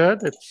looks good.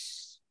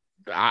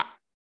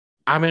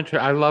 I'm into.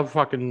 I love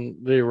fucking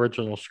the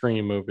original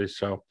Scream movies,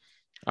 so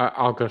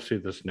I'll go see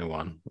this new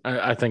one.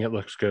 I think it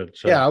looks good.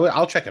 So yeah,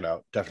 I'll check it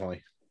out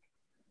definitely.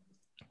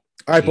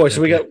 All right, boys.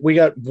 So we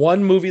got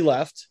one movie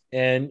left,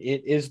 and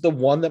it is the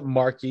one that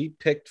Marky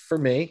picked for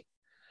me.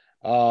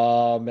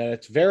 And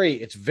it's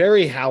very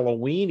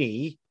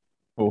Halloweeny.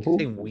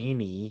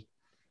 Weenie.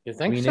 You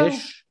think Weenish?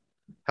 so?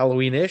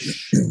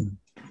 Halloweenish.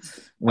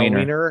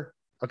 Wiener.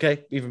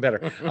 Okay, even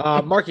better.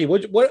 Marky,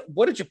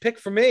 what did you pick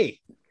for me?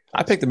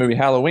 I picked the movie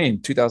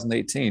Halloween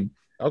 2018.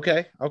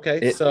 Okay.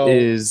 It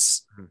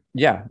is.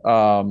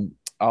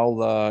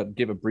 I'll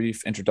give a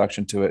brief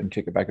introduction to it and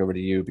kick it back over to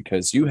you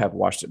because you have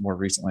watched it more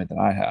recently than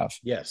I have.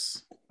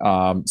 Yes.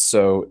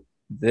 So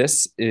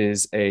this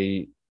is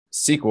a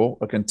sequel,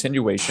 a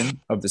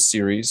continuation of the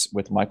series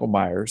with Michael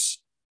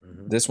Myers.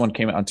 Mm-hmm. This one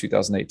came out in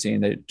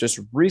 2018. They just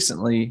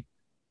recently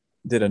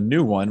did a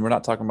new one. We're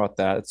not talking about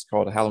that. It's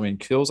called Halloween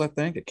Kills, I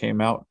think. It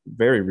came out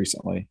very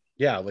recently.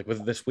 Yeah,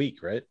 with this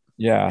week, right?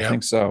 Yeah, I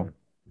think so.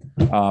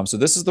 So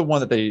this is the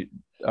one that they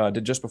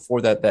did just before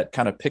that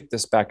kind of picked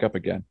this back up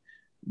again.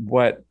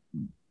 What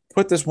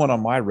put this one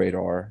on my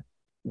radar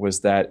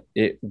was that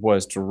it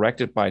was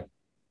directed by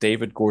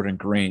David Gordon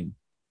Green,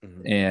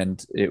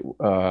 and it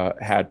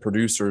had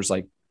producers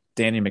like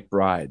Danny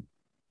McBride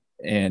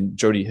and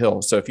Jody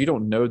Hill. So if you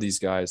don't know these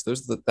guys,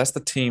 that's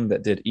the team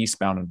that did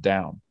Eastbound and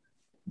Down.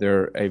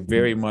 They're a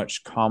very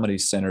much comedy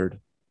centered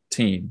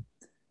team.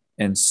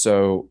 And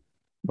so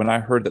when I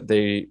heard that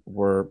they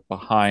were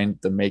behind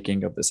the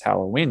making of this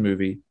Halloween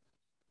movie,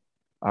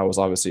 I was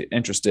obviously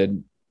interested.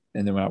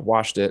 And then when I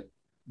watched it,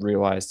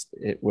 realized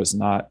it was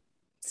not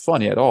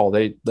funny at all.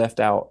 They left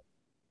out,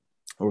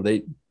 or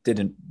they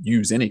didn't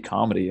use any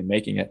comedy in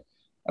making it.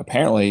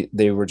 Apparently,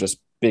 they were just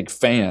big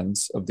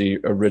fans of the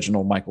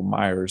original Michael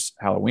Myers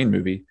Halloween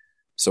movie.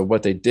 So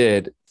what they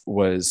did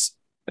was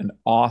an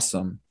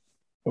awesome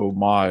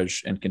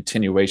homage and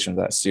continuation of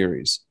that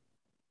series.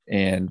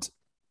 And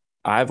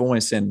I've only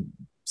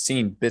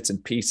seen bits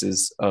and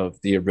pieces of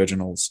the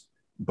originals,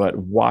 but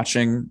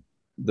watching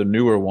the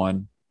newer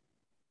one,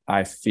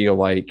 I feel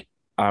like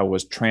I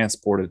was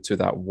transported to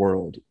that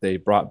world. They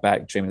brought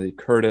back Jamie Lee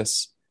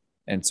Curtis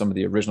and some of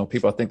the original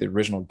people. I think the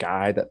original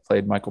guy that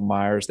played Michael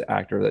Myers, the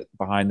actor that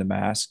behind the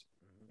mask,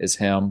 is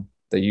him.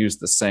 They used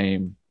the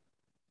same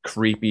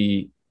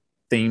creepy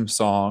theme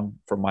song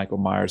for Michael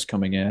Myers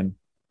coming in,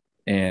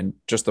 and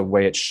just the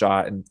way it's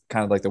shot and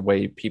kind of like the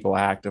way people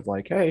act of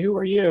like, hey, who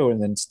are you?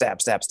 And then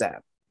stab, stab,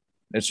 stab.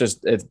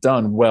 It's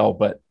done well,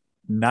 but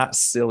not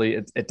silly.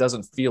 It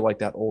doesn't feel like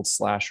that old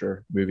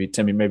slasher movie.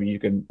 Timmy, maybe you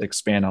can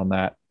expand on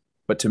that.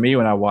 But to me,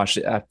 when I watched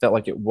it, I felt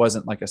like it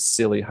wasn't like a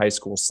silly high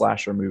school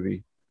slasher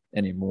movie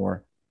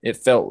anymore. It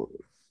felt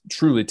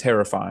truly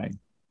terrifying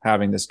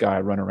having this guy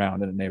run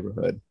around in a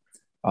neighborhood.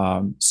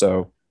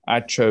 So I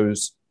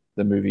chose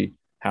the movie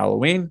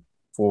Halloween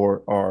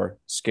for our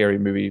scary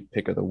movie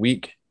pick of the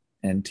week.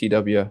 And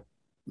TW,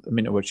 let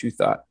me know what you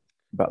thought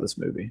about this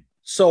movie.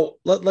 So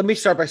let me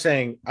start by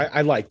saying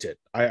I liked it.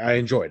 I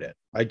enjoyed it.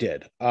 I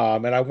did.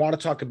 And I want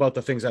to talk about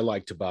the things I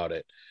liked about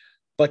it.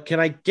 But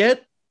can I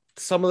get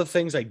some of the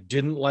things I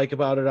didn't like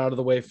about it out of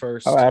the way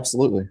first? Oh,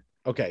 absolutely.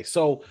 Okay.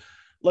 So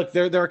look,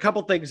 there are a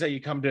couple things that you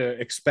come to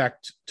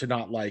expect to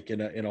not like in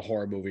a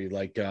horror movie.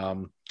 Like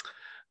the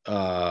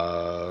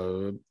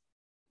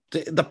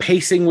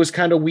pacing was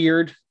kind of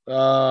weird.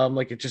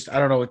 Like it just, I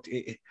don't know.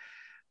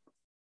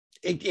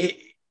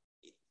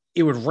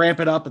 It would ramp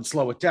it up and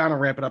slow it down and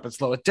ramp it up and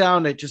slow it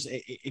down. It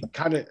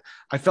kind of,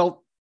 I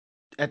felt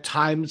at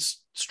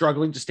times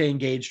struggling to stay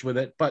engaged with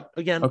it, but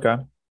again, okay,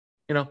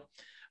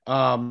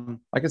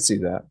 I could see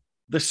that.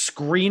 The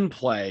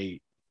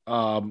screenplay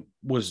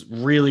was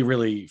really,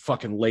 really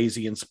fucking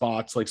lazy in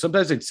spots. Like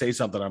sometimes they'd say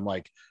something, I'm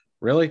like,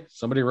 really?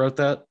 Somebody wrote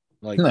that?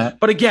 Like,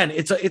 but again,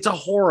 it's a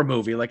horror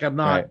movie. Like I'm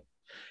not, right.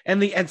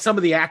 And some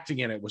of the acting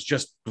in it was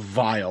just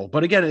vile.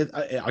 But again,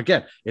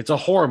 it's a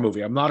horror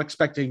movie. I'm not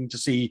expecting to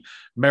see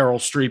Meryl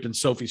Streep and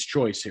Sophie's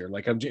Choice here.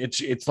 Like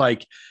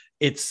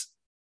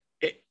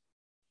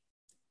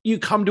you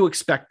come to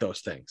expect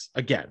those things.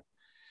 Again,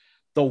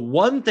 the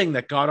one thing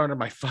that got under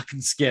my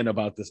fucking skin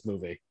about this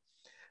movie,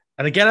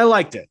 and again, I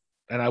liked it,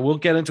 and I will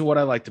get into what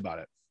I liked about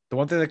it. The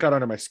one thing that got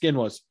under my skin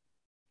was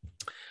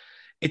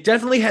it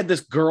definitely had this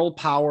girl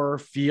power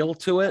feel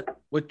to it,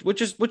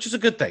 which is a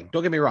good thing.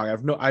 Don't get me wrong.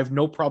 I have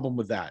no problem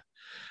with that.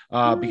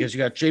 Because you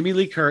got Jamie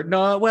Lee Curtis.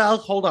 No, well,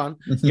 hold on.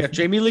 You got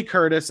Jamie Lee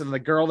Curtis and the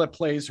girl that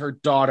plays her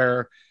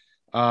daughter.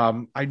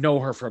 I know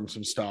her from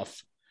some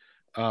stuff.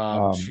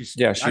 She's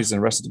in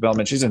Arrested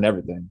Development. She's in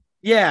everything.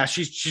 Yeah,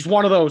 she's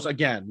one of those.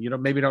 Again,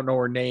 maybe don't know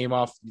her name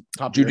off the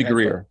top Judy of your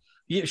head, Greer.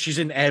 Yeah, she's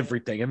in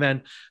everything. And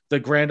then the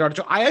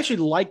granddaughter. I actually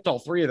liked all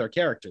three of their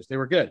characters. They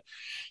were good.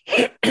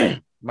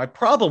 My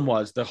problem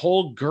was the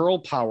whole girl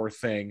power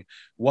thing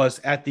was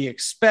at the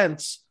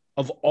expense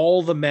of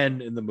all the men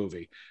in the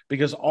movie,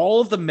 because all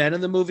of the men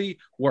in the movie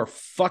were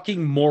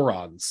fucking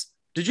morons.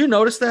 Did you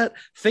notice that?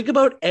 Think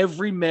about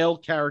every male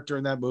character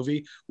in that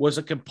movie was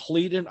a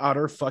complete and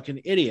utter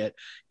fucking idiot.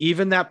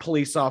 Even that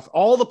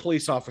all the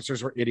police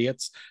officers were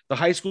idiots. The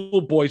high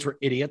school boys were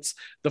idiots.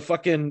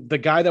 The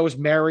guy that was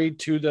married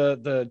to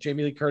the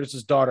Jamie Lee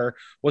Curtis's daughter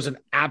was an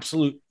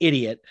absolute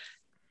idiot.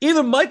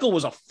 Even Michael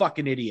was a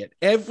fucking idiot.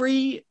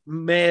 Every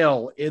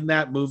male in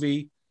that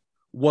movie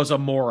was a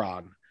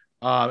moron.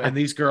 And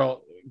these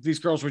girls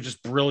were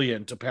just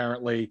brilliant,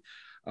 apparently.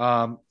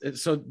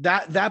 So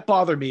that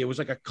bothered me. It was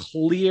like a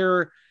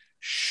clear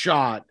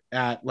shot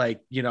at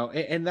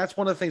and that's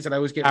one of the things that I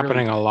always get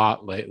happening a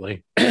lot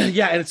lately.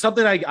 Yeah. And it's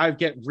something I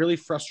get really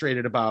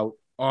frustrated about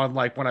on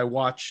when I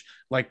watch,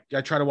 I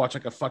try to watch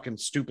a fucking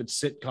stupid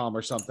sitcom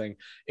or something.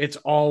 It's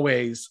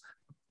always,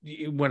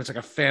 when it's like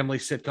a family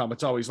sitcom,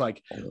 it's always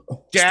like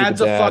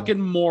dad's a fucking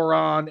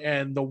moron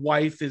and the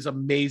wife is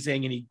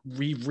amazing and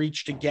he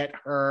reached to get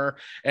her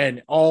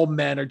and all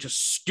men are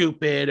just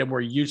stupid and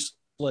we're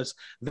useless.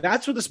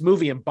 That's what this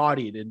movie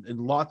embodied in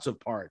lots of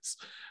parts.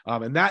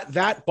 And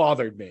that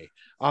bothered me.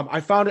 I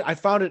found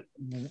it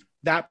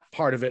that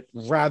part of it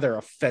rather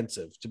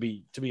offensive, to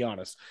be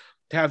honest,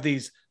 to have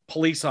these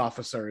police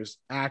officers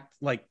act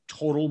like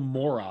total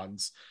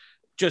morons,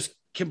 just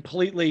get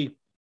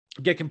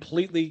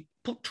completely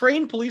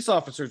trained police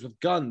officers with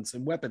guns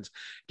and weapons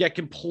get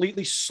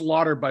completely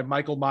slaughtered by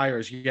Michael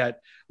Myers.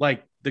 Yet,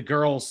 like the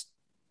girls,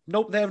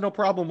 nope, they have no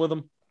problem with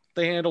him.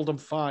 They handled him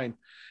fine.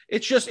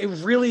 It's just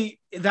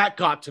that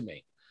got to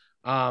me.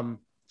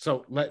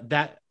 So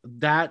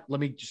let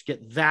me just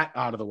get that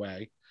out of the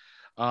way.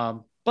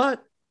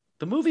 But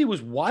the movie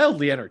was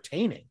wildly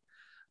entertaining.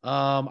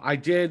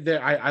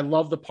 I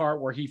love the part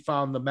where he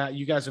found the mat.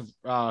 You guys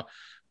have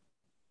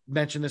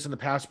mentioned this in the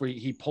past, where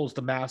he pulls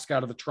the mask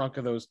out of the trunk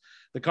of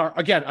the car.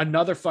 Again,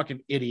 another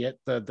fucking idiot.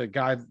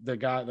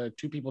 The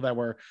two people that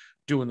were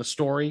doing the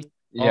story.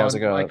 Yeah, it was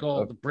like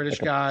Michael, the British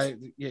guy.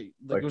 Yeah,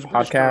 like it was a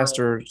podcast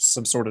or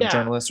some sort of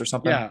journalist or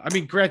something. Yeah, I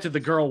mean, granted,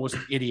 the girl was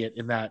an idiot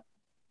in that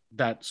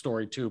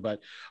story too, but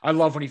I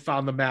love when he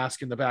found the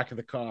mask in the back of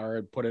the car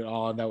and put it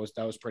on. That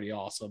was pretty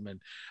awesome,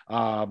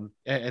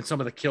 and some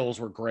of the kills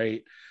were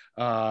great.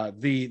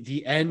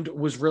 The end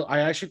was real. I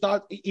actually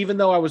thought, even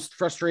though I was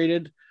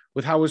frustrated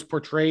with how it was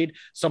portrayed,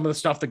 some of the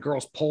stuff the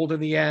girls pulled in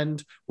the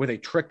end, where they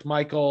tricked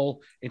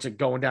Michael into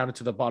going down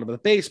into the bottom of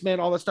the basement,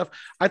 all that stuff,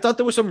 I thought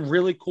there was some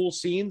really cool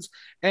scenes.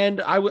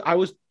 And I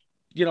was,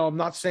 I'm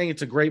not saying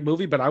it's a great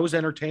movie, but I was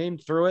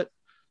entertained through it.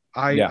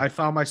 I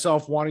found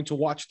myself wanting to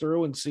watch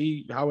through and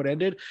see how it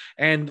ended.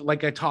 And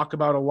like I talk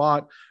about a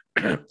lot,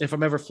 if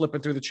I'm ever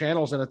flipping through the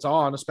channels and it's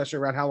on, especially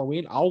around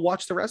Halloween, I'll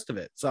watch the rest of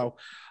it. So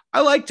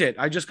I liked it.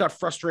 I just got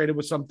frustrated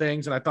with some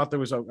things, and I thought there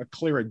was a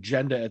clear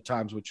agenda at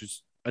times, which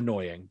is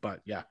annoying, but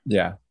yeah.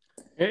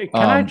 Can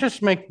I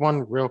just make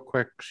one real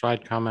quick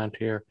side comment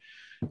here?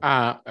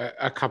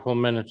 A couple of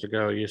minutes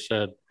ago, you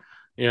said,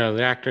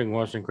 the acting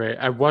wasn't great.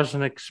 I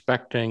wasn't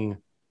expecting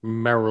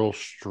Meryl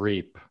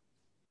Streep.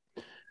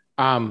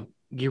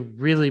 You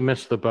really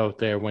missed the boat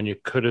there when you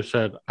could have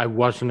said, I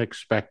wasn't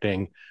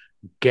expecting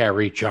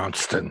Gary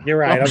Johnston. You're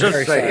right. I'm just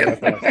very saying. Sorry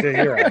about that.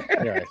 You're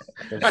right.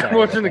 I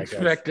wasn't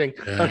expecting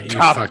a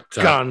Top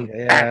Gun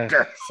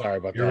actor. Sorry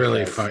about that. You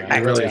really fucked. I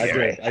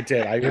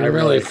did. I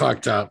really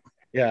fucked up.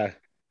 Yeah.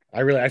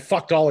 I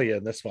fucked all of you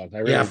in this one. I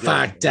really did.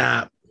 Fucked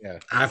up. Yeah.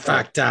 I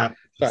fucked up.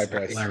 Sorry,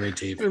 Bryce. Larry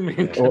T.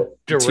 Well,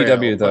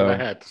 Derail, TW though, I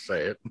had to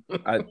say it.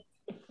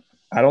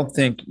 I don't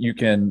think you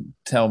can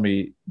tell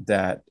me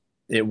that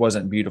it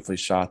wasn't beautifully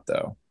shot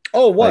though.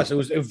 Oh, it was. It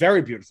was a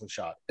very beautifully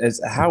shot.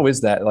 How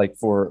is that like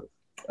for?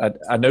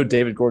 I know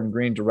David Gordon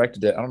Green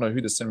directed it. I don't know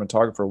who the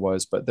cinematographer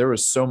was, but there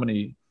was so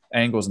many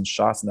angles and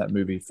shots in that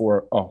movie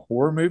for a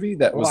horror movie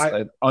that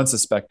was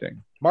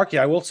unsuspecting. Marky,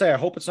 I will say, I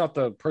hope it's not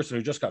the person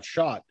who just got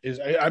shot.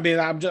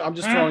 I'm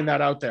just throwing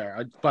that out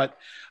there. But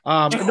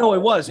no,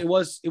 it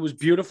was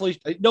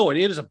beautifully. No, it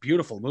is a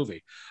beautiful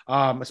movie.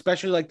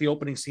 Especially like the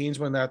opening scenes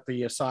when they're at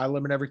the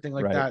asylum and everything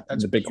like that.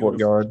 That's in the big beautiful.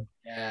 courtyard.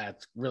 Yeah,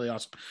 it's really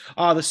awesome.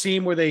 The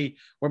scene where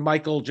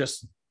Michael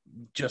just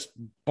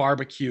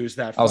barbecues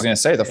that. I was going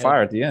to say the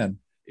fire at the end.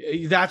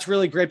 That's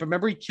really great. But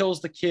remember, he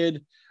kills the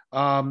kid.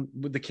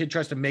 The kid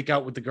tries to make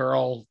out with the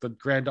girl, the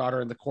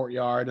granddaughter, in the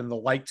courtyard, and the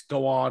lights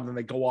go on and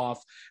they go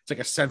off. It's like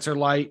a sensor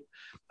light.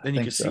 Then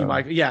you can see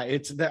Michael. Yeah,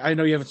 I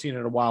know you haven't seen it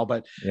in a while,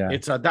 but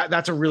it's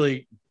that's a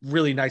really,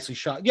 really nicely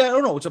shot. Yeah, I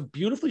don't know. It's a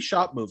beautifully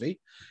shot movie.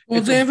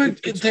 Well, they have a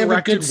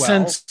good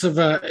sense of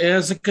it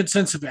has a good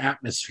sense of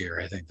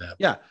atmosphere. I think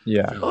that.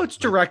 Yeah. Oh, it's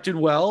directed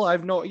well.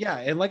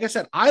 And like I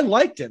said, I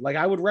liked it. Like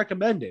I would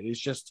recommend it. It's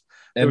just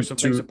there were some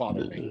things that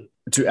bothered me.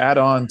 To add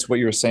on to what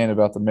you were saying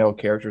about the male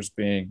characters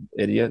being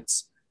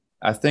idiots,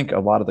 I think a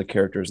lot of the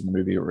characters in the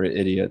movie were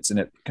idiots, and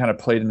it kind of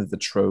played into the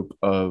trope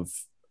of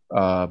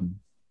the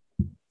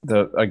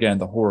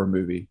horror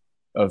movie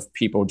of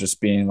people just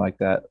being like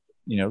that,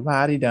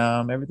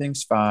 la-di-dum,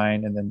 everything's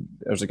fine, and then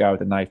there's a guy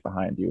with a knife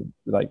behind you,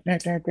 like nah,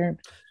 nah, nah.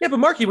 Yeah, but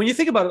Marky, when you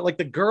think about it, like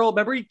the girl,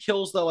 remember he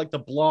kills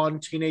the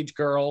blonde teenage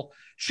girl.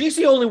 She's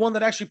the only one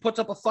that actually puts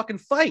up a fucking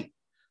fight.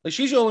 Like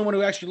she's the only one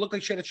who actually looked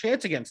like she had a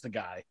chance against the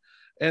guy.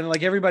 And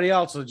like everybody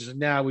else is just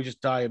we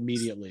just die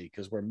immediately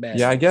because we're men.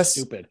 Yeah, I guess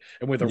stupid,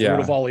 and we're the root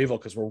of all evil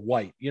because we're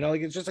white.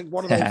 Like it's just like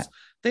one of those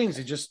things.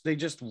 They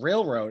just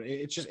railroad.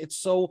 It's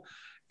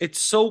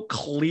so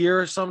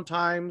clear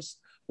sometimes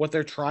what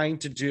they're trying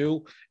to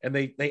do, and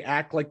they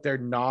act like they're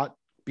not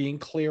being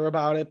clear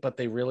about it, but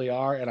they really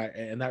are,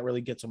 and that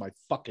really gets on my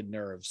fucking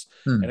nerves.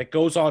 And it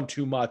goes on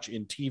too much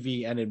in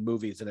TV and in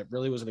movies, and it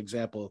really was an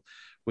example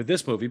with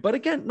this movie. But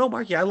again, no,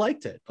 Marky, I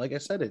liked it. Like I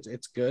said,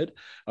 it's good,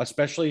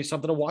 especially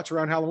something to watch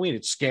around Halloween.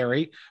 It's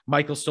scary.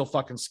 Michael's still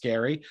fucking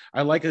scary.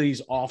 I like that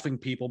he's offing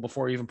people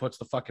before he even puts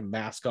the fucking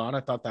mask on. I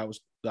thought that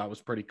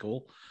was pretty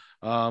cool.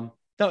 No,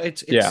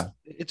 it's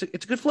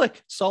a good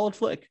flick, solid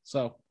flick.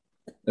 So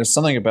there's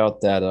something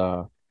about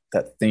that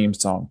theme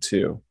song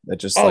too that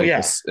just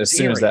as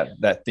soon as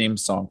that theme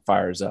song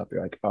fires up,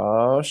 you're like,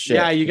 oh shit.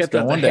 Yeah, you get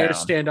the hair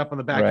stand up on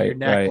the back of your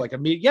neck like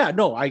immediately. Yeah,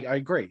 no, I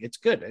agree. It's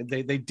good.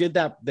 They did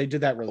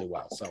that really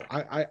well. So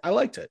I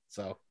liked it.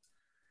 So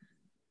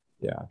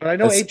yeah. But I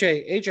know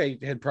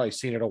AJ had probably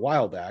seen it a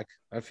while back.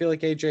 I feel like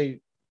AJ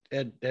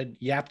had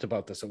yapped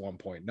about this at one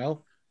point.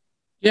 No?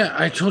 Yeah,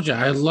 I told you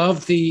I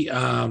love the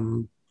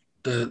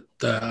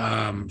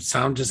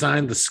sound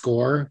design, the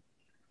score.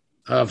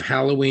 of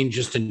Halloween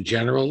just in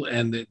general,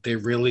 and they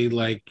really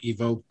like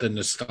evoke the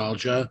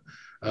nostalgia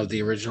of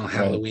the original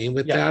Halloween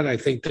with that. I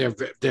think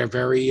they're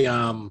very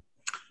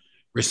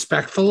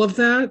respectful of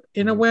that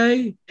in a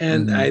way,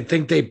 and I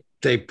think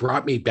they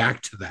brought me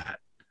back to that,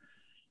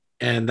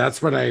 and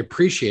that's what I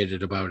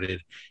appreciated about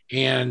it.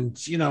 And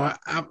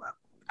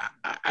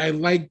I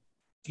like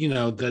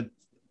that.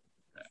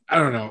 I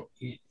don't know.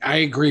 I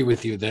agree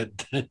with you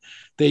that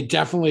they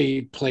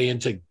definitely play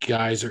into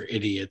guys are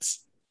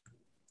idiots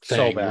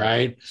thing, so bad,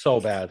 right? So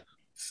bad.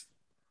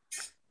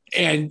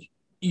 And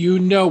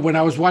when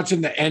I was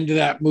watching the end of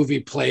that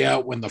movie play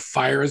out, when the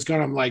fire is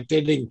gone, I'm like,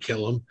 they didn't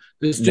kill him.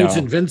 This dude's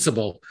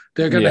invincible.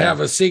 They're gonna have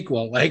a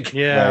sequel, like,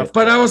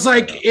 But I was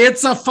like,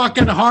 it's a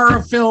fucking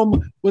horror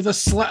film with a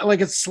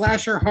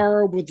slasher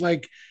horror with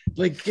like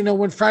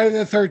when Friday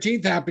the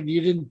 13th happened,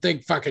 you didn't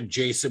think fucking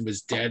Jason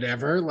was dead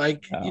ever,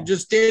 you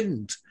just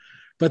didn't.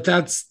 But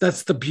that's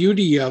the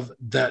beauty of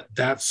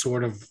that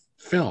sort of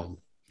film.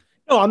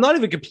 No, I'm not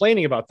even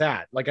complaining about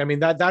that.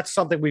 That's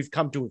something we've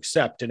come to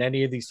accept in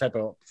any of these type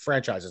of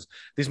franchises.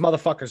 These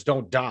motherfuckers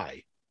don't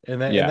die.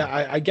 And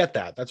I get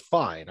that. That's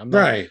fine. I'm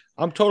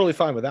totally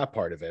fine with that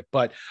part of it.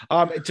 But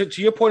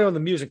to your point on the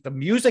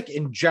music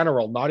in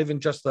general, not even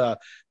just the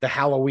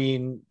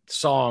Halloween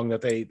song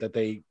that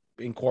they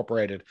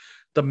incorporated,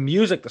 the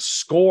music, the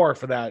score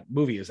for that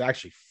movie is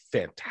actually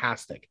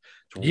fantastic.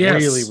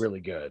 It's really,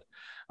 really good.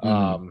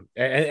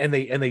 And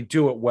they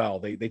do it well.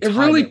 It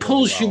really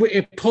pulls you.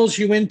 It pulls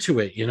you into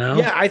it.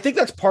 Yeah, I think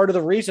that's part of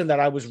the reason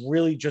that I was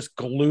really just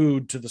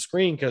glued to the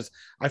screen, because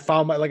I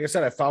found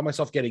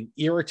myself getting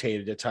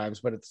irritated at times,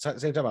 but at the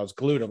same time I was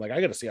glued. I'm like, I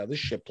got to see how this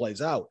shit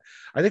plays out.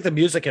 I think the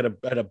music had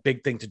a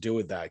big thing to do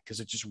with that, because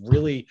it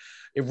really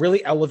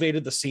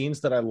elevated the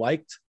scenes that I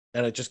liked,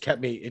 and it just kept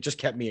me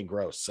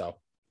engrossed. So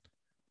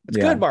it's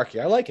good,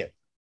 Marky. I like it.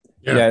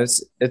 Yeah,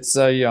 it's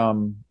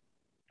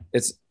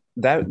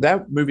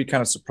that movie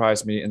kind of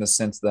surprised me in the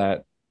sense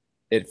that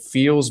it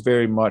feels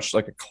very much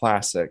like a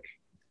classic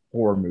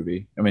horror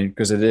movie. I mean,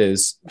 because it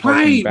is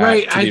right.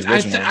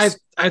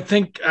 I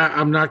think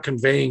I'm not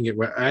conveying it.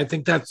 I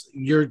think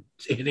you're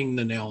hitting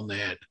the nail on the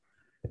head.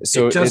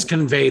 So it does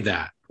convey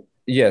that.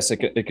 Yes,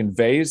 it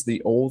conveys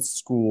the old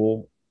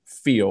school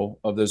feel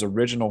of those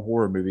original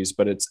horror movies,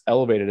 but it's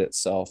elevated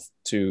itself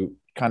to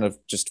kind of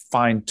just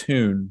fine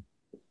tune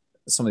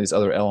some of these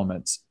other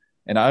elements.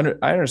 And I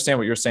understand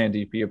what you're saying,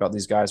 DP, about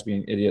these guys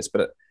being idiots,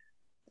 but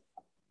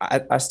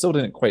I still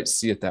didn't quite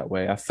see it that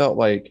way. I felt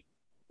like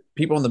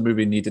people in the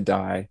movie need to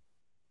die,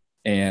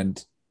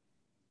 and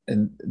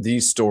in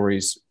these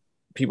stories,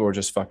 people are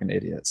just fucking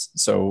idiots.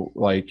 So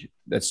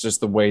that's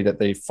just the way that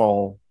they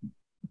fall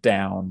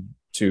down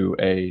to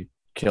a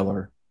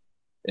killer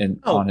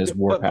on his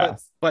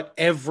warpath. But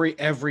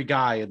every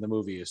guy in the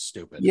movie is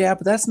stupid. Yeah,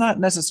 but that's not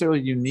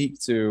necessarily unique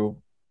to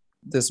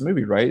this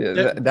movie, right? It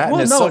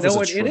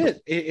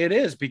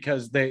is,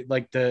 because they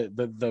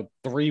the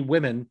three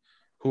women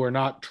who are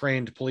not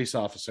trained police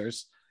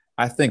officers.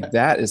 I think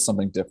that is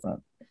something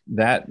different.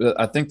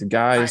 I think the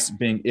guys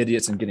being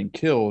idiots and getting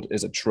killed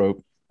is a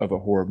trope of a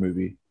horror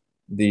movie.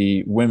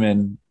 The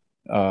women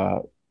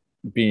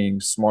being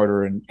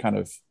smarter and kind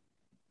of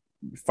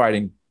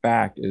fighting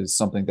back is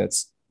something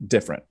that's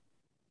different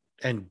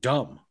and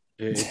dumb.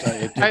 It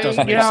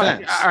doesn't make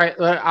sense. All right,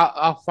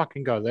 I'll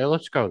fucking go there.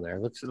 Let's go there.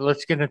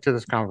 Let's get into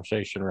this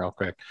conversation real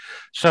quick.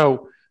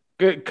 So,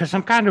 because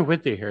I'm kind of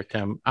with you here,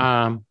 Tim.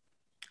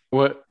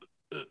 What?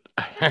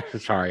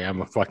 Sorry,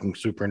 I'm a fucking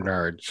super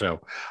nerd.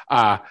 So,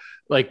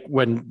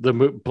 when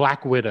the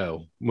Black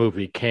Widow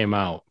movie came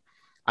out,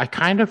 I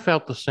kind of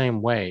felt the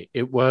same way.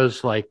 It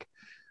was like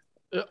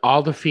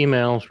all the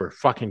females were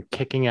fucking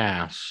kicking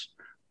ass,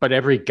 but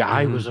every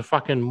guy was a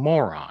fucking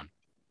moron.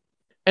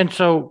 And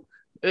so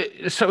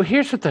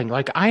here's the thing.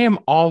 I am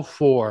all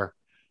for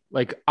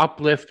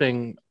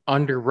uplifting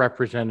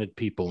underrepresented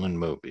people in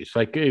movies,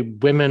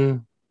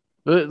 women.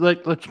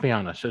 Let's be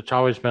honest. It's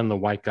always been the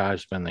white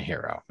guy's been the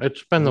hero.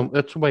 That's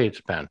the way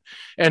it's been.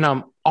 And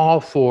I'm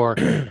all for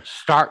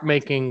start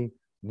making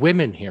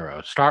women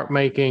heroes, start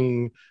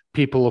making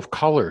people of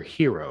color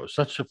heroes.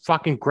 That's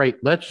fucking great.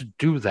 Let's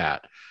do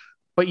that.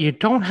 But you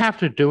don't have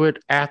to do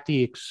it at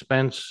the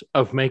expense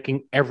of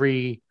making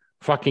every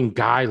fucking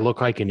guy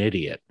look like an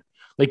idiot.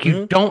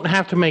 You don't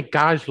have to make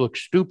guys look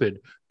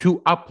stupid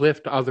to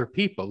uplift other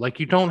people.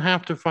 You don't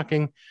have to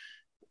fucking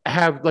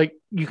have,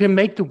 you can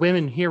make the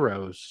women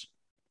heroes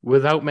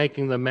without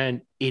making the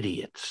men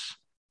idiots.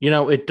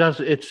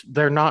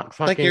 They're not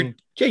fucking.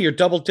 You're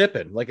double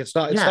dipping. It's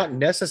not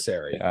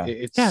necessary.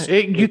 Yeah.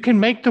 You can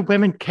make the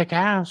women kick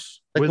ass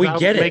without we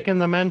get making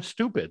the men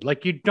stupid.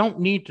 You don't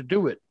need to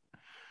do it,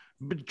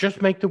 but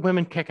just make the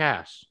women kick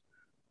ass.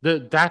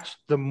 That's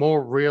the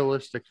more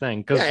realistic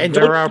thing, because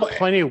there are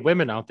plenty of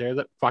women out there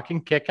that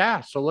fucking kick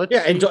ass. So let's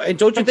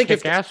don't you think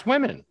kick ass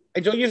women?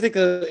 And don't you think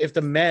if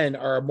the men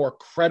are more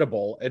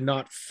credible and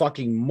not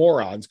fucking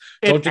morons,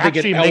 don't you think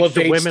it elevates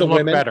the women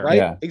look better? Right?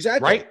 Yeah.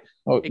 Exactly. Right.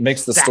 Oh, it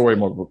makes the story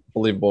more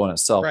believable in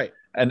itself. Right.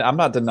 And I'm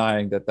not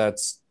denying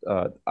that's.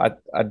 I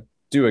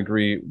do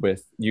agree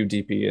with you,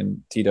 DP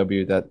and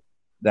TW, that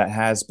that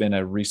has been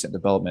a recent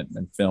development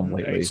in film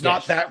lately. It's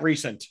not that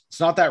recent. It's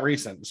not that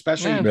recent,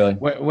 especially Really?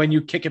 when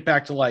you kick it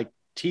back to like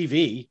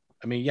TV.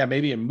 I mean, yeah,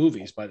 maybe in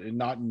movies, but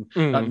not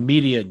in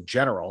media in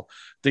general.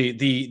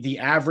 The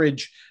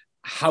average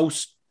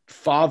house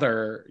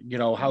father,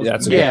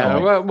 has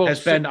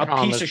been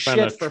a piece of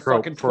shit for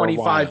fucking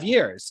 25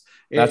 years.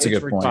 That's a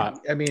good point.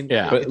 I mean,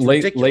 but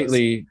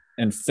lately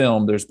in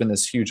film, there's been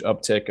this huge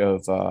uptick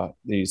of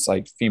these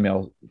like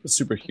female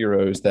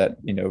superheroes that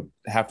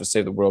have to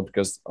save the world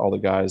because all the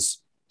guys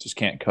just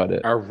can't cut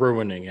it. Are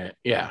ruining it.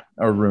 Yeah.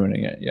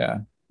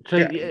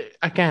 So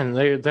again,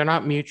 they're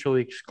not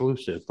mutually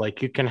exclusive.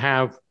 Like you can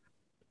have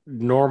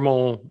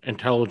normal,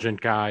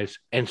 intelligent guys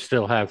and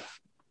still have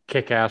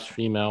kick-ass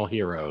female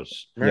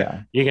heroes.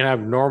 Yeah. You can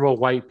have normal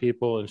white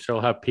people and still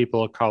have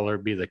people of color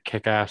be the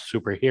kick-ass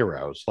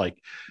superheroes. Like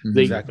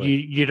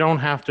you don't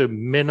have to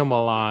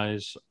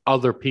minimalize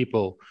other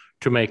people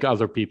to make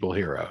other people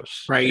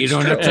heroes. Right. You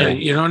don't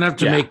have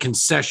to make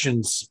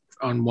concessions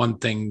on one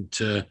thing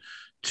to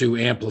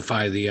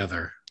amplify the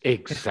other.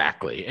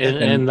 Exactly.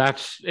 And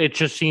it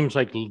just seems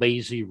like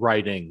lazy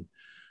writing.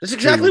 That's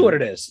exactly what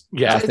it is.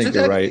 Yeah, I think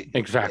you're right.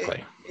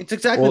 Exactly. It's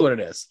exactly what it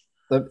is.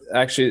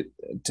 Actually,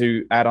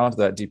 to add on to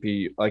that,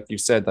 DP, like you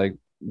said, like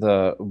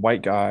the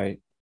white guy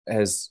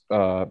has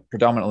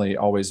predominantly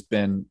always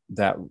been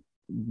that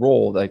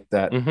role, like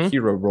that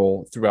hero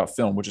role throughout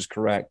film, which is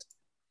correct.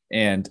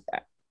 And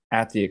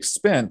at the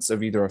expense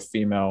of either a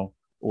female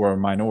or a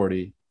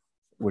minority,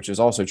 which is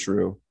also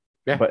true.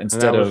 Yeah, but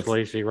instead of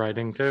lazy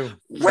writing too,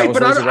 right?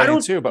 But I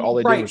don't too. But all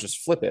they did was just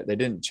flip it. They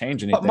didn't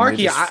change anything. But Marky,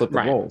 they just flipped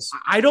the roles.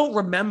 I don't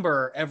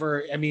remember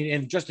ever. I mean,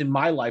 and just in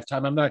my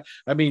lifetime, I'm not.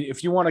 I mean,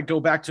 if you want to go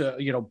back to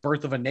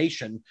Birth of a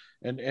Nation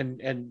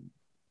and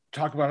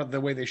talk about the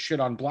way they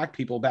shit on black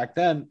people back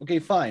then, okay,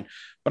 fine.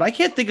 But I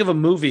can't think of a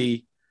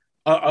movie,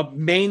 a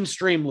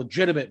mainstream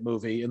legitimate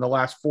movie in the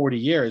last 40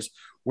 years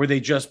where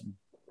they just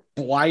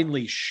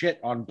blindly shit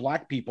on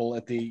black people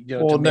at the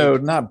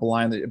not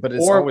blindly, but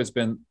it's always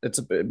been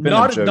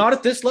not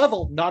at this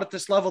level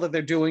that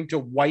they're doing to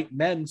white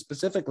men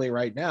specifically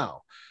right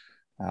now.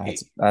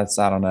 That's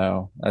I don't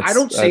know. I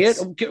don't see it.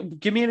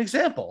 Give me an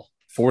example.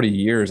 40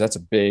 years. That's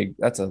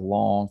a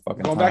long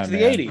fucking going time, back to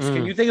the 80s.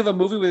 Can you think of a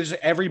movie where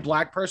every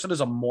black person is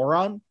a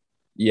moron?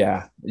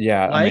 Yeah.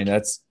 I mean,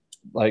 that's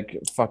like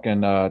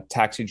fucking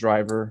Taxi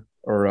Driver.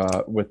 Or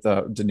with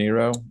De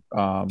Niro,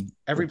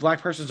 every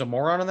black person's a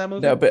moron in that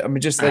movie. No, but I mean,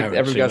 just like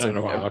every guy's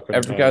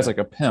like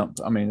a pimp.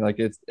 I mean, like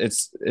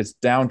it's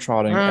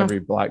downtrodden every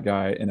black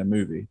guy in a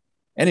movie.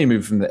 Any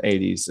movie from the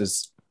 '80s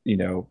is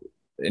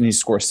any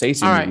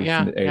Scorsese movie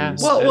from the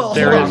 '80s. Well,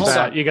 there is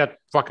that. You got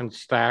fucking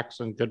Stacks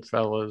and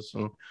Goodfellas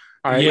and.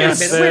 All right, wait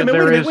a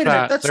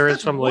minute. There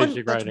is some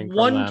lazy writing. That's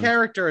one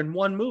character in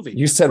one movie.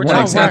 You said one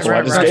example.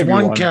 That's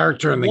one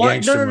character in the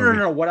gangster movie.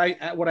 No. What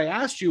I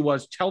asked you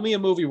was, tell me a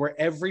movie where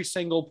every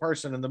single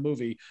person in the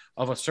movie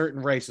of a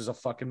certain race is a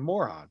fucking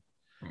moron,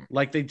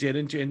 like they did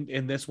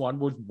in this one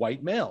with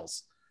white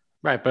males.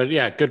 Right, but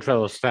yeah,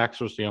 Goodfellas.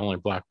 Stacks was the only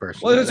black person.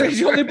 Well, he's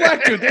the only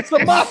black dude. It's the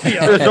mafia.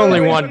 There's only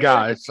one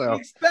guy, so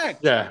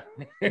expect. Yeah.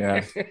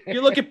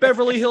 You look at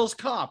Beverly Hills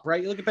Cop,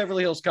 right? You look at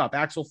Beverly Hills Cop.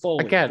 Axel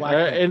Foley again,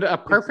 and a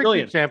perfect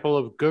example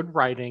of good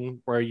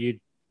writing where you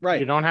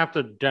don't have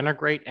to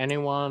denigrate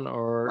anyone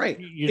or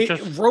you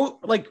just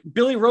wrote like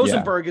Billy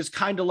Rosenberg is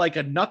kind of like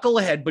a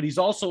knucklehead, but he's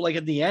also like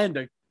at the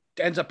end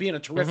ends up being a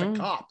terrific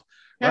cop,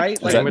 right?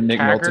 Is that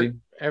Nick Nolte?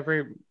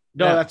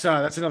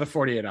 That's another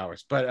 48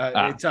 hours, but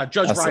it's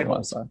Judge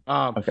Reinhold.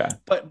 Okay,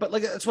 but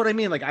like that's what I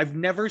mean. Like I've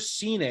never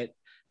seen it,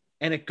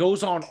 and it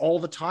goes on all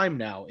the time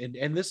now.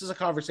 And this is a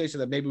conversation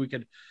that maybe we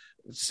could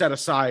set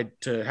aside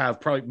to have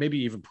probably maybe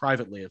even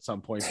privately at some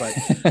point. But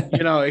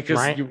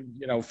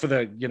because for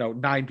the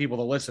 9 people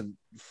to listen,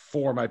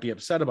 4 might be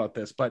upset about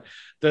this. But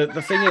the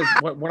thing is,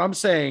 what I'm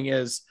saying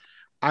is,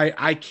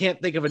 I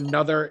can't think of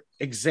another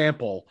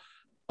example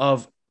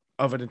of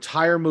an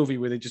entire movie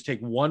where they just take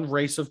one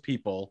race of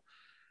people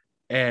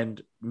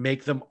and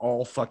make them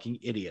all fucking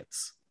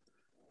idiots.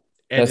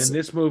 And in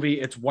this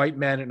movie, it's white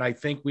men. And I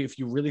think if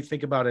you really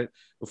think about it,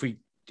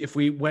 if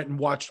we went and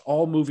watched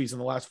all movies in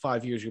the last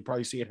 5 years, you'll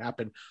probably see it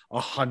happen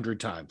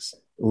 100 times.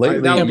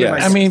 Lately,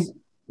 I mean,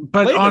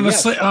 but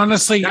lately,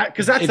 honestly,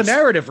 because that's the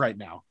narrative right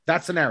now.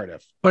 That's the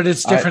narrative. But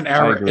it's different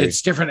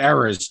it's different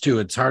eras too.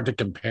 It's hard to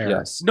compare.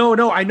 Yes.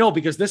 No, I know,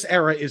 because this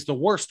era is the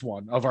worst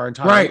one of our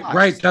entire lives.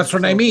 Right. That's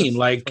what I mean.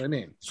 That's what I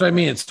mean. So I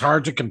mean, it's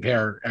hard to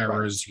compare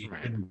eras. You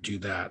couldn't do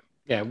that.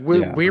 Yeah,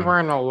 we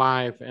weren't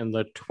alive in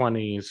the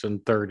 20s and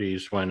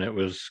 30s when it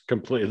was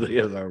completely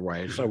the other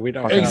way. So we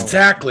don't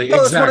exactly.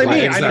 That's what I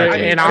mean.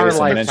 In our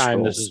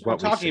lifetime, this is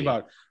what we're talking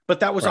about. But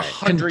that was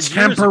 100 years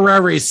ago.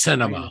 Contemporary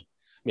cinema.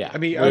 Yeah, I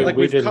mean,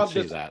 we didn't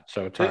see that.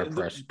 So it's hard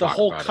for us. The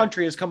whole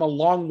country has come a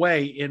long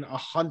way in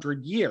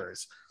 100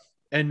 years,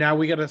 and now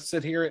we got to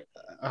sit here.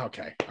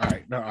 Okay, all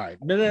right,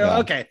 no,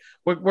 okay,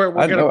 we're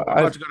gonna go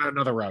down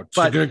another road.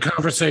 But it's a good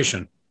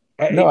conversation.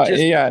 I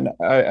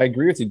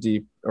agree with you,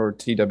 Deep or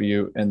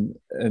TW. In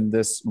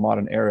this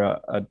modern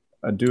era,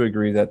 I do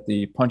agree that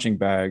the punching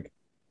bag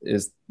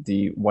is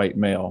the white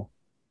male,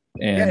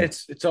 And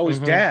it's always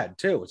dad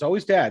too. It's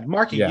always dad.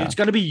 Marky, Yeah. it's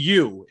going to be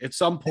you at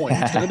some point.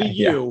 It's going to be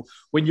Yeah. you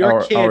when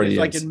your kid Already is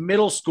like is. in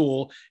middle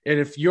school. And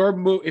if your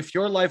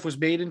life was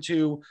made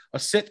into a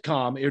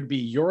sitcom, it would be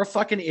you're a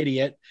fucking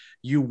idiot.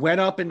 You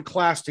went up in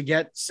class to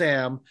get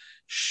Sam,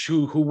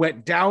 who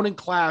went down in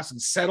class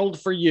and settled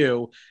for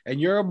you,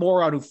 and you're a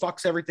moron who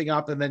fucks everything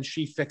up, and then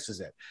she fixes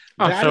it.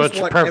 Oh, That so is it's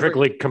what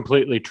perfectly,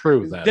 completely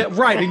true then.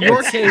 right. In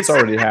your case, it's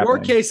already your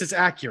happening. case is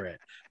accurate,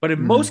 but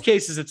in most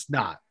cases, it's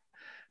not.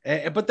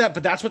 But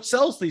that's what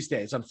sells these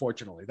days.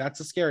 Unfortunately, that's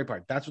the scary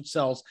part. That's what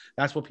sells.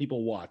 That's what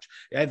people watch.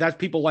 And that's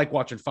people like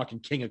watching fucking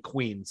King of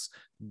Queens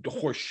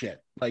horse shit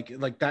like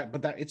that.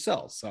 But that it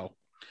sells. So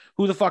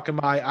who the fuck am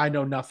I? I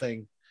know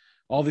nothing.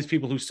 All these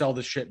people who sell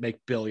this shit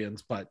make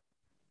billions. But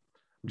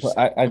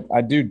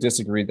I do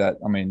disagree that.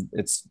 I mean,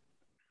 it's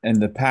in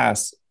the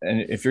past,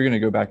 and if you're going to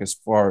go back as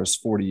far as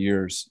 40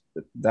 years,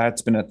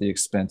 that's been at the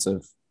expense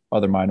of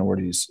other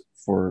minorities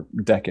for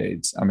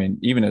decades. I mean,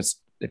 even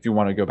if you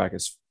want to go back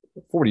as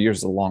 40 years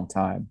is a long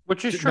time.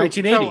 Which is true.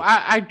 1980. So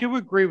I do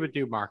agree with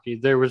you, Marky.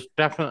 There was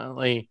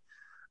definitely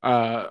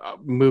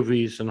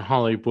movies in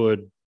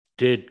Hollywood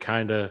did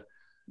kind of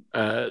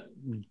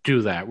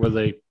do that, where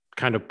they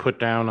kind of put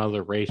down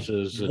other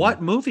races and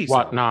what movies?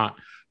 whatnot.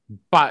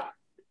 But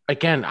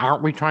again,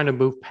 aren't we trying to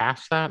move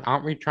past that?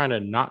 Aren't we trying to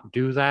not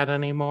do that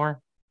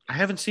anymore? I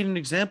haven't seen an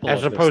example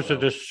As of opposed this,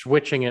 to just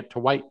switching it to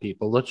white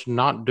people. Let's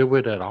not do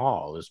it at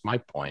all, is my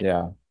point.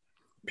 Yeah.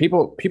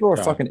 People are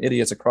Yeah. fucking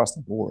idiots across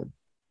the board.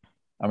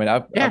 I mean,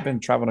 I've been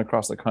traveling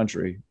across the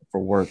country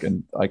for work,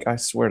 and like I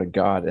swear to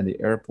God, in the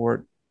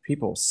airport,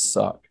 people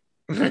suck.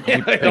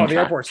 the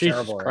airport's Jesus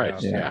terrible. Right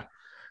Christ, now. yeah.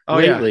 Oh,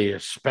 yeah. Lately,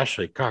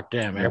 especially,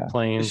 goddamn Yeah.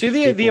 airplanes. See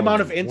the people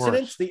amount are of the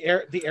incidents,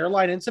 worst. the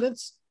airline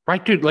incidents.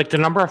 Right, dude. Like the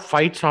number of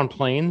fights on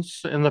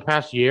planes in the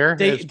past year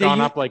has gone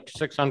u- up like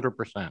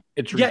 600%.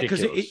 It's Yeah,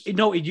 because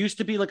ridiculous. it used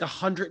to be like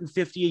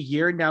 150 a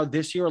year. Now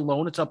this year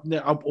alone, it's up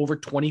over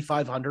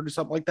 2,500 or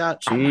something like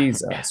that.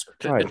 Jesus it's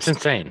Christ.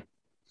 insane.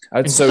 So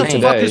What the insane.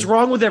 fuck today, is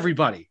wrong with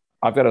everybody?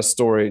 I've got a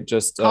story,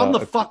 just Calm the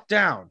fuck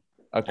down.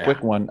 a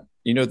quick one.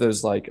 You know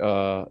those like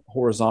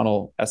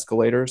horizontal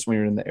escalators when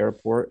you're in the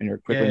airport and you're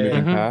quickly Yeah.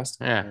 moving Mhm. past?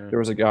 Yeah. There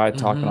was a guy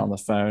talking Mhm. on the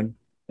phone,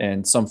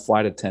 and some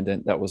flight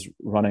attendant that was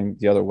running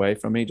the other way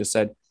from me just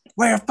said,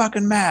 "Wear a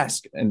fucking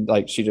mask," and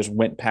like she just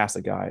went past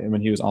the guy, and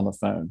when he was on the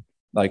phone,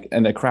 like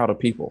in a crowd of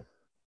people.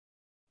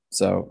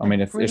 So I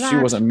mean, if she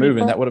Relax, wasn't moving,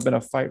 people. that would have been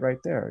a fight right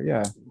there.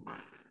 Yeah.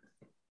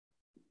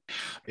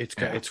 It's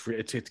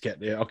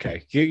getting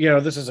okay. You know,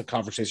 this is a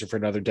conversation for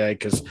another day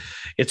because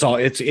it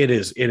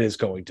is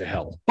going to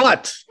hell.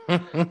 But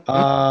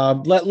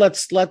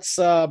let's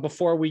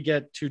before we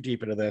get too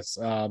deep into this,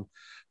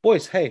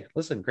 boys. Hey,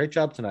 listen, great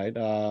job tonight.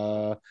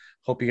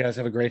 Hope you guys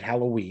have a great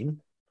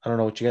Halloween. I don't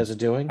know what you guys are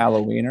doing.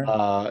 Halloweener.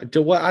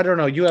 I don't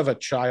know. You have a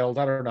child.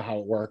 I don't know how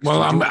it works.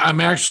 Well, Do you- I'm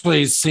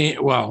actually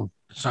seeing. Well,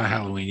 it's not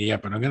Halloween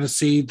yet, but I'm going to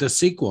see the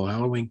sequel,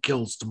 Halloween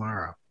Kills,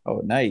 tomorrow.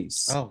 Oh,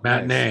 nice. oh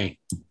nice. Matinee.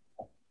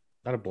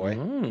 Not a boy.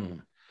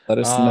 Mm. Let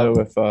us know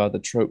if the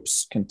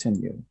tropes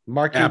continue.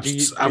 Marky,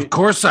 Of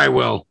course, I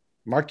will.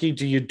 Marky,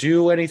 do you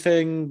do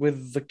anything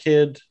with the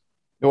kid?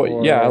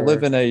 Well, yeah, I Or-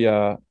 live in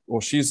a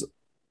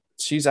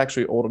she's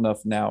actually old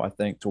enough now, I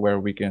think, to where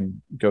we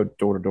can go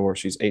door to door.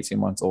 She's 18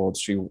 months old.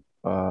 She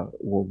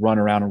will run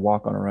around and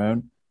walk on her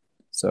own.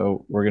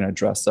 So we're gonna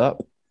dress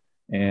up,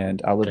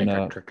 and I live Take in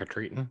her a trick or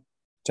treating.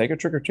 take her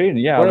trick or treating.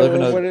 Yeah, I live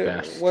in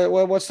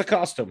a. What's the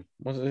costume?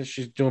 Is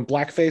she doing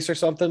blackface or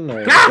something?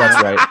 Or-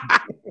 That's right.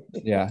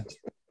 Yeah,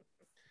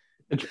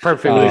 It's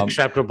perfectly Um,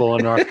 acceptable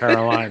in North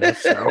Carolina.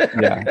 So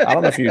yeah. I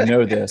don't know if you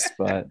know this,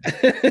 but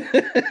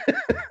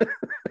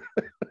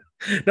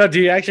No, do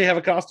you actually have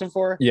a costume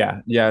for her?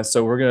 yeah.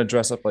 So we're gonna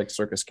dress up like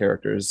circus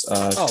characters.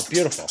 Oh,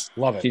 beautiful.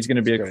 Love it. She's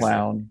gonna be That's a great.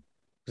 clown.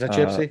 Is that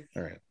Gypsy?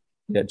 All right.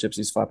 Yeah,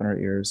 Gypsy's flapping her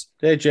ears.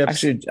 Hey, Gypsy.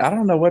 Actually, I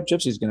don't know what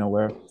Gypsy's gonna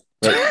wear.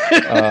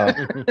 But,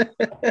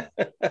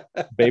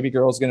 baby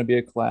girl's gonna be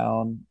a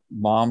clown.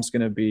 Mom's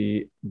gonna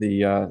be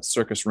the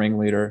circus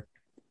ringleader,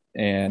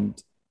 and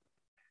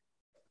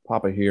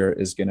Papa here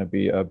is gonna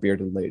be a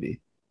bearded lady.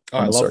 Oh,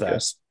 I from the love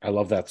circus. that. I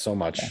love that so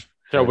much. Yeah.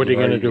 So what are you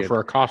going to Very do good. for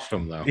a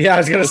costume, though? Yeah, I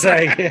was gonna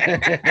say.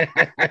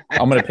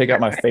 I'm gonna pick out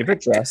my favorite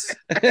dress,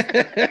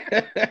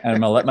 and I'm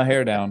gonna let my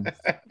hair down.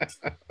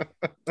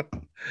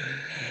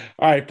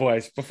 All right,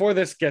 boys. Before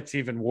this gets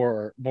even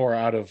more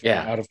out of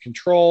Yeah. out of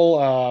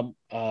control,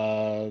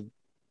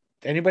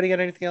 anybody got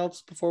anything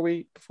else before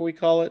we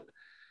call it?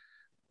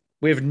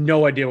 We have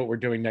no idea what we're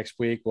doing next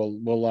week.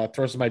 We'll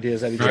throw some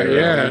ideas at each Not other,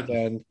 yet.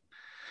 and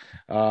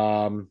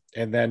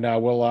then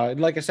we'll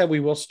like I said, we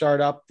will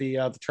start up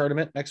the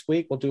tournament next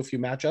week. We'll do a few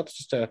matchups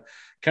just to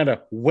kind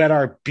of wet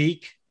our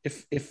beak,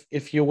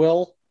 if you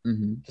will.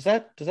 Mhm. Does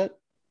that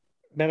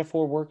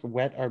metaphor work?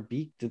 Wet our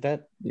beak? Did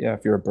that? Yeah,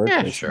 if you're a bird Yeah,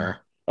 person. sure.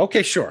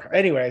 Okay, sure.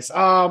 Anyways,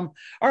 all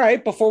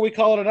right. Before we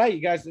call it a night, you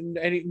guys,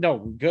 no,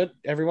 good.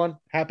 Everyone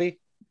happy?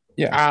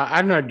 Yeah.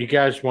 I don't know. Do you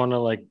guys want to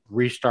like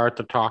restart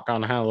the talk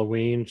on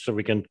Halloween so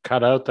we can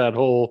cut out that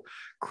whole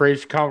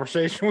crazy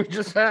conversation we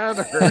just had?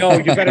 Or? No,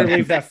 you better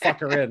leave that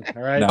fucker in.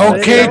 All right. No.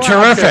 Okay,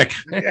 terrific.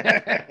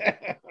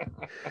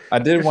 I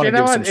did want to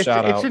give some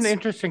shout outs. It's an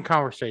interesting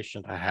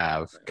conversation to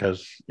have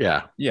because,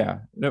 yeah. Yeah.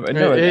 No,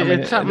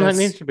 it's something that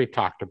needs to be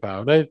talked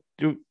about. It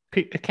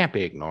can't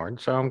be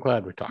ignored. So I'm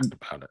glad we talked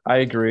about it. I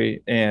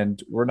agree.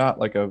 And we're not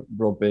like a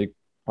real big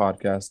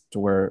podcast to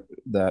where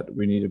that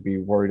we need to be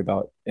worried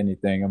about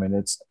anything. I mean,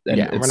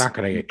 we're not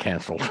going to get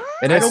canceled.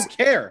 And I don't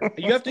care.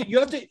 You have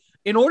to,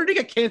 in order to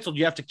get canceled,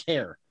 you have to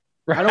care.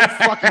 I don't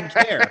fucking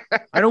care.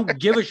 I don't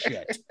give a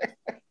shit.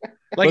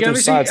 Like, have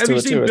you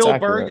seen Bill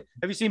Burr?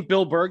 Have you seen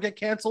Bill Burr get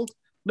canceled?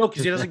 No,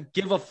 because he doesn't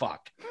give a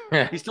fuck.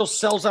 He still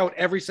sells out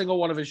every single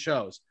one of his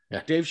shows.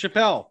 Yeah. Dave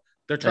Chappelle,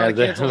 they're trying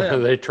to cancel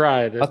him. They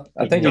tried.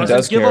 I think he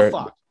does give a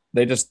fuck.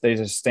 They just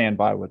stand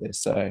by what they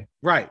say.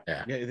 Right.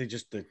 Yeah.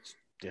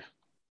 Yeah.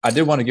 I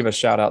did want to give a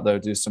shout out though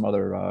to some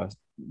other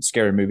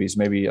scary movies,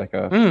 maybe like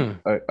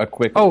a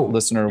quick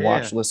listener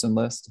watch listen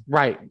list.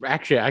 Right.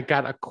 Actually, I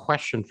got a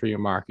question for you,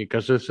 Marky,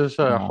 because this is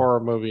a horror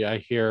movie I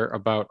hear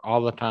about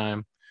all the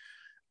time.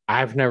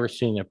 I've never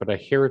seen it, but I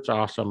hear it's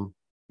awesome.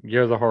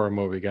 You're the horror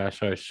movie guy,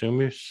 so I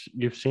assume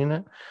you've seen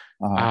it.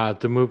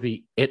 The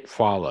movie It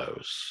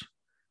Follows.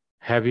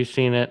 Have you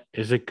seen it?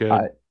 Is it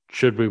good?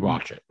 Should we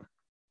watch it?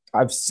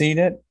 I've seen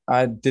it.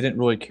 I didn't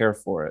really care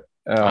for it.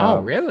 Oh,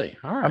 really?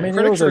 All right. I mean,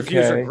 critics'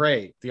 reviews are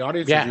great. The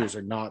audience reviews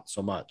are not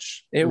so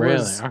much. It really?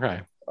 Was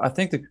okay. I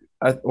think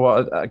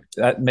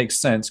that makes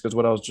sense because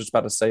what I was just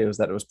about to say was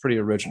that it was pretty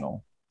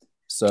original.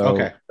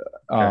 So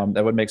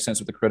that would make sense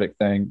with the critic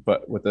thing,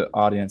 but with the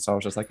audience, I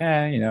was just like,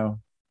 it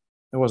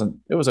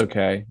was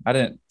okay.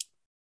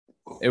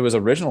 It was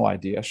original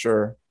idea,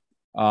 sure.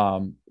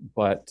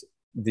 But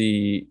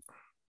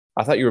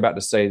I thought you were about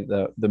to say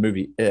the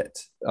movie It.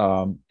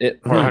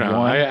 It Part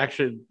One.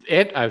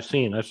 I've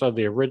seen. I saw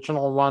the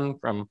original one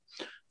from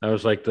that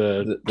was like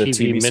the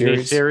TV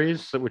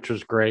miniseries, which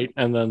was great,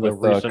 and then the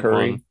recent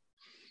Curry.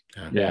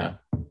 one. Yeah,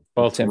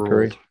 both Tim ruled.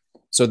 Curry.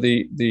 So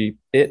the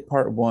It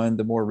Part One,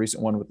 the more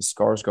recent one with the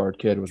Skarsgård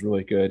kid, was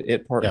really good.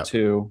 It Part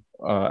Two,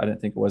 I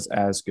didn't think it was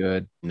as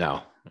good.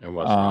 No, it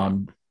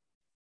wasn't.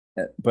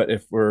 But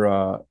if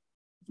we're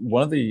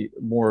one of the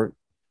more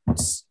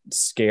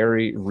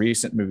scary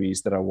recent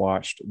movies that I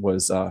watched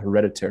was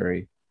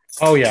Hereditary.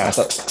 Oh yeah,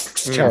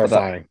 it's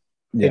terrifying.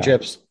 Hey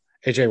Gyps,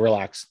 AJ,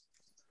 relax.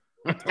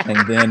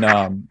 And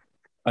then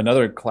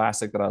another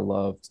classic that I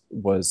loved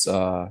was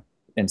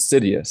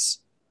Insidious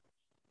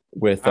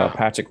with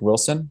Patrick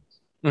Wilson.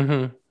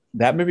 Mm-hmm.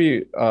 That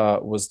movie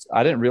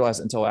I didn't realize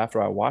until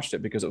after I watched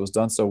it because it was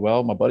done so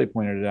well. My buddy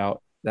pointed it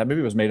out. That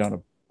movie was made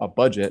on a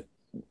budget,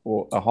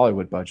 a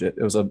Hollywood budget.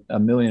 It was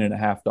 $1.5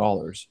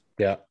 million.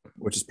 Yeah,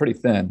 which is pretty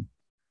thin,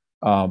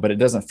 but it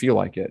doesn't feel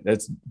like it.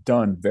 It's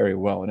done very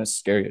well, and it's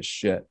scary as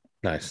shit.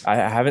 Nice. I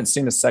haven't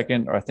seen the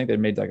second, or I think they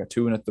made like a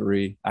 2 and a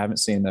 3. I haven't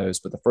seen those,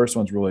 but the first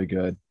one's really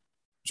good.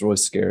 It's really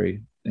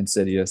scary.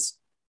 Insidious.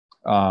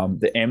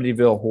 The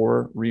Amityville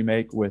Horror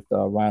remake with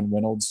Ryan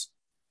Reynolds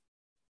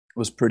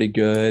was pretty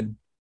good.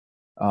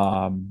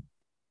 And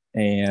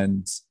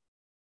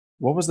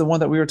what was the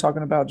one that we were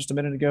talking about just a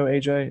minute ago,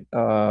 AJ?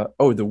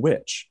 The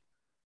Witch.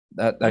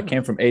 That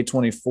came from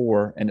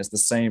A24, and it's the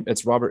same.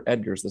 It's Robert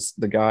Eggers,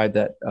 the guy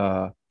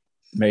that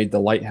made The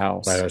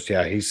Lighthouse.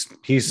 Yeah,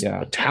 he's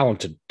a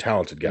talented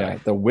guy. Yeah,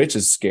 The Witch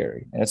is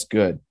scary, and it's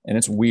good, and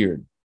it's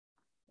weird.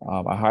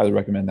 I highly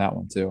recommend that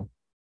one too.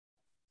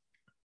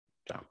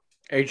 So,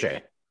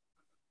 AJ.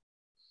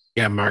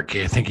 Yeah,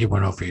 Marky, I think you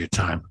went over your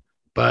time,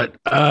 but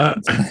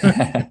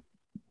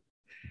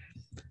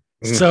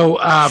so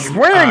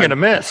swearing and a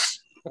miss.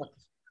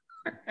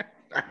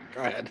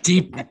 Go ahead.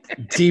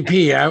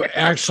 DP.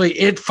 Actually,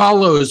 It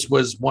Follows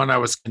was one I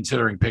was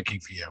considering picking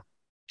for you.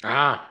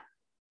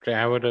 Okay,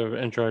 I would have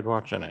enjoyed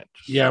watching it.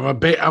 Yeah, I'm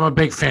a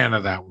big fan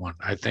of that one.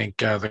 I think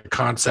the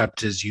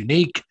concept is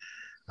unique.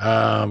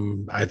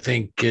 I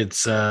think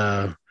it's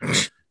a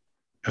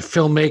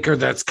filmmaker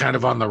that's kind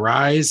of on the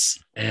rise,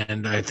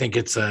 and I think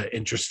it's an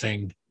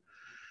interesting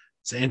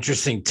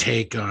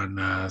take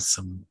on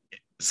some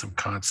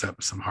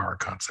concepts, some horror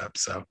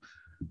concepts. So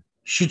you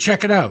should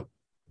check it out.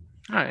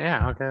 Oh,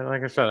 yeah. Okay.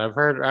 Like I said, I've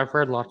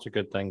heard lots of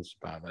good things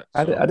about it.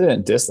 So. I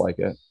didn't dislike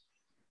it.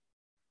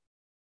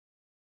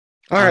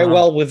 All right.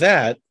 Well, with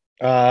that,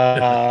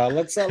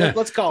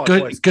 let's call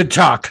it. Good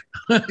talk.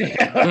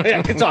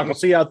 Yeah, good talk. We'll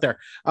see you out there.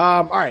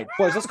 All right,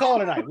 boys. Let's call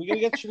it a night. We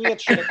get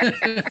shit.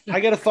 I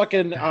got a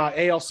fucking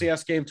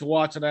ALCS game to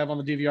watch that I have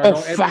on the DVR. Oh,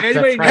 fuck,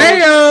 anybody right.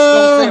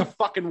 Don't say a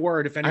fucking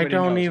word if anybody. I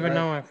don't knows, even right?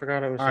 know. I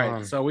forgot it was all right.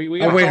 on. So we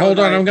wait, hold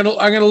on. I'm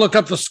gonna look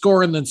up the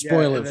score and then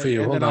spoil it for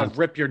you. Hold on. I'll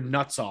rip your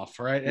nuts off.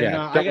 All right.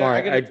 Yeah. Don't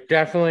worry. I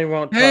definitely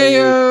won't tell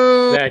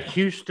you that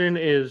Houston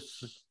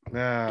is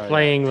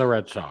playing the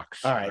Red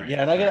Sox. All right.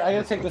 Yeah. And I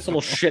gotta take this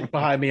little shit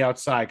behind me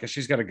outside because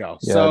she's gotta go.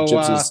 Yeah, so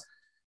Gypsy's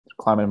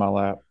climbing in my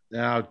lap.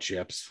 Oh,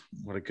 Gyps.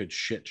 What a good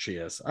shit she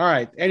is. All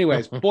right.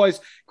 Anyways, boys,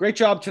 great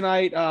job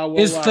tonight.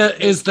 Is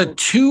the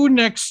 2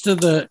 next to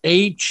the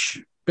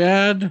H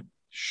bad?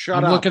 Shut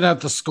I'm up. looking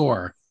at the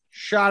score.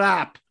 Shut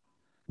up.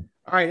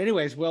 All right.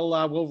 Anyways,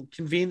 we'll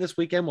convene this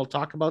weekend. We'll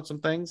talk about some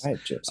things. I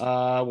had chips.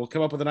 We'll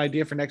come up with an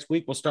idea for next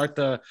week. We'll start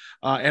the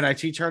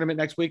NIT tournament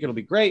next week. It'll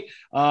be great.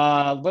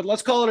 But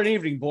let's call it an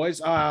evening,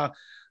 boys.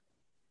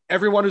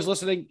 Everyone who's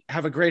listening,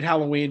 have a great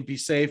Halloween. Be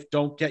safe.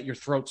 Don't get your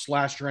throat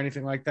slashed or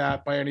anything like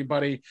that by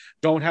anybody.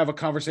 Don't have a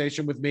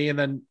conversation with me and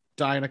then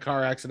die in a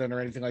car accident or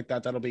anything like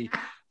that. That'll be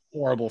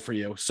horrible for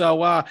you.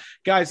 So,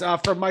 guys,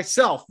 for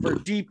myself, for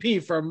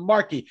DP, for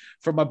Marky,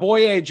 for my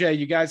boy AJ,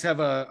 you guys have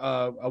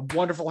a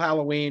wonderful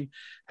Halloween.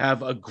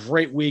 Have a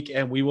great week,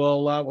 and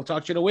we'll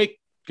talk to you in a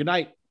week. Good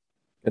night.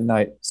 Good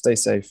night. Stay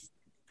safe.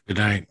 Good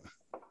night.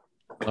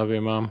 Love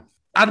you, Mom.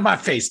 Out of my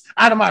face.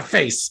 Out of my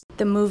face.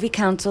 The movie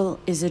council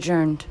is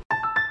adjourned.